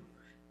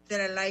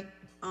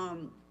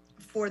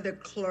for the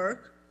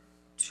clerk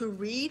to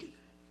read.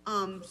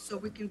 So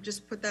we can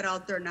just put that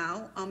out there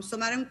now. So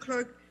Madam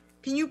Clerk,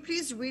 can you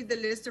please read the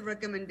list of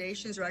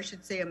recommendations, or I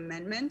should say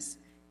amendments,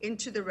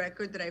 into the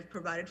record that I've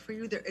provided for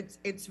you?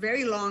 It's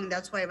very long.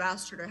 That's why I've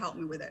asked her to help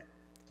me with it.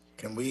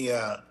 Can we,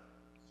 I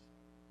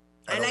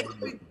don't want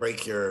to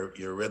break your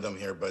rhythm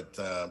here, but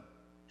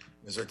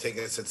Ms.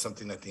 Ortega said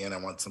something at the end. I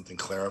want something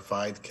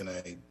clarified. Can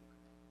I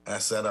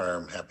ask that, or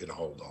I'm happy to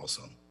hold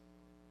also?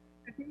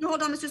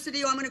 Hold on, Mr.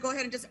 Cedillo. I'm going to go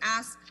ahead and just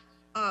ask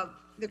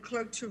the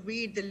clerk to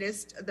read the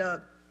list,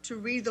 to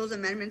read those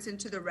amendments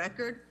into the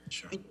record.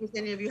 Sure. In case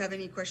any of you have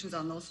any questions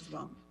on those as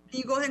well. Can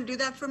you go ahead and do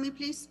that for me,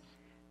 please?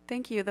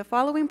 Thank you. The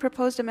following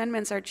proposed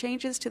amendments are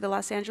changes to the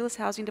Los Angeles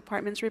Housing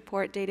Department's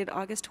report dated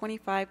August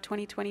 25,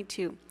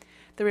 2022.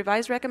 The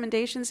revised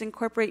recommendations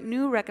incorporate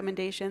new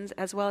recommendations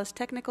as well as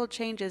technical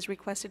changes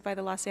requested by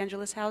the Los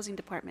Angeles Housing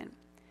Department.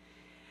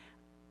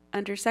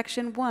 Under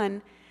Section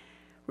 1,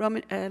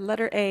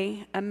 letter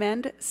A,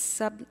 amend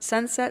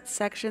sunset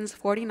sections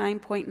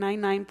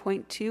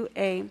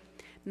 49.99.2A,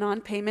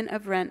 non-payment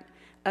of rent,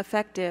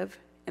 effective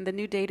and the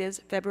new date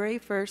is February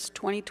 1st,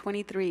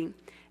 2023,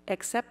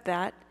 except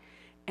that,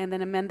 and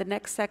then amend the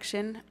next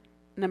section,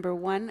 number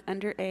 1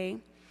 under A,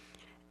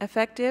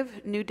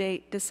 effective new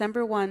date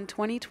December 1,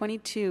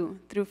 2022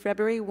 through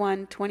February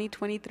 1,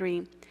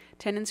 2023.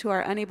 Tenants who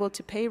are unable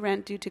to pay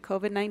rent due to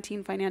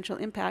COVID-19 financial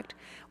impact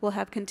will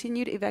have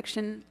continued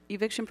eviction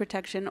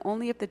protection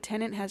only if the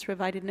tenant has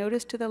provided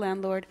notice to the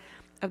landlord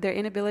of their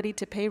inability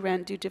to pay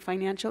rent due to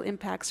financial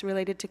impacts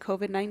related to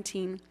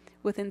COVID-19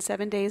 within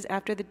 7 days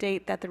after the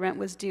date that the rent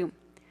was due.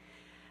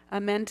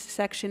 Amend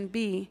Section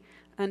B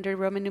under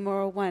Roman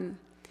numeral 1.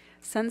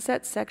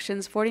 Sunset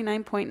Sections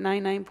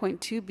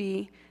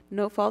 49.99.2b,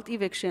 no-fault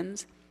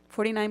evictions,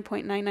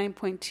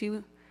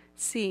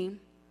 49.99.2c,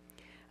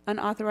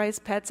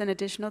 unauthorized pets and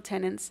additional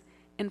tenants,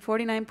 and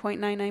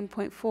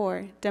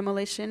 49.99.4,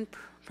 demolition,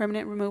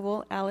 permanent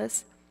removal,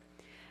 Alice,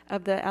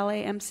 of the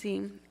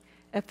LAMC,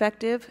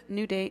 effective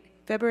new date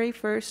February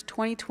 1st,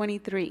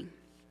 2023.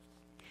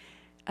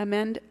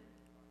 Amend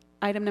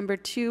item number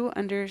 2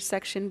 under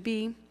Section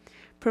B,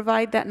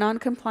 provide that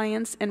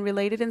noncompliance and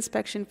related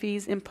inspection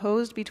fees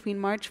imposed between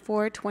March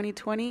 4,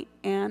 2020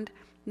 and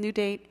new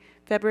date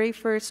February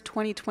 1st,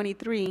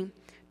 2023,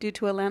 due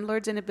to a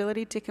landlord's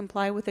inability to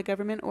comply with a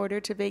government order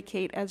to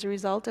vacate as a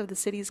result of the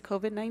city's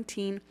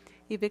COVID-19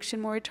 eviction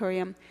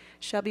moratorium,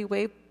 shall be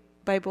waived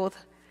by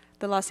both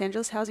the Los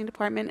Angeles Housing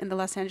Department and the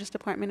Los Angeles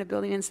Department of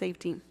Building and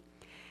Safety.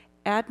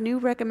 Add new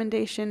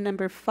recommendation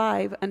number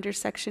 5 under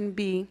Section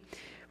B.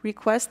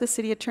 Request the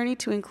city attorney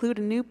to include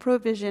a new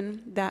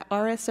provision that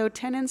RSO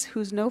tenants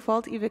whose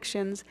no-fault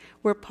evictions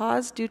were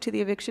paused due to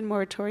the eviction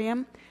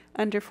moratorium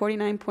under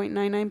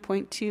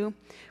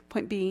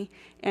 49.99.2.b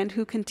and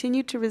who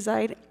continue to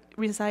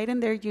reside in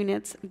their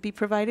units be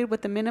provided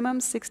with a minimum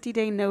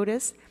 60-day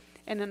notice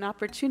and an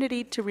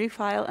opportunity to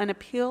refile an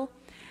appeal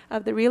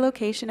of the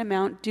relocation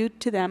amount due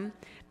to them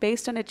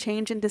based on a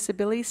change in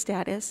disability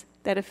status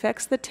that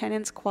affects the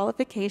tenant's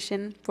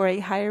qualification for a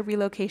higher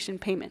relocation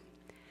payment.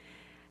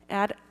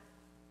 Add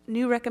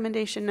new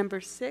recommendation number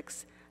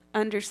 6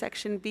 under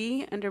Section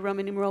B under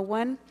Roman numeral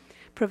 1.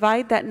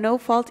 Provide that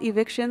no-fault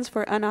evictions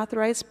for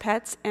unauthorized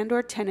pets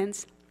and/or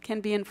tenants can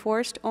be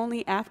enforced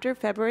only after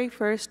February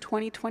 1st,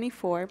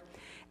 2024,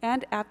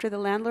 and after the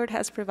landlord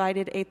has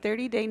provided a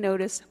 30-day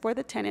notice for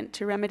the tenant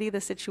to remedy the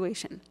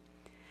situation.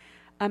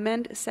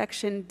 Amend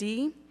Section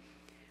D.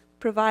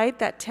 Provide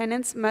that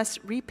tenants must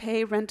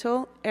repay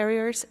rental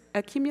arrears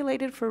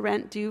accumulated for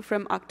rent due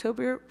from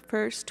October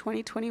 1st,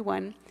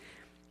 2021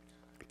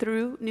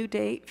 through new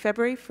date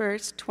February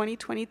 1st,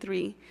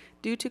 2023,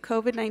 due to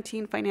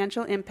COVID-19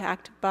 financial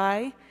impact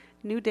by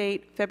new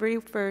date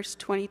February 1st,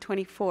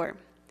 2024.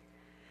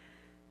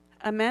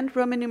 Amend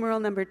Roman numeral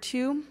number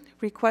 2,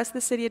 request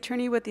the city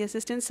attorney with the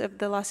assistance of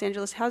the Los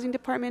Angeles Housing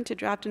Department to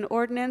draft an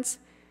ordinance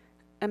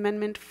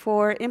amendment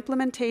for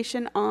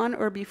implementation on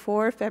or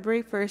before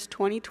February 1st,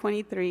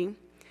 2023,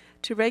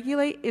 to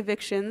regulate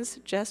evictions,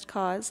 just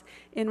cause,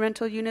 in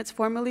rental units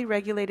formerly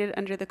regulated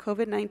under the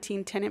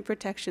COVID-19 tenant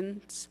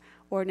protections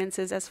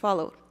ordinances as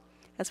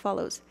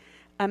follows.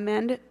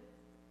 Amend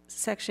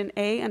Section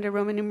A under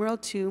Roman numeral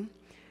 2,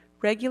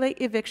 regulate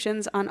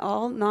evictions on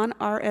all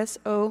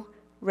non-RSO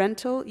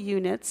rental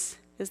units,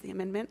 is the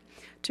amendment,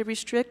 to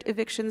restrict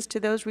evictions to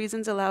those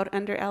reasons allowed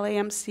under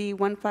LAMC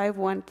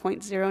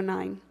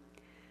 151.09.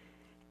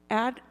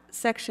 Add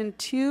Section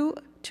 2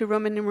 to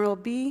Roman numeral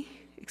B,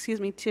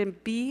 to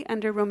B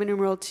under Roman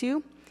numeral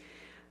 2.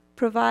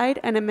 Provide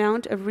an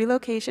amount of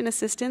relocation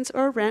assistance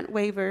or rent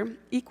waiver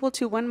equal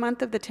to 1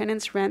 month of the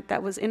tenant's rent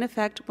that was in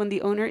effect when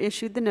the owner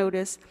issued the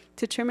notice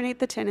to terminate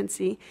the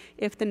tenancy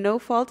if the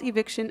no-fault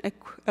eviction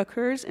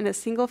occurs in a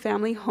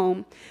single-family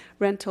home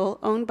rental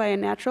owned by a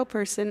natural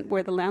person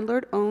where the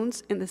landlord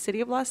owns in the city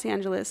of Los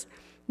Angeles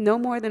no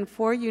more than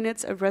 4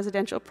 units of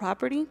residential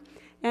property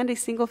and a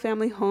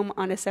single-family home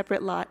on a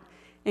separate lot,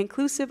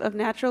 inclusive of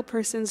natural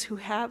persons who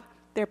have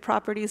their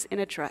properties in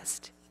a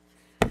trust.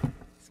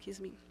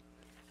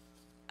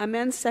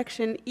 Amend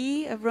Section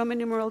E of Roman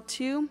numeral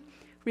 2,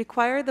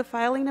 require the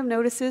filing of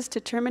notices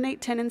to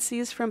terminate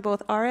tenancies from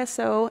both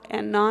RSO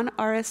and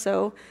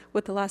non-RSO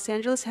with the Los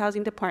Angeles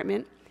Housing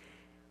Department,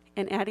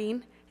 and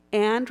adding,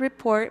 and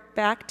report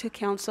back to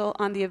council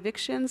on the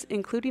evictions,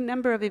 including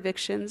number of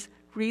evictions,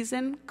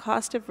 reason,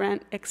 cost of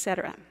rent,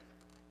 etc.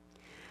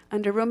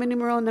 Under Roman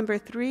numeral number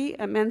 3,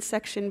 amend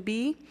Section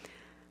B,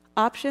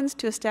 options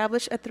to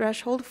establish a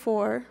threshold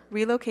for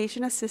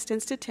relocation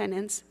assistance to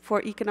tenants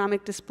for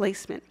economic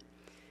displacement.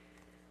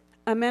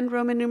 Amend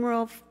Roman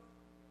numeral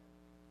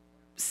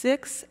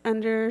 6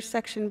 under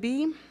Section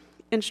B,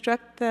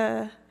 instruct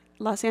the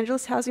Los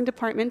Angeles Housing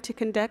Department to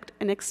conduct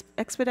an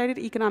expedited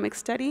economic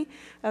study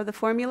of the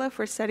formula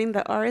for setting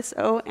the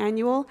RSO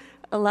annual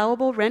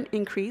allowable rent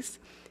increase,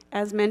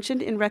 as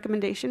mentioned in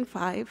Recommendation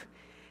 5,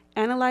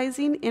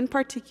 analyzing in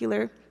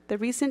particular the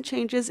recent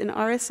changes in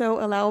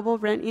RSO allowable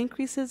rent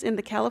increases in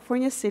the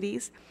California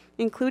cities,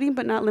 including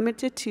but not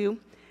limited to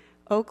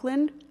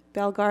Oakland,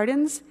 Bell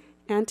Gardens,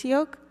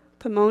 Antioch,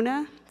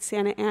 Pomona,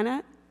 Santa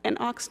Ana, and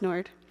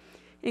Oxnard,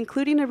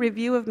 including a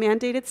review of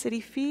mandated city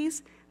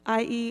fees,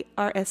 i.e.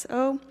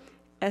 RSO,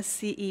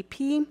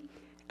 SCEP,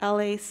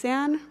 LA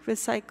San,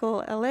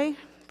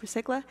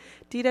 Recycla,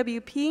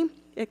 DWP,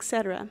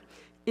 etc.,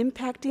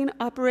 impacting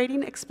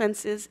operating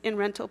expenses in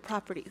rental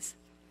properties.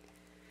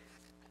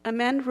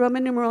 Amend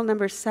Roman numeral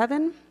number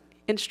 7,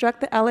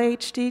 instruct the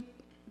LAHD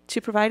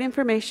to provide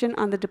information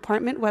on the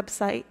department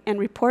website and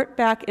report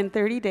back in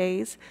 30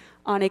 days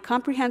on a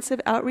comprehensive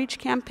outreach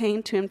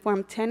campaign to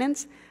inform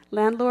tenants,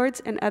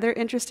 landlords, and other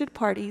interested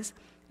parties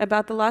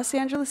about the Los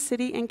Angeles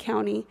City and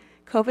County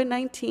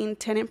COVID-19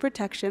 tenant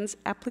protections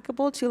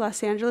applicable to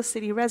Los Angeles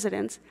City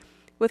residents,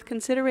 with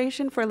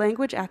consideration for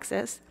language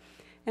access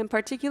and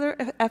particular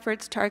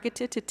efforts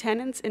targeted to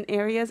tenants in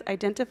areas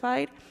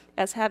identified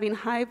as having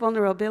high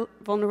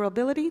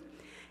vulnerability,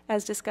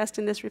 as discussed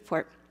in this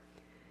report.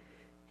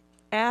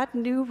 Add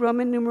new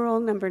Roman numeral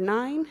number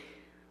 9,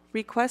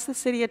 request the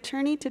city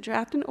attorney to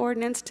draft an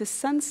ordinance to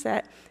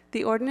sunset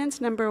the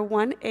ordinance number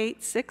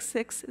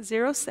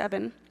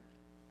 186607,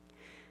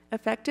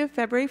 effective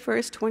February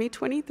 1st,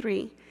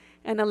 2023,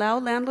 and allow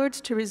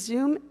landlords to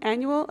resume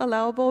annual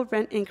allowable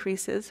rent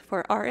increases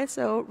for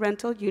RSO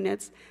rental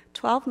units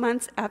 12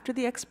 months after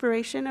the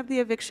expiration of the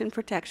eviction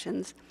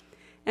protections,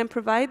 and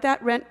provide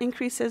that rent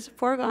increases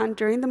foregone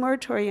during the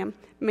moratorium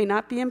may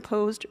not be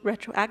imposed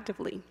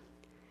retroactively.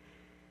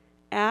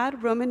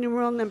 Add Roman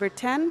numeral number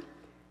 10,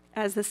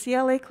 as the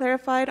CLA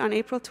clarified on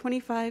April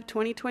 25,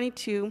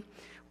 2022,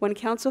 when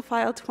Council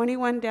File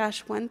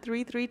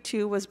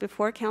 21-1332 was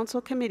before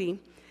Council Committee,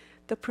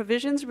 the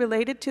provisions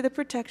related to the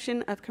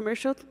protection of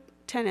commercial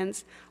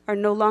tenants are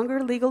no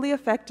longer legally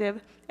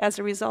effective as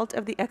a result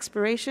of the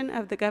expiration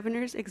of the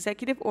Governor's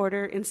executive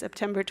order in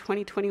September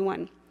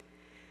 2021.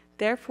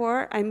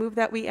 Therefore, I move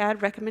that we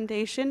add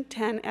recommendation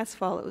 10 as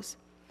follows.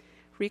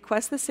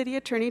 Request the city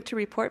attorney to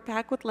report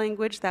back with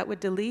language that would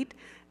delete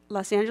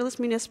Los Angeles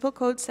Municipal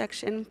Code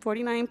section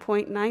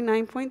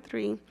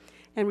 49.99.3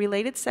 and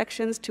related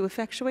sections to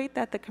effectuate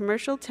that the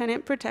commercial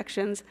tenant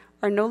protections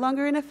are no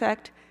longer in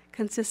effect,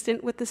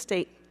 consistent with the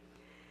state.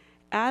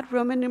 Add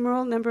Roman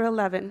numeral number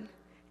 11.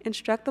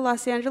 Instruct the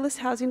Los Angeles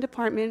Housing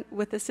Department,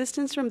 with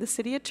assistance from the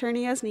city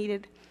attorney as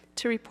needed,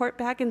 to report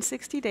back in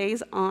 60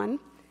 days on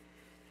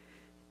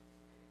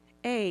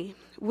A,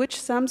 which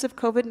sums of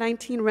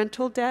COVID-19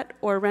 rental debt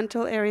or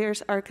rental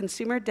arrears are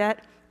consumer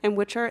debt and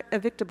which are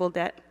evictable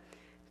debt.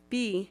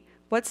 B,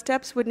 what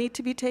steps would need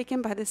to be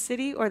taken by the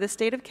city or the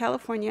state of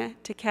California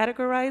to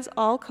categorize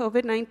all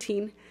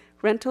COVID-19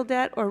 rental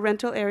debt or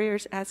rental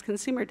arrears as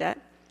consumer debt.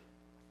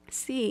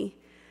 C,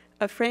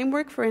 a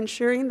framework for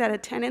ensuring that a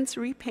tenant's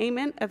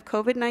repayment of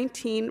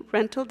COVID-19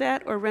 rental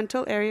debt or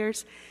rental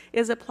arrears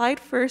is applied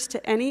first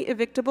to any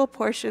evictable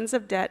portions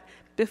of debt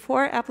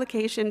before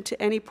application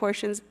to any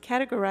portions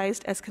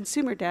categorized as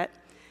consumer debt.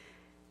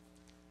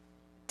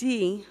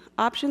 D,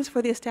 options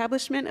for the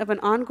establishment of an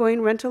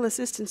ongoing rental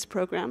assistance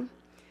program.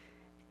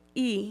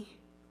 E,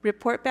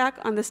 report back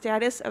on the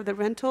status of the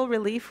rental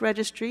relief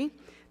registry,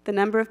 the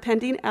number of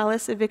pending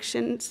Alice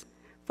evictions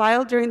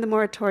filed during the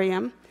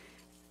moratorium,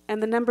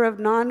 and the number of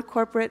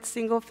non-corporate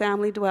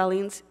single-family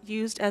dwellings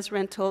used as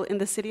rental in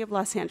the city of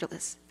Los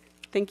Angeles.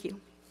 Thank you.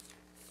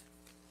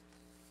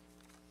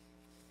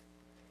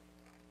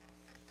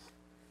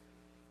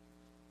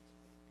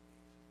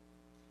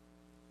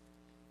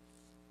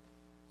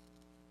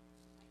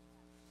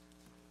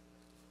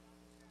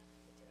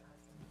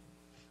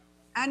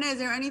 Anna, is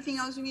there anything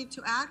else you need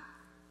to add?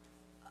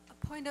 A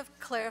point of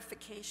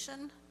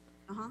clarification.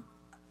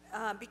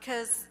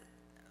 Because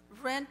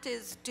rent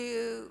is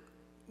due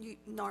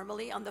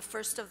normally on the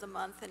first of the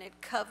month, and it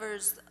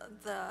covers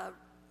the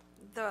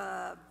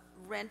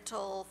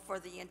rental for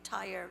the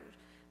entire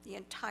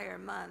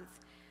month.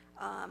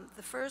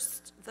 The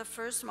first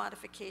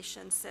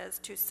modification says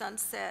to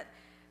sunset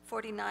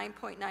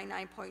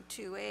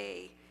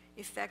 49.99.2A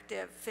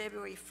effective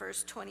February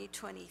 1st,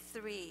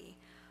 2023.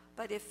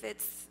 But if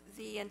it's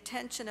the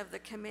intention of the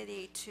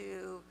committee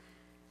to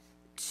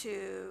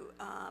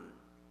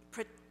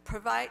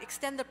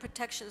extend the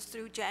protections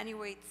through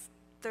January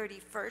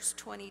 31st,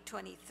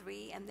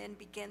 2023, and then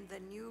begin the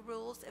new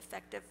rules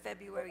effective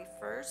February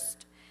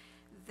 1st,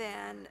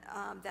 then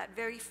that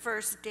very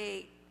first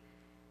date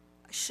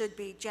should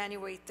be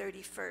January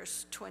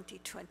 31st,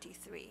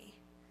 2023.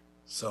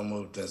 So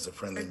moved as a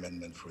friendly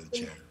amendment for the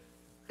chair.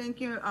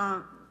 Thank you,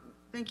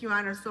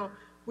 Anna. So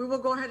we will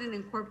go ahead and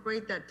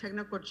incorporate that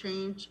technical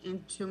change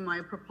into my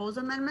proposed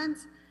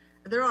amendments.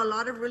 There are a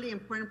lot of really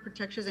important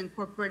protections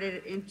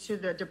incorporated into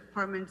the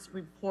department's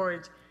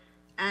report,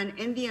 and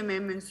in the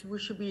amendments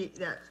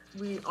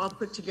we all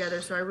put together.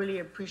 So I really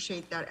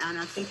appreciate that,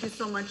 Anna. Thank you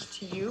so much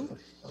to you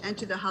and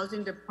to the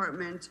housing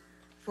department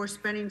for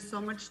spending so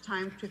much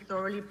time to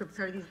thoroughly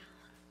prepare these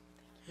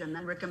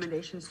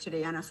recommendations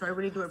today, Anna. So I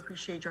really do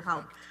appreciate your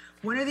help.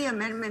 One of the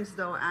amendments,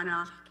 though,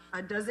 Anna,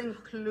 does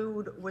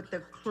include what the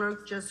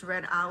clerk just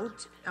read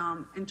out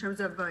in terms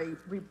of a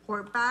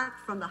report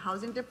back from the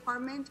housing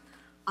department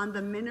on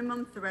the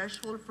minimum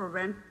threshold for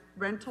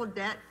rental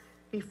debt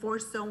before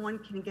someone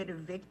can get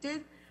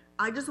evicted.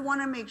 I just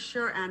want to make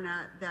sure,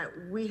 Anna, that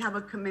we have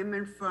a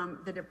commitment from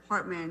the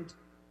department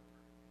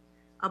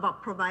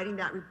about providing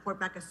that report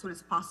back as soon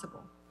as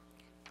possible.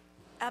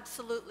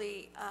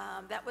 Absolutely.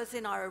 That was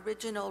in our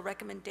original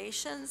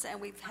recommendations, and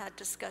we've had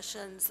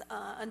discussions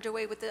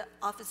underway with the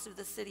Office of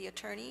the City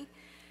Attorney,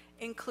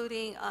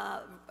 including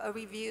a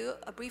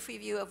brief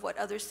review of what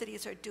other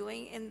cities are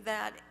doing in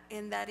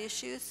that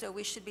issue. So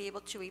we should be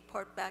able to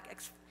report back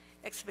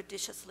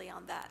expeditiously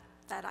on that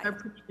I item.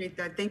 appreciate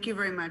that. Thank you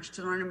very much.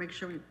 Just wanted to make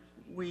sure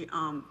we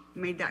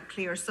made that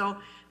clear. So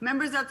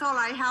members, that's all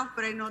I have,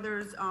 but I know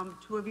there's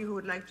two of you who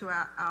would like to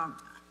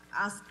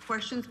ask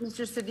questions.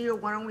 Mr.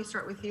 Cedillo, why don't we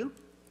start with you?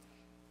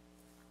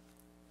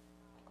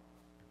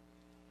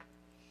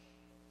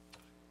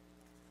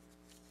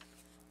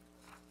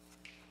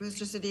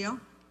 Mr. Cedillo?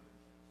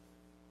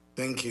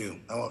 Thank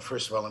you.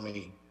 First of all, let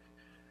me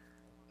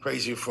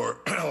praise you for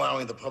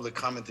allowing the public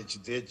comment that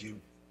you did. You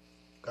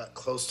got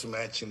close to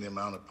matching the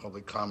amount of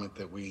public comment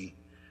that we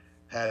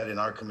had in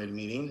our committee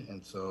meeting,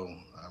 and so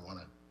I want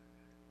to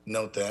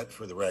note that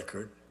for the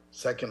record.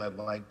 Second, I'd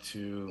like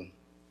to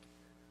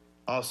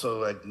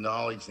also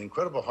acknowledge the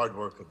incredible hard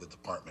work of the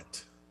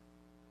department.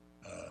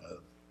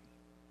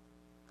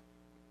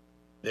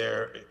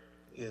 There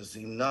is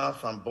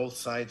enough on both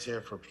sides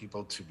here for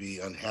people to be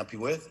unhappy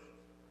with.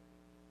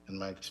 And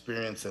my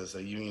experience as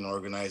a union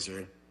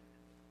organizer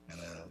and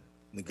a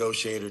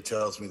negotiator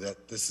tells me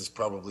that this is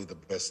probably the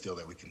best deal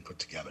that we can put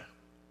together.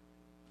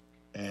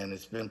 And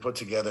it's been put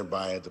together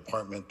by a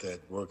department that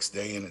works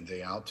day in and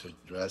day out to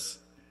address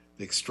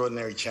the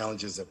extraordinary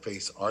challenges that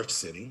face our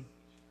city.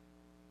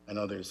 I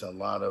know there's a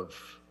lot of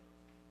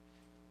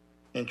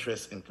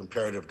interest in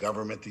comparative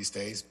government these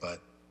days, but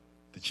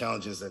the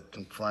challenges that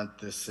confront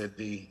this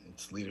city,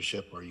 its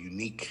leadership, are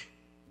unique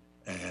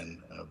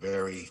and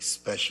very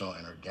special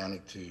and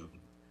organic to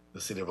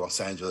the city of Los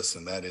Angeles,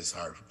 and that is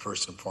our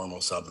first and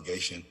foremost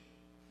obligation,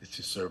 is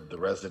to serve the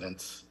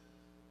residents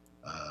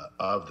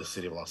of the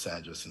city of Los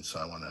Angeles. And so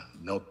I want to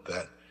note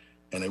that,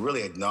 and I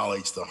really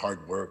acknowledge the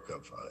hard work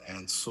of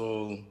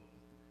Ansul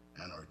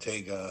and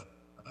Ortega,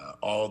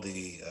 all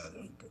the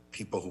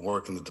people who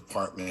work in the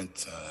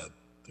department.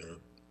 They're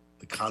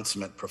the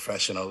consummate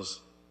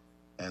professionals,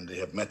 and they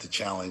have met the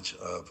challenge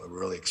of a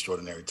really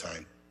extraordinary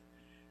time.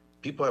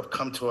 People have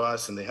come to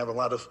us and they have a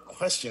lot of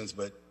questions,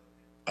 but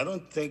I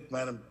don't think,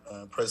 Madam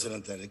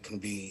President, that it can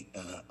be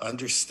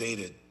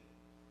understated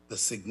the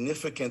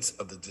significance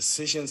of the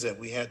decisions that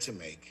we had to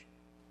make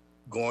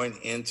going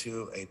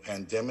into a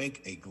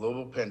pandemic, a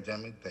global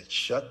pandemic that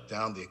shut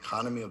down the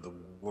economy of the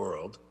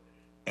world,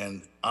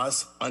 and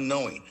us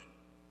unknowing,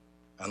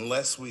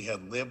 unless we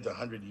had lived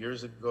 100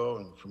 years ago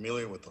and were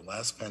familiar with the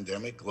last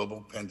pandemic,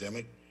 global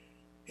pandemic,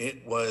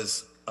 it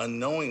was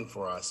unknowing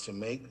for us to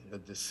make the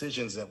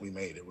decisions that we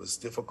made. It was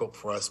difficult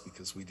for us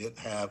because we didn't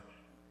have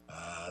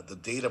the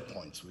data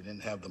points. We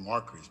didn't have the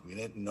markers. We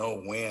didn't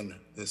know when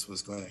this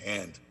was going to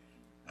end.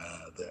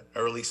 The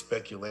early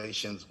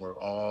speculations were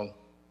all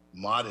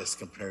modest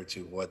compared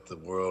to what the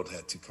world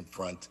had to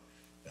confront.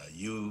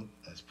 You,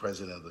 as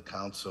president of the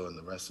council, and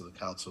the rest of the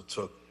council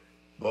took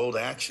bold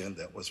action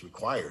that was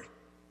required.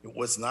 It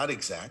was not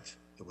exact.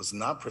 It was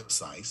not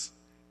precise.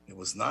 It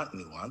was not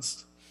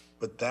nuanced.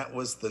 But that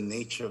was the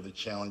nature of the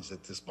challenge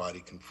that this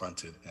body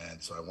confronted.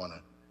 And so I want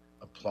to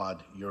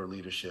applaud your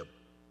leadership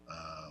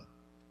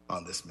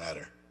on this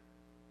matter.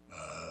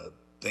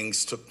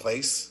 Things took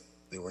place.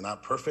 They were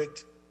not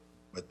perfect,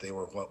 but they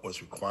were what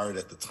was required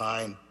at the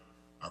time.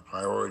 Our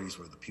priorities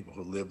were the people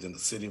who lived in the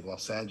city of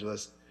Los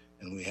Angeles,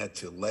 and we had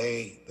to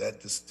lay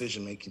that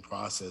decision-making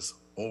process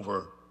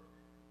over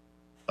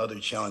other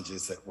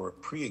challenges that were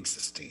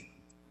pre-existing,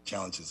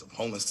 challenges of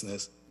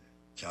homelessness,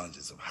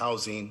 challenges of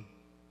housing,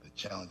 the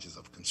challenges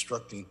of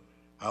constructing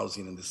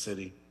housing in the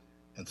city.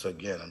 And so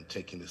again, I'm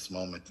taking this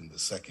moment in the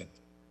second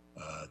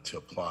to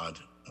applaud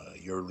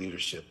your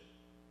leadership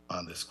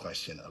on this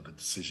question of the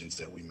decisions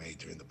that we made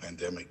during the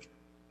pandemic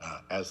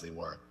as they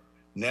were.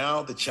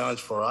 Now the challenge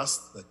for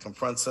us that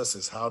confronts us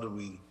is how do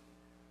we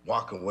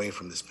walk away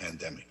from this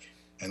pandemic?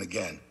 And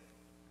again,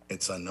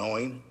 it's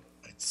unknowing,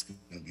 it's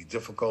going to be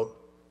difficult.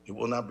 It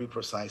will not be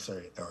precise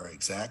or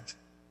exact,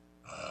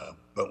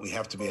 but we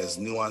have to be as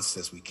nuanced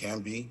as we can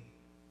be,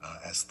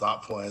 as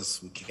thoughtful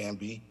as we can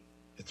be.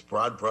 It's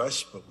broad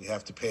brush, but we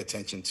have to pay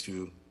attention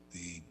to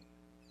the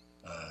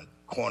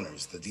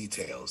corners, the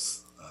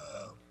details,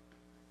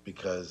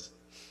 because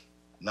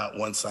not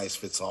one size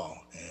fits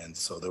all. And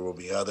so there will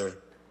be other,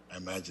 I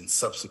imagine,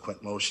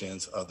 subsequent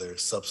motions, other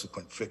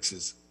subsequent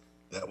fixes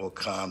that will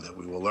come that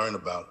we will learn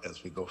about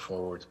as we go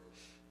forward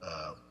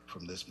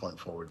from this point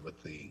forward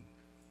with the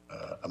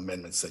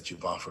amendments that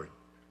you've offered.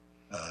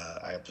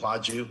 I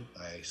applaud you.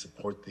 I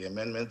support the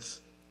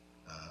amendments.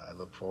 I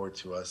look forward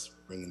to us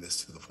bringing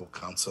this to the full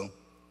council,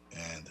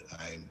 and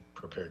I'm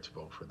prepared to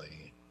vote for the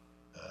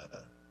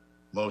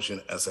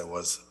motion as I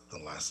was the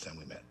last time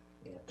we met.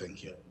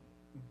 Thank you.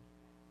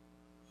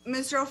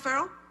 Mr.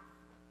 O'Farrell?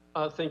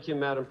 Thank you,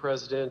 Madam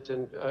President,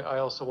 and I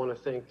also want to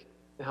thank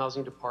the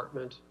Housing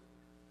Department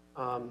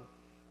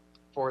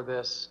for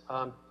this.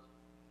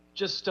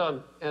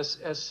 As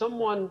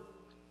someone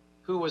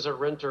who was a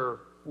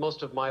renter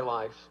most of my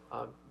life,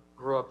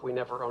 grew up, we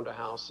never owned a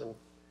house, and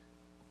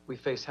We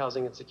faced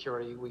housing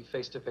insecurity. We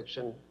faced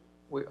eviction.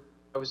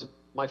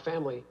 My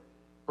family,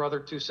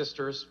 brother, 2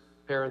 sisters,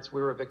 parents, we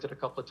were evicted a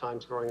couple of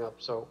times growing up,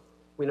 so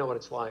we know what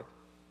it's like.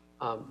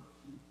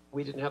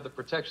 We didn't have the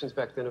protections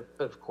back then,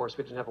 but of course,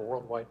 we didn't have a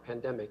worldwide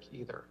pandemic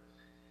either.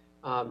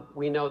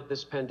 We know that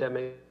this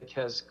pandemic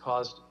has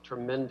caused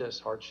tremendous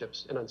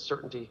hardships and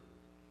uncertainty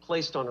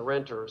placed on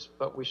renters,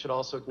 but we should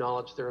also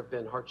acknowledge there have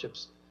been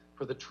hardships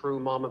for the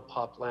true mom and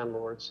pop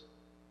landlords,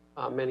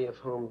 many of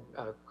whom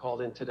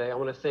called in today. I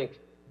want to thank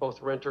both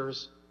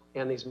renters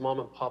and these mom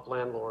and pop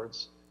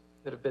landlords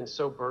that have been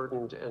so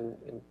burdened and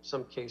in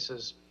some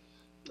cases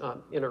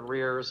in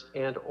arrears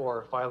and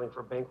or filing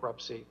for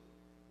bankruptcy.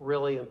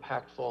 Really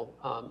impactful,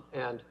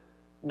 and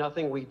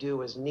nothing we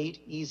do is neat,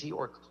 easy,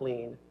 or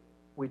clean.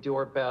 We do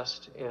our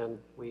best and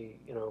we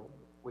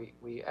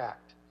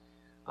act.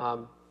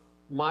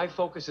 My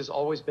focus has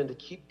always been to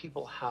keep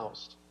people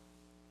housed.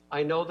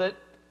 I know that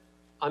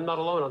I'm not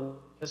alone on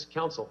this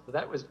council, but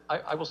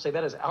I will say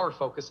that is our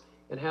focus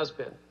and has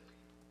been.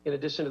 In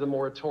addition to the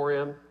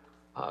moratorium,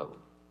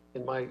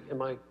 in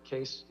my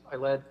case, I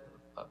led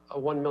a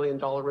 $1 million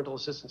rental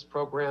assistance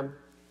program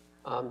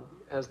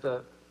as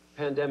the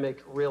pandemic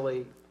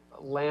really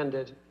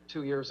landed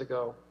 2 years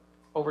ago,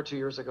 over 2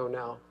 years ago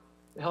now.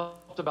 It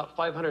helped about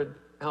 500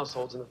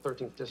 households in the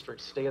 13th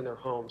district stay in their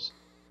homes.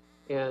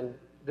 And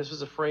this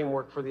was a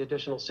framework for the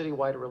additional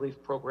citywide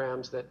relief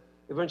programs that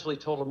eventually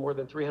totaled more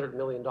than $300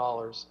 million.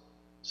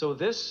 So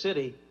this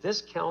city,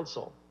 this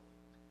council,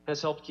 has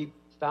helped keep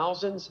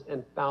thousands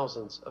and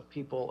thousands of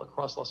people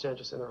across Los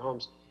Angeles in their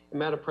homes. And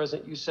Madam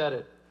President, you said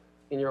it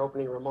in your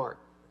opening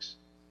remarks.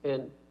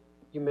 And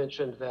you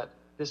mentioned that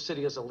this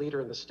city is a leader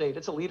in the state.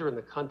 It's a leader in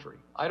the country.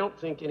 I don't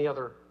think any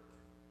other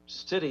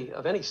city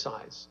of any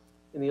size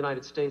in the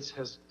United States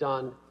has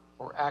done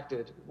or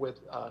acted with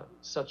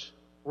such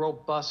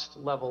robust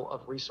level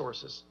of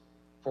resources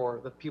for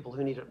the people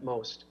who need it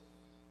most.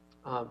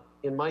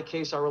 In my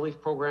case, our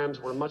relief programs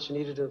were much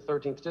needed in the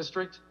 13th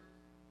district,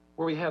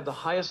 where we have the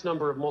highest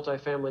number of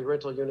multifamily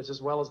rental units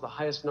as well as the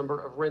highest number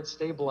of rent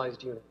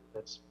stabilized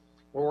units.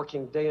 We're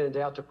working day in and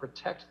day out to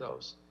protect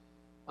those.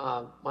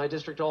 My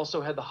district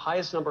also had the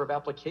highest number of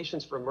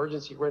applications for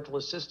emergency rental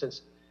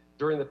assistance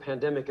during the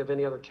pandemic of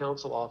any other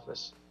council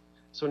office.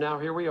 So now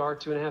here we are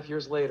 2.5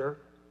 years later.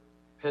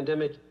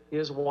 Pandemic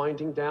is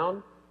winding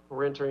down.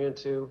 We're entering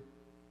into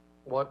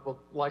what will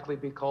likely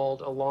be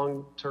called a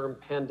long-term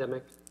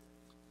pandemic.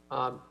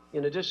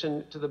 In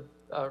addition to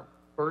the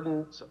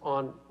burdens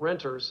on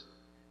renters,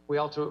 we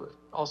also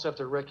have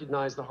to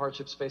recognize the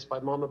hardships faced by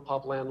mom and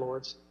pop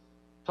landlords.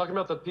 Talking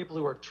about the people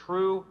who are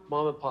true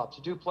mom and pops,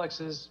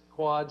 duplexes,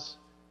 quads,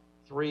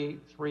 three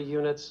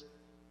units.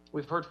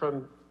 We've heard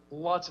from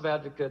lots of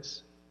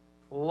advocates,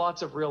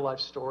 lots of real life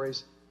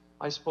stories.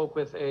 I spoke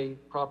with a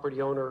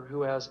property owner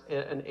who has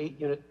an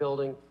 8-unit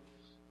building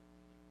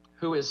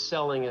who is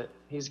selling it.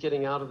 He's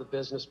getting out of the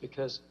business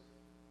because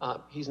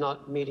he's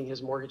not meeting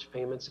his mortgage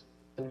payments.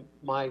 And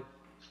my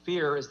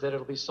fear is that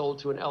it'll be sold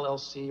to an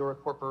LLC or a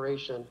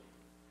corporation,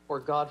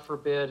 or God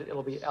forbid,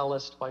 it'll be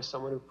LS'd by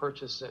someone who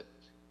purchased it.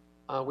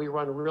 We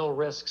run real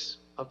risks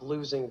of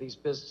losing these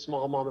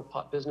small mom and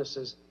pop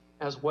businesses,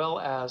 as well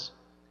as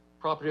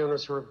property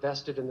owners who are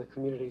vested in the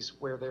communities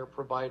where they're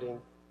providing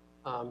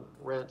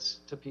rents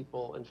to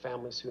people and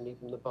families who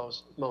need them the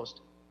most.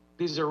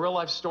 These are real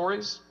life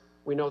stories.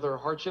 We know there are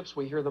hardships.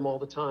 We hear them all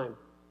the time.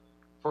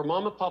 For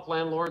mom and pop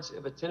landlords,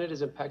 if a tenant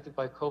is impacted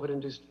by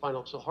COVID-induced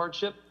financial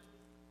hardship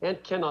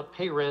and cannot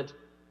pay rent,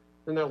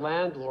 then their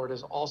landlord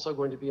is also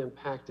going to be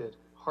impacted.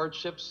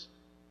 Hardships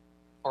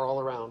are all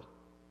around.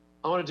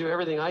 I want to do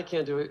everything I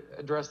can to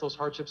address those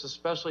hardships,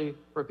 especially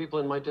for people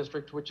in my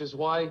district, which is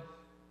why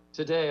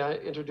today I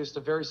introduced a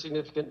very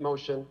significant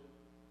motion.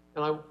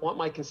 And I want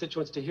my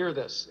constituents to hear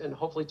this and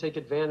hopefully take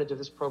advantage of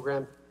this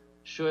program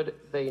should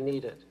they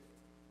need it.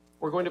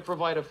 We're going to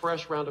provide a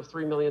fresh round of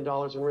 $3 million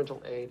in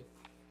rental aid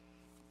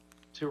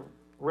to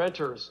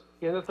renters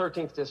in the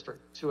 13th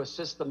district to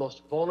assist the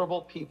most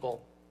vulnerable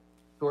people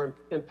who are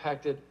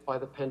impacted by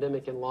the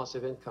pandemic and loss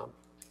of income.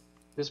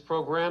 This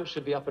program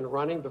should be up and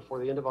running before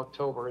the end of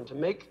October. And to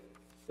make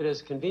it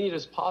as convenient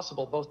as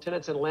possible, both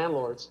tenants and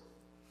landlords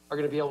are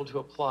going to be able to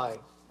apply.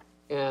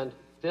 And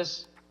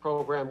this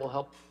program will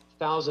help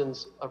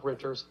thousands of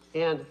renters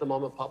and the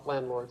mom and pop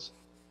landlords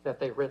that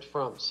they rent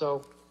from.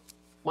 So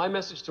my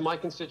message to my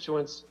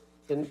constituents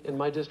in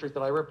my district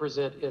that I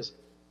represent is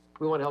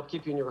we want to help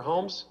keep you in your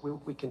homes.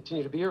 We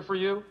continue to be here for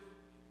you.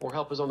 More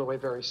help is on the way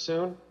very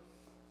soon.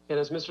 And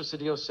as Mr.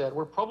 Cedillo said,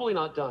 we're probably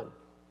not done.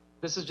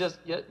 This is just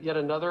yet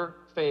another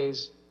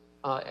phase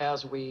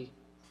as we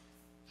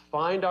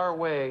find our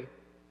way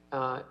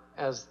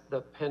as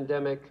the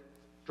pandemic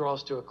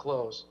draws to a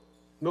close.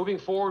 Moving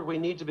forward, we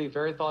need to be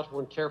very thoughtful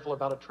and careful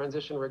about a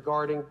transition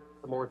regarding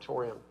the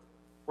moratorium.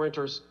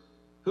 Renters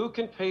who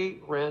can pay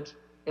rent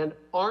and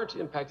aren't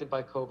impacted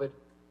by COVID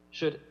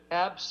should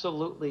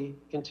absolutely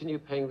continue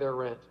paying their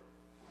rent.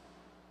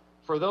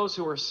 For those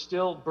who are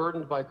still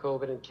burdened by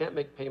COVID and can't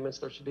make payments,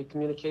 there should be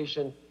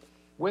communication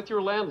with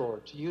your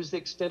landlord to use the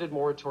extended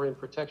moratorium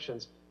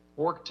protections.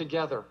 Work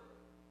together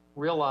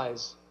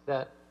realize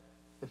that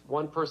if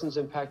one person's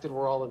impacted,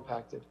 we're all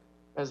impacted.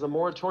 As the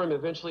moratorium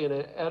eventually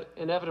and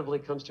inevitably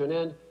comes to an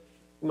end,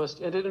 we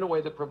must end it in a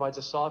way that provides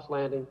a soft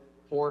landing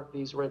for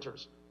these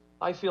renters.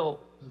 I feel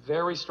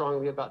very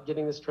strongly about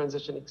getting this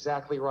transition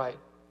exactly right.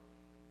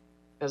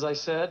 As I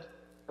said,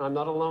 and I'm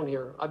not alone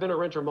here, I've been a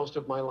renter most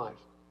of my life.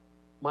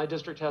 My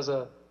district has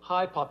a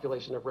high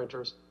population of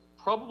renters,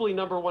 probably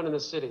 #1 in the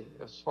city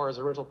as far as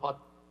a rental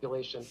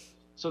population.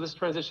 So this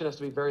transition has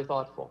to be very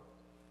thoughtful.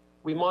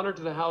 We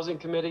monitored the Housing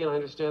Committee, and I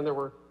understand there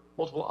were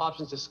multiple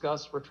options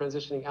discussed for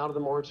transitioning out of the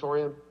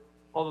moratorium.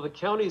 Although the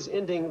county is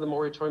ending the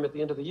moratorium at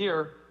the end of the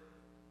year,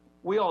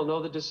 we all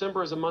know that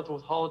December is a month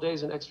with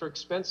holidays and extra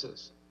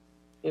expenses.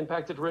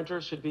 Impacted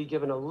renters should be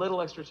given a little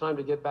extra time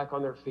to get back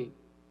on their feet.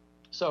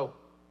 So,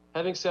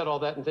 having said all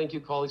that, and thank you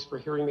colleagues for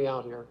hearing me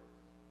out here,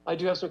 I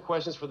do have some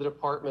questions for the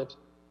department,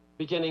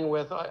 beginning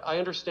with, I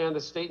understand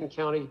the state and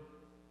county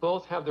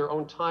both have their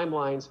own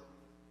timelines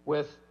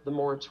with the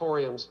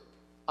moratoriums.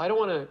 I don't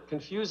want to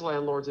confuse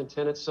landlords and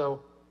tenants,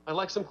 so I'd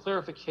like some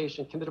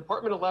clarification. Can the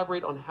department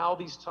elaborate on how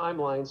these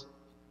timelines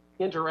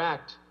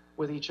interact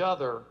with each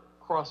other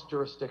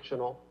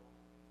cross-jurisdictional,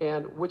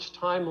 and which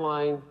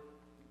timeline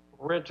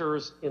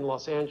renters in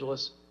Los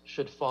Angeles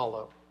should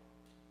follow?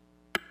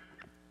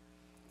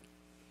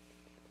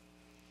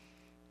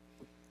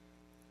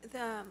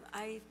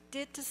 I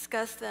did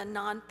discuss the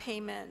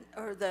non-payment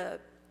or the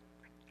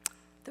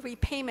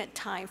repayment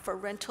time for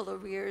rental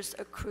arrears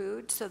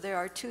accrued. So there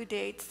are 2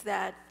 dates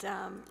that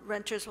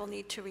renters will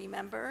need to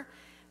remember.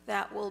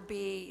 That will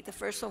be, the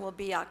first one will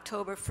be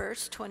October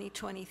 1st,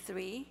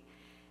 2023.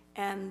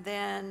 And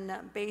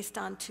then based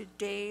on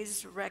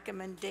today's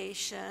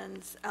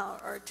recommendations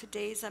or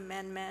today's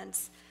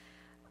amendments,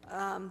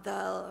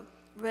 the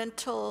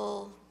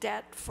rental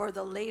debt for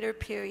the later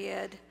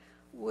period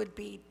would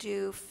be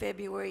due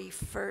February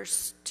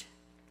 1st,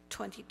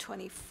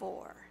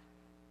 2024.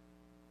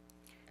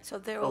 So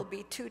there will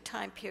be 2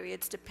 time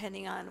periods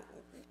depending on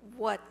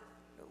what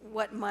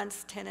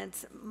months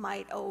tenants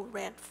might owe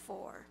rent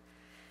for.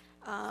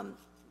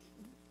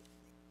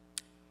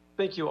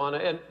 Thank you, Anna.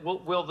 And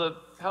will the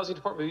Housing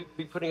Department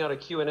be putting out a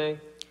Q&A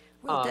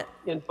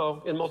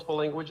info in multiple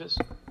languages?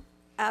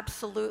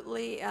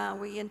 Absolutely.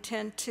 We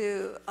intend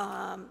to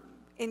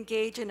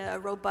engage in a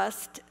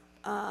robust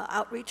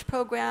outreach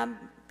program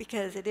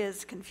because it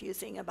is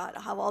confusing about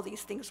how all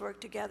these things work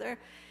together.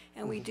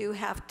 And we do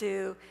have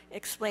to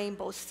explain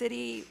both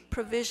city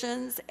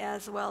provisions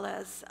as well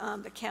as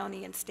the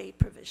county and state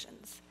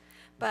provisions.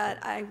 But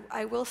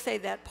I will say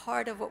that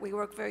part of what we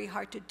worked very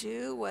hard to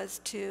do was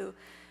to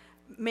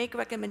make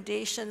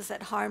recommendations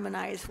that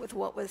harmonize with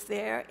what was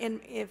there. And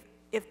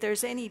if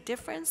there's any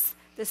difference,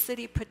 the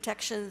city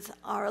protections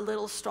are a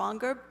little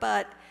stronger,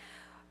 but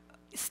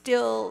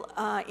still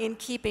in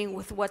keeping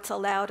with what's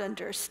allowed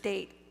under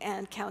state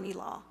and county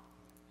law.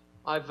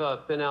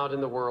 I've been out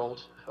in the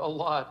world a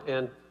lot,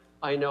 and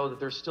I know that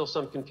there's still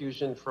some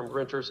confusion from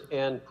renters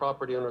and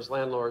property owners,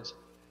 landlords,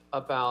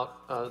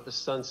 about the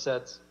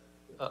sunsets,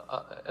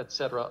 et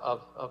cetera,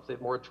 of the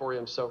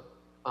moratorium. So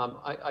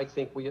I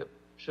think we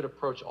should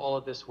approach all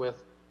of this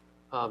with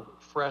a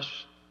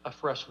fresh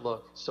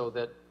look so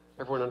that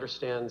everyone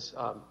understands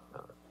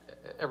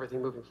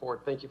everything moving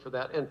forward. Thank you for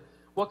that. And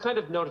what kind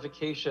of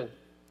notification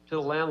to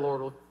the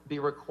landlord will be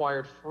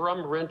required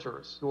from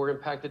renters who are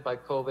impacted by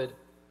COVID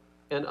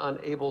and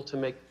unable to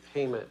make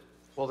payment?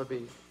 Will there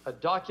be a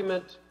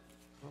document?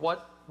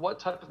 What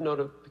type of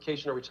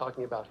notification are we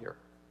talking about here?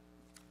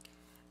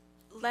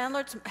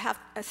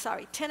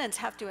 Tenants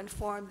have to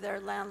inform their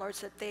landlords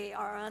that they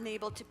are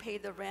unable to pay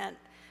the rent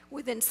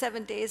within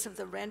 7 days of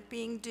the rent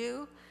being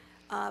due,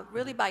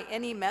 really by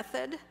any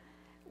method.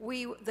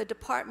 The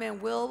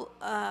department will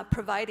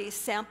provide a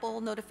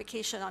sample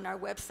notification on our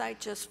website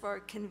just for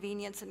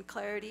convenience and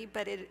clarity,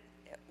 but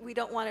we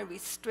don't want to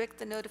restrict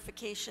the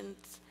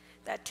notifications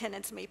that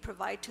tenants may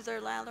provide to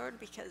their landlord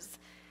because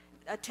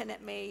a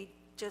tenant may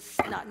just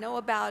not know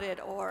about it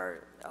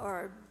or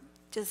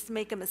just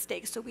make a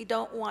mistake. So we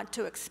don't want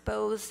to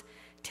expose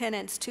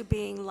tenants to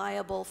being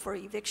liable for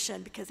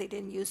eviction because they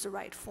didn't use the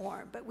right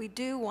form. But we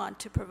do want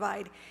to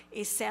provide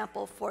a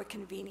sample for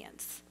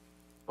convenience.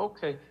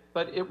 Okay,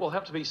 but it will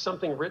have to be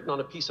something written on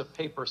a piece of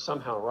paper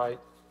somehow, right?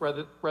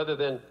 Rather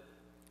than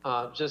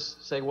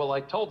just say, well,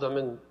 I told them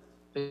and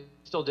they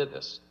still did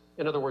this.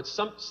 In other words,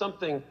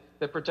 something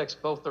that protects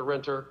both the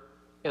renter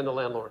and the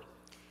landlord.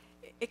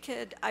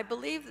 I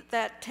believe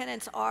that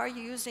tenants are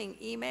using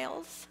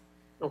emails.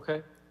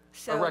 Okay,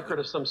 so a record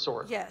of some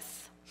sort.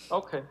 Yes.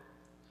 Okay,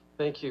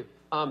 thank you.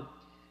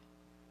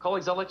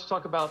 Colleagues, I'd like to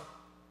talk about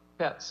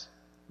pets,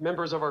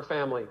 members of our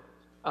family.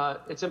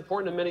 It's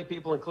important to many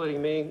people,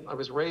 including me. I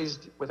was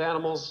raised with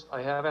animals.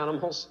 I have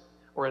animals,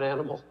 or an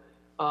animal.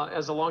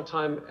 As a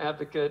longtime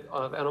advocate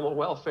of animal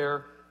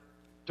welfare,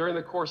 during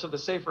the course of the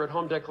Safer at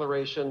Home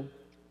Declaration,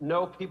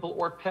 no people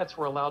or pets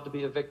were allowed to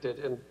be evicted.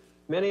 And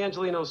many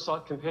Angelenos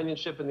sought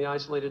companionship in the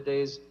isolated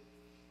days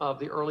of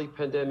the early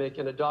pandemic,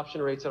 and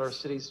adoption rates at our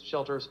city's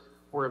shelters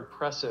were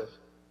impressive.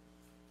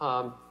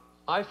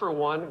 I, for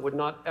one, would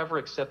not ever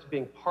accept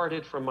being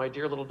parted from my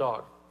dear little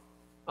dog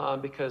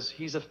because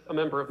he's a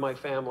member of my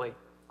family.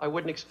 I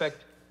wouldn't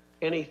expect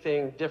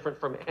anything different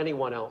from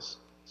anyone else.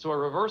 So a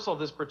reversal of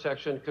this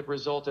protection could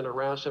result in a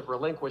rash of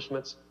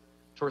relinquishments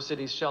to our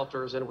city's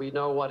shelters, and we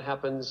know what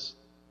happens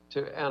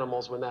to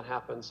animals when that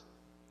happens,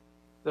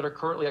 that are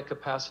currently at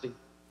capacity.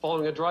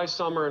 Following a dry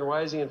summer and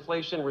rising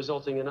inflation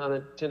resulting in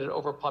unintended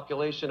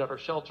overpopulation at our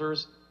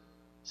shelters,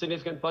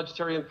 significant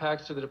budgetary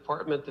impacts to the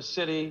department, the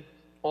city,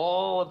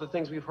 all of the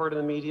things we've heard in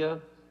the media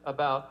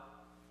about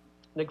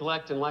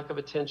neglect and lack of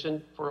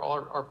attention for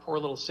our poor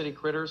little city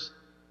critters.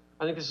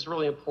 I think this is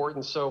really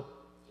important. So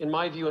in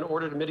my view, in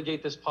order to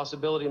mitigate this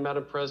possibility,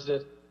 Madam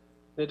President,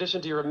 in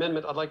addition to your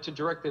amendment, I'd like to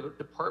direct the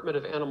Department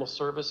of Animal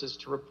Services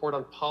to report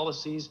on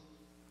policies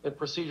and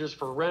procedures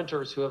for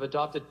renters who have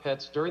adopted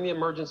pets during the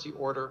emergency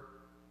order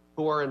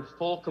who are in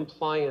full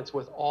compliance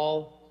with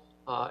all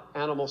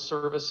animal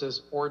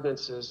services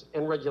ordinances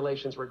and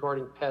regulations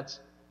regarding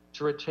pets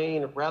to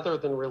retain rather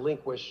than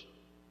relinquish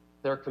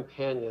their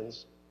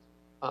companions.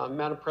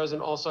 Madam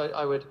President, also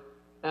I would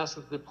ask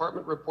that the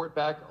department report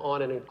back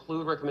on and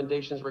include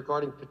recommendations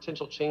regarding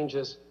potential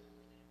changes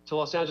to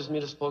Los Angeles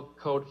Municipal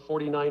Code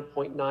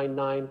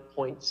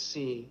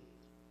 49.99.c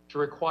to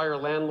require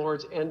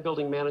landlords and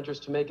building managers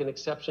to make an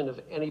exception of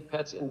any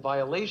pets in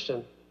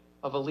violation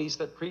of a lease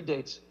that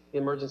predates the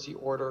emergency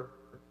order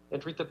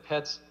and treat the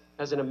pets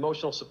as an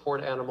emotional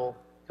support animal,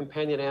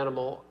 companion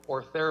animal,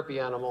 or therapy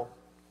animal,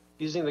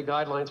 using the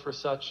guidelines for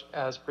such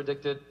as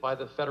predicted by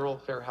the Federal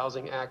Fair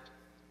Housing Act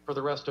for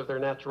the rest of their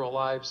natural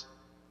lives,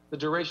 the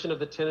duration of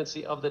the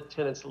tenancy of the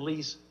tenant's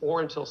lease,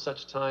 or until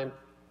such time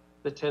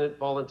the tenant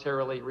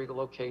voluntarily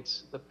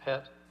relocates the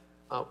pet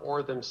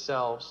or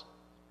themselves.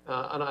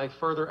 And I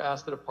further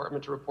ask the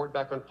department to report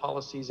back on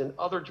policies in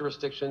other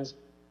jurisdictions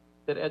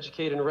that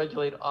educate and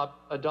regulate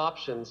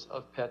adoptions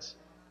of pets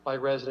by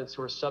residents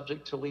who are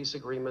subject to lease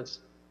agreements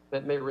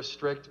that may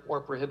restrict or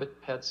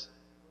prohibit pets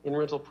in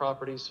rental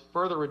properties,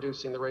 further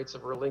reducing the rates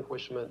of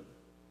relinquishment.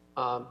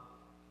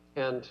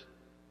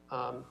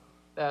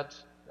 That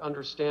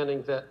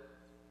understanding that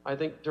I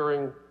think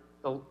during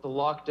the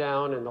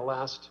lockdown and the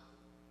last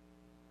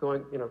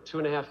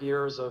 2.5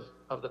 years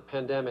of the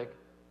pandemic,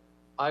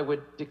 I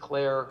would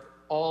declare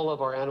all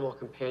of our animal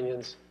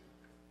companions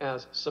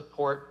as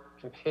support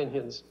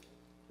companions.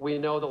 We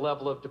know the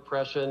level of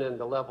depression and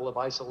the level of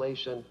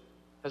isolation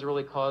has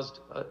really caused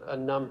a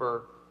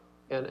number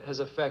and has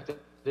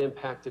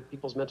impacted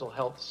people's mental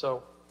health.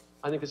 So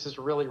I think this is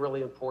really,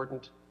 really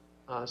important.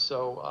 I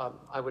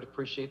would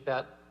appreciate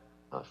that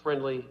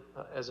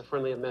as a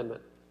friendly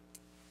amendment.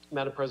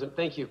 Madam President,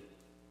 thank you.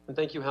 And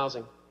thank you,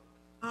 Housing.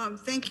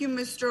 Thank you,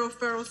 Mr.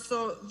 O'Farrell.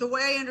 So the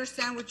way I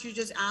understand what you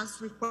just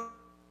asked,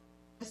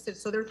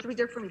 so there are 3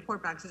 different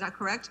report backs, is that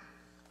correct?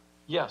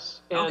 Yes,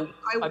 and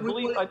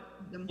okay.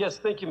 Yes,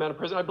 thank you, Madam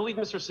President. I believe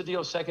Mr.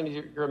 Cedillo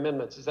seconded your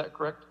amendments. Is that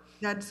correct?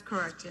 That's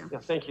correct, yeah. Yeah,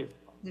 thank you.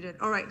 You did.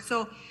 All right,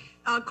 so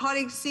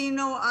colleagues, seeing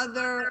no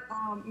other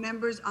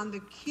members on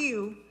the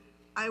queue,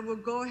 I will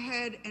go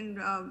ahead and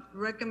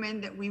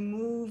recommend that we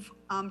move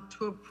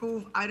to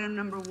approve item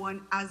number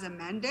 1 as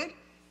amended,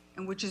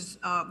 and which is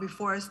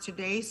before us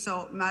today.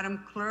 So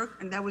Madam Clerk,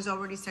 and that was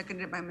already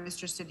seconded by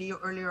Mr. Cedillo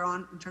earlier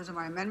on in terms of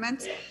my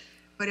amendments.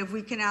 But if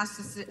we can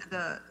ask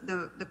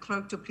the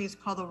clerk to please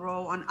call the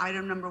roll on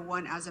item number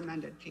 1 as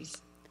amended,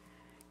 please.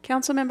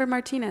 Councilmember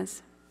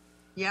Martinez.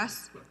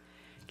 Yes.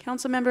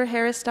 Councilmember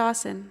Harris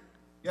Dawson.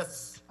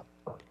 Yes.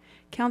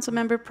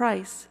 Councilmember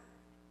Price.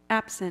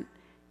 Absent.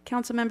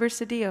 Councilmember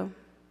Cedillo.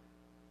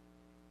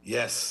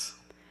 Yes.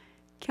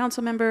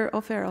 Councilmember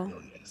O'Farrell.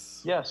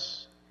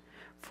 Yes.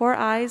 4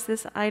 ayes,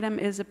 this item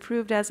is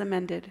approved as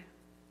amended.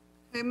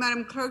 Okay,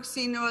 Madam Clerk,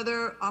 seeing no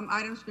other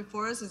items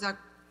before us, is that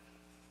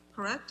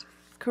correct?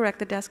 Correct,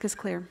 the desk is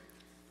clear.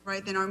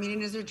 Right, then our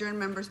meeting is adjourned,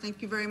 members.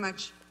 Thank you very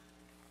much.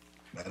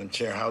 Madam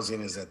Chair,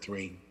 housing is at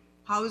 3.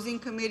 Housing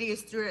Committee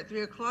is through at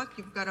 3 o'clock.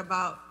 You've got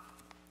about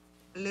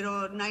a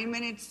little 9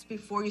 minutes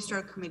before you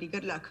start committee.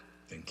 Good luck.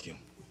 Thank you.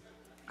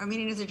 Our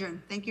meeting is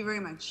adjourned. Thank you very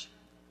much.